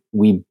honeymoon,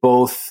 we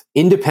both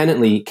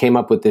independently came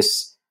up with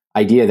this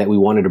idea that we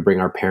wanted to bring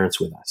our parents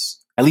with us.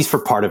 At least for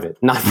part of it,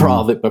 not for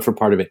all of it, but for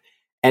part of it.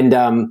 And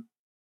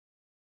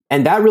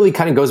that really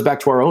kind of goes back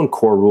to our own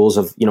core rules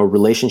of, you know,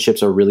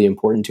 relationships are really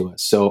important to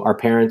us. So our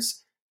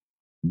parents,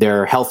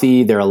 they're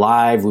healthy, they're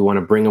alive. We want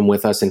to bring them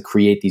with us and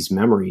create these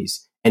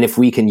memories. And if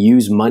we can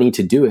use money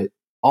to do it,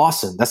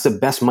 awesome. That's the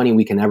best money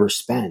we can ever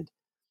spend.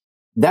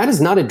 That is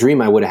not a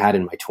dream I would have had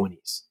in my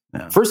 20s.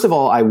 No. First of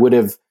all, I would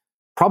have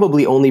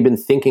probably only been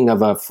thinking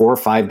of a 4 or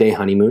 5 day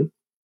honeymoon,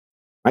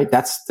 right?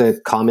 That's the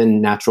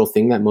common natural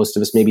thing that most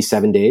of us, maybe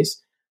 7 days.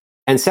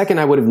 And second,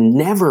 I would have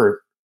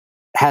never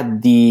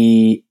had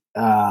the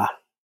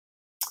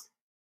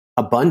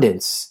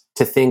abundance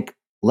to think,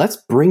 let's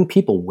bring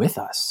people with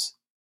us.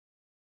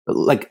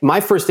 Like my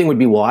first thing would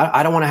be, well,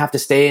 I don't want to have to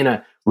stay in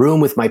a room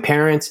with my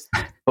parents,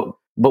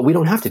 but we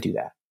don't have to do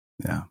that.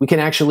 Yeah. We can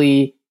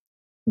actually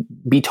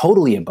be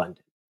totally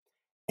abundant.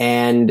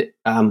 And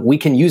we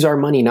can use our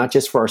money not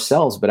just for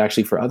ourselves, but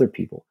actually for other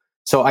people.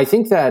 So I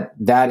think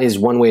that is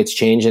one way it's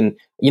changed. And,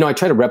 you know, I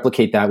try to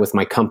replicate that with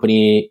my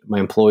company, my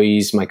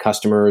employees, my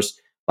customers.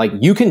 Like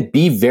you can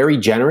be very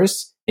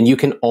generous and you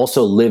can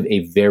also live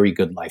a very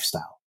good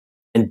lifestyle.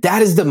 And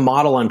that is the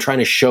model I'm trying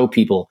to show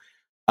people.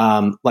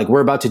 Like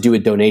we're about to do a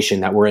donation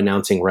that we're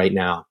announcing right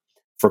now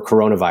for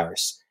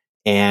coronavirus.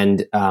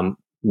 And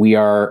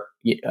we're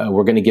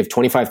going to give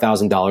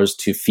 $25,000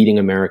 to Feeding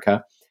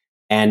America.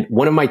 And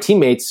one of my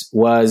teammates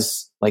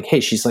was like, hey,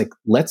 she's like,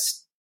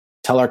 let's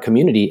tell our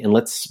community and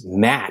let's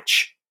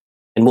match.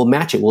 And we'll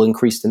match it. We'll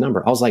increase the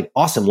number. I was like,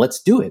 awesome,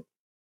 let's do it.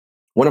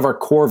 One of our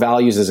core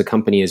values as a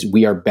company is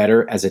we are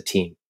better as a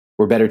team.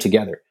 We're better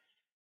together.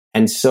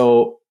 And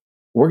so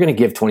we're going to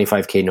give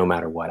 25K no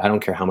matter what. I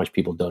don't care how much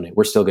people donate.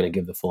 We're still going to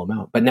give the full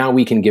amount. But now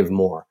we can give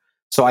more.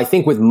 So I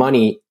think with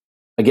money,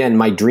 again,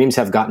 my dreams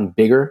have gotten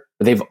bigger,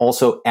 but they've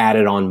also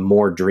added on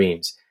more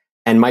dreams.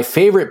 And my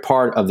favorite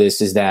part of this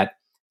is that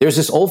there's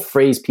this old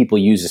phrase people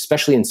use,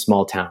 especially in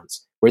small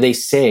towns, where they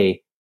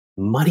say,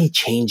 money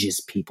changes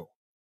people.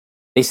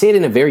 They say it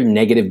in a very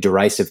negative,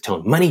 derisive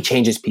tone. Money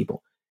changes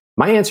people.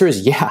 My answer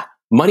is, yeah,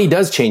 money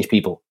does change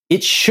people.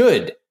 It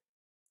should.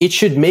 It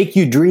should make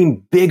you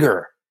dream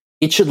bigger.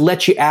 It should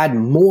let you add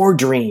more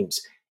dreams.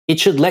 It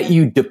should let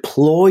you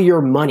deploy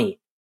your money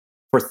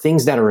for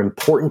things that are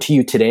important to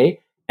you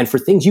today and for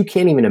things you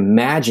can't even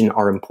imagine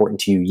are important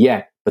to you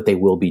yet, but they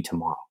will be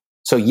tomorrow.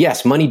 So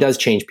yes, money does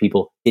change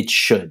people. It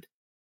should.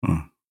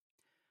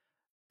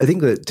 I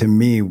think that to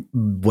me,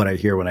 what I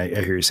hear when I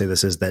hear you say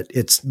this is that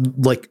it's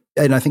like,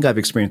 and I think I've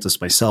experienced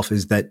this myself,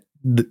 is that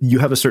you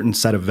have a certain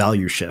set of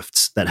value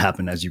shifts that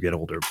happen as you get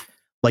older.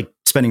 Like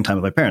spending time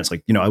with my parents.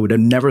 Like, I would have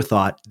never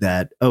thought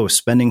that,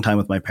 spending time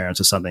with my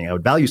parents is something I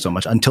would value so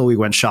much until we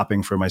went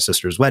shopping for my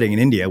sister's wedding in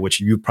India, which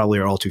you probably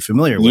are all too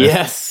familiar with.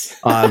 Yes.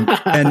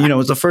 And, it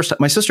was the first time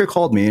my sister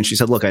called me and she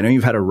said, look, I know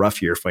you've had a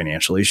rough year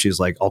financially. She's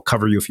like, I'll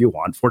cover you if you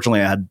want.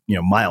 Fortunately, I had,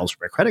 miles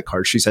for my credit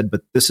card. She said,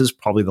 but this is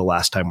probably the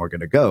last time we're going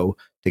to go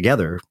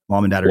together.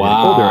 Mom and dad are getting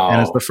older. And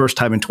it's the first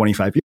time in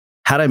 25 years.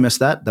 Had I missed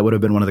that, that would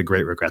have been one of the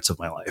great regrets of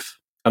my life.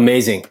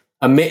 Amazing.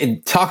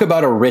 Talk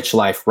about a rich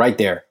life right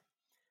there.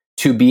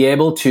 To be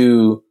able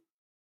to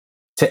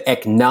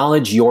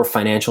acknowledge your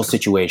financial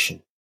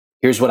situation.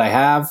 Here's what I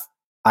have.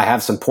 I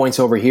have some points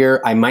over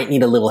here. I might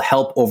need a little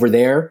help over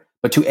there,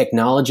 but to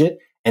acknowledge it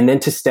and then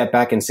to step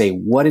back and say,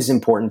 what is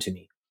important to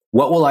me?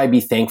 What will I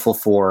be thankful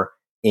for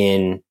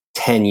in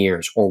 10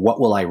 years? Or what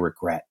will I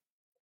regret?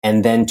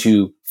 And then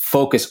to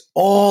focus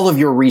all of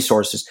your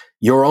resources,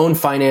 your own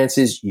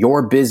finances,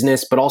 your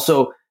business, but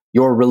also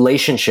your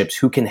relationships,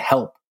 who can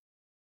help.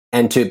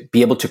 And to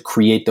be able to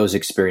create those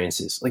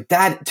experiences. Like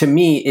that, to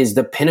me, is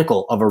the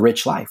pinnacle of a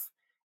rich life.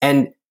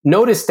 And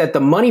notice that the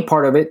money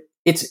part of it,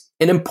 it's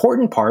an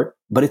important part,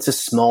 but it's a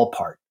small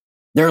part.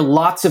 There are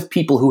lots of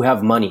people who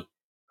have money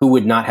who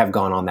would not have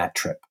gone on that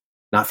trip,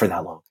 not for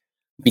that long,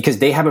 because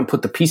they haven't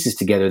put the pieces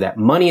together that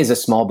money is a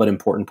small but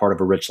important part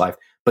of a rich life,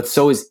 but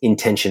so is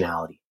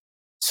intentionality.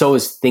 So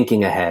is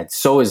thinking ahead.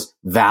 So is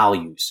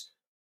values.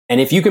 And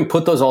if you can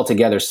put those all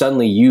together,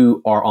 suddenly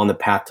you are on the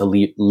path to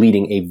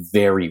leading a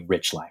very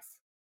rich life.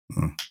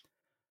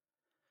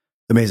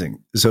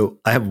 Amazing. So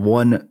I have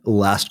one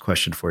last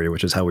question for you,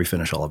 which is how we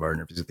finish all of our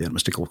interviews at the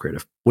Unmistakable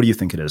Creative. What do you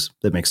think it is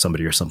that makes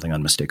somebody or something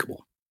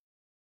unmistakable?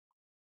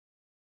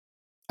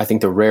 I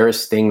think the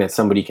rarest thing that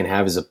somebody can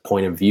have is a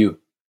point of view.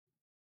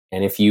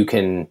 And if you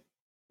can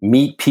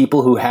meet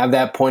people who have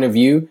that point of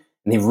view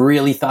and they've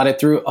really thought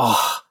it through,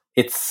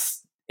 it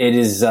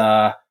is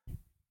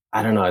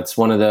I don't know. It's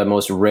one of the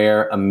most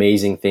rare,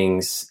 amazing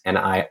things. And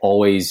I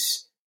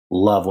always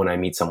love when I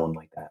meet someone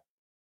like that.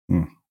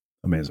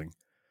 Amazing.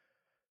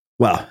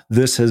 Wow.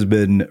 This has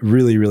been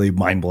really, really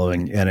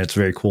mind-blowing. And it's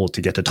very cool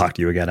to get to talk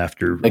to you again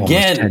after almost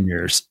 10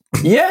 years.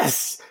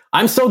 Yes.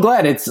 I'm so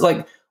glad. It's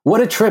like,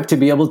 what a trip to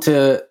be able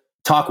to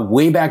talk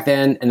way back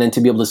then and then to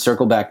be able to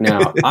circle back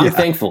now. I'm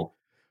thankful.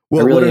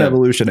 Well, really what an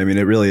evolution. I mean,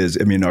 it really is.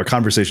 I mean, our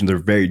conversations are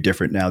very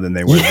different now than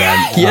they were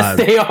then. Yes,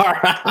 they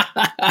are.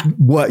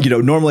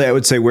 Normally I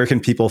would say, where can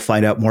people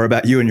find out more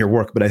about you and your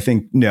work? But I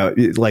think,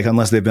 like,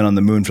 unless they've been on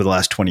the moon for the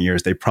last 20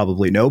 years, they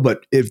probably know.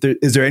 But is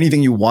there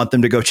anything you want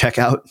them to go check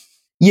out?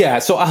 Yeah.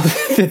 So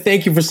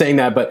thank you for saying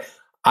that. But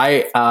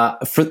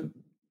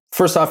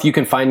first off, you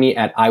can find me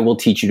at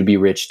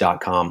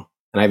iwillteachyoutoberich.com.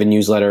 And I have a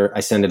newsletter. I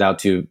send it out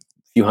to a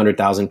few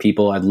 100,000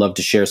 people. I'd love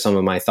to share some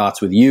of my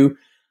thoughts with you.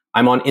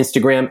 I'm on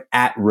Instagram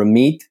at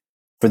Ramit.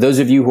 For those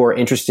of you who are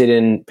interested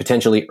in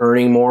potentially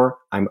earning more,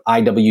 I'm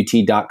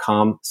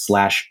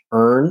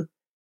iwt.com/earn.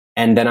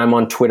 And then I'm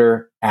on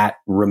Twitter at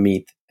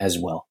Ramit as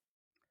well.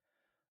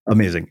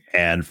 Amazing.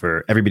 And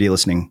for everybody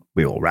listening,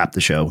 we will wrap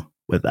the show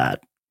with that.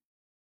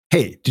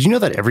 Hey, did you know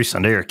that every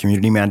Sunday our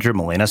community manager,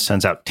 Milena,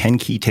 sends out 10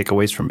 key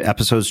takeaways from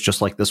episodes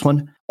just like this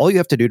one? All you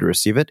have to do to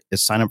receive it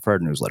is sign up for our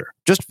newsletter.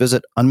 Just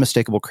visit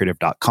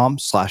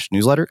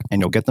unmistakablecreative.com/newsletter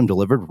and you'll get them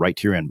delivered right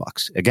to your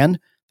inbox. Again,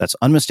 that's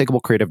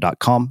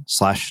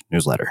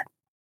unmistakablecreative.com/newsletter.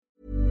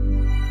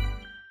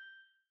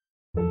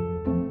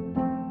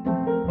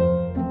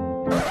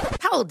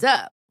 Hold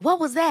up. What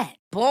was that?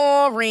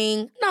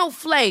 Boring. No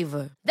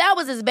flavor. That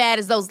was as bad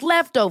as those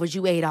leftovers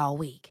you ate all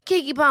week.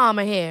 Keke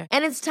Palmer here,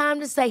 and it's time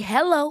to say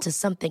hello to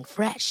something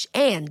fresh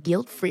and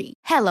guilt-free.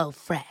 Hello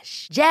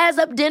Fresh. Jazz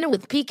up dinner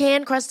with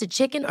pecan-crusted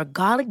chicken or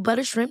garlic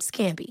butter shrimp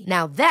scampi.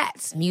 Now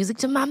that's music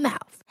to my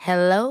mouth.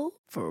 Hello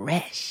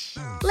Fresh.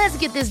 Let's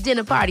get this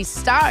dinner party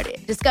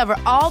started. Discover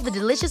all the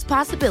delicious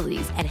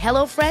possibilities at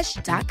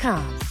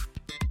hellofresh.com.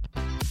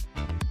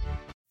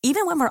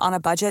 Even when we're on a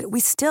budget, we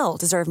still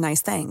deserve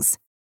nice things.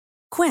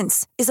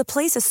 Quince is a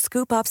place to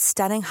scoop up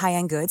stunning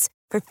high-end goods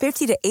for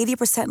 50 to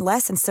 80%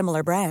 less than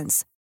similar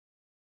brands.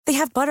 They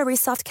have buttery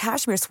soft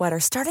cashmere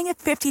sweaters starting at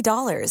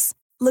 $50,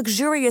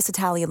 luxurious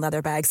Italian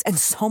leather bags, and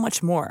so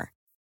much more.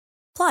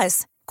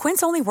 Plus,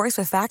 Quince only works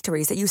with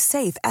factories that use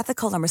safe,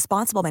 ethical, and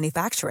responsible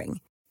manufacturing.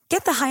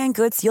 Get the high-end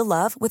goods you'll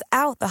love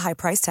without the high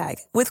price tag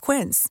with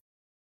Quince.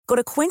 Go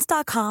to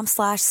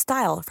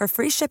quince.com/style for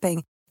free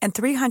shipping and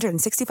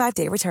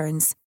 365-day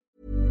returns.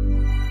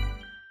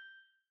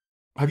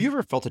 Have you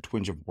ever felt a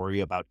twinge of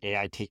worry about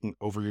AI taking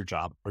over your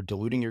job or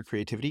diluting your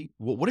creativity?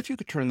 Well, what if you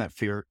could turn that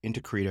fear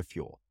into creative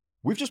fuel?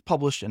 We've just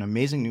published an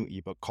amazing new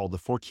ebook called The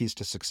 4 Keys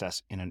to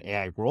Success in an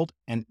AI World,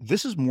 and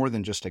this is more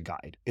than just a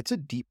guide. It's a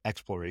deep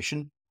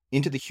exploration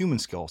into the human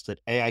skills that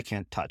AI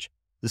can't touch,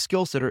 the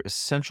skills that are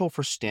essential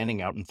for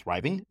standing out and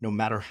thriving, no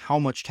matter how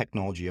much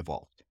technology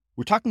evolved.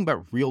 We're talking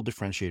about real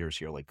differentiators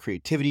here, like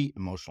creativity,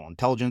 emotional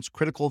intelligence,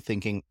 critical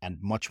thinking,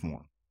 and much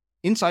more.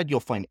 Inside, you'll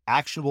find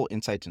actionable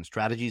insights and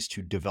strategies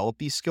to develop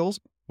these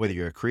skills, whether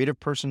you're a creative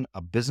person,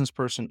 a business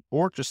person,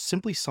 or just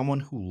simply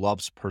someone who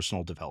loves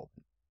personal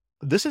development.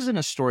 This isn't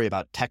a story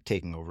about tech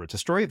taking over. It's a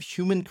story of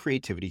human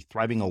creativity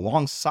thriving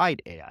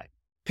alongside AI.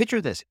 Picture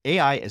this,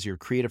 AI as your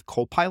creative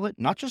co-pilot,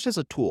 not just as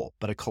a tool,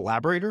 but a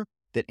collaborator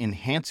that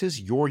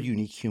enhances your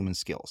unique human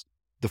skills.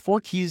 The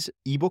 4 Keys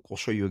ebook will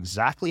show you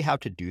exactly how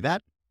to do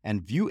that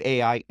and view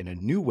AI in a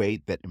new way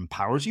that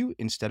empowers you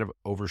instead of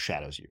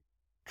overshadows you.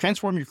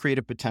 Transform your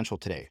creative potential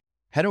today.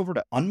 Head over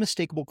to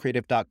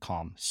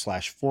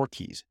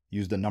unmistakablecreative.com/4keys.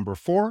 Use the number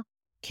 4,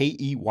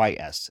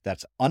 KEYS.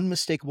 That's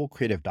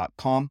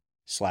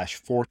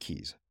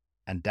unmistakablecreative.com/4keys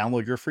and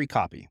download your free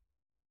copy.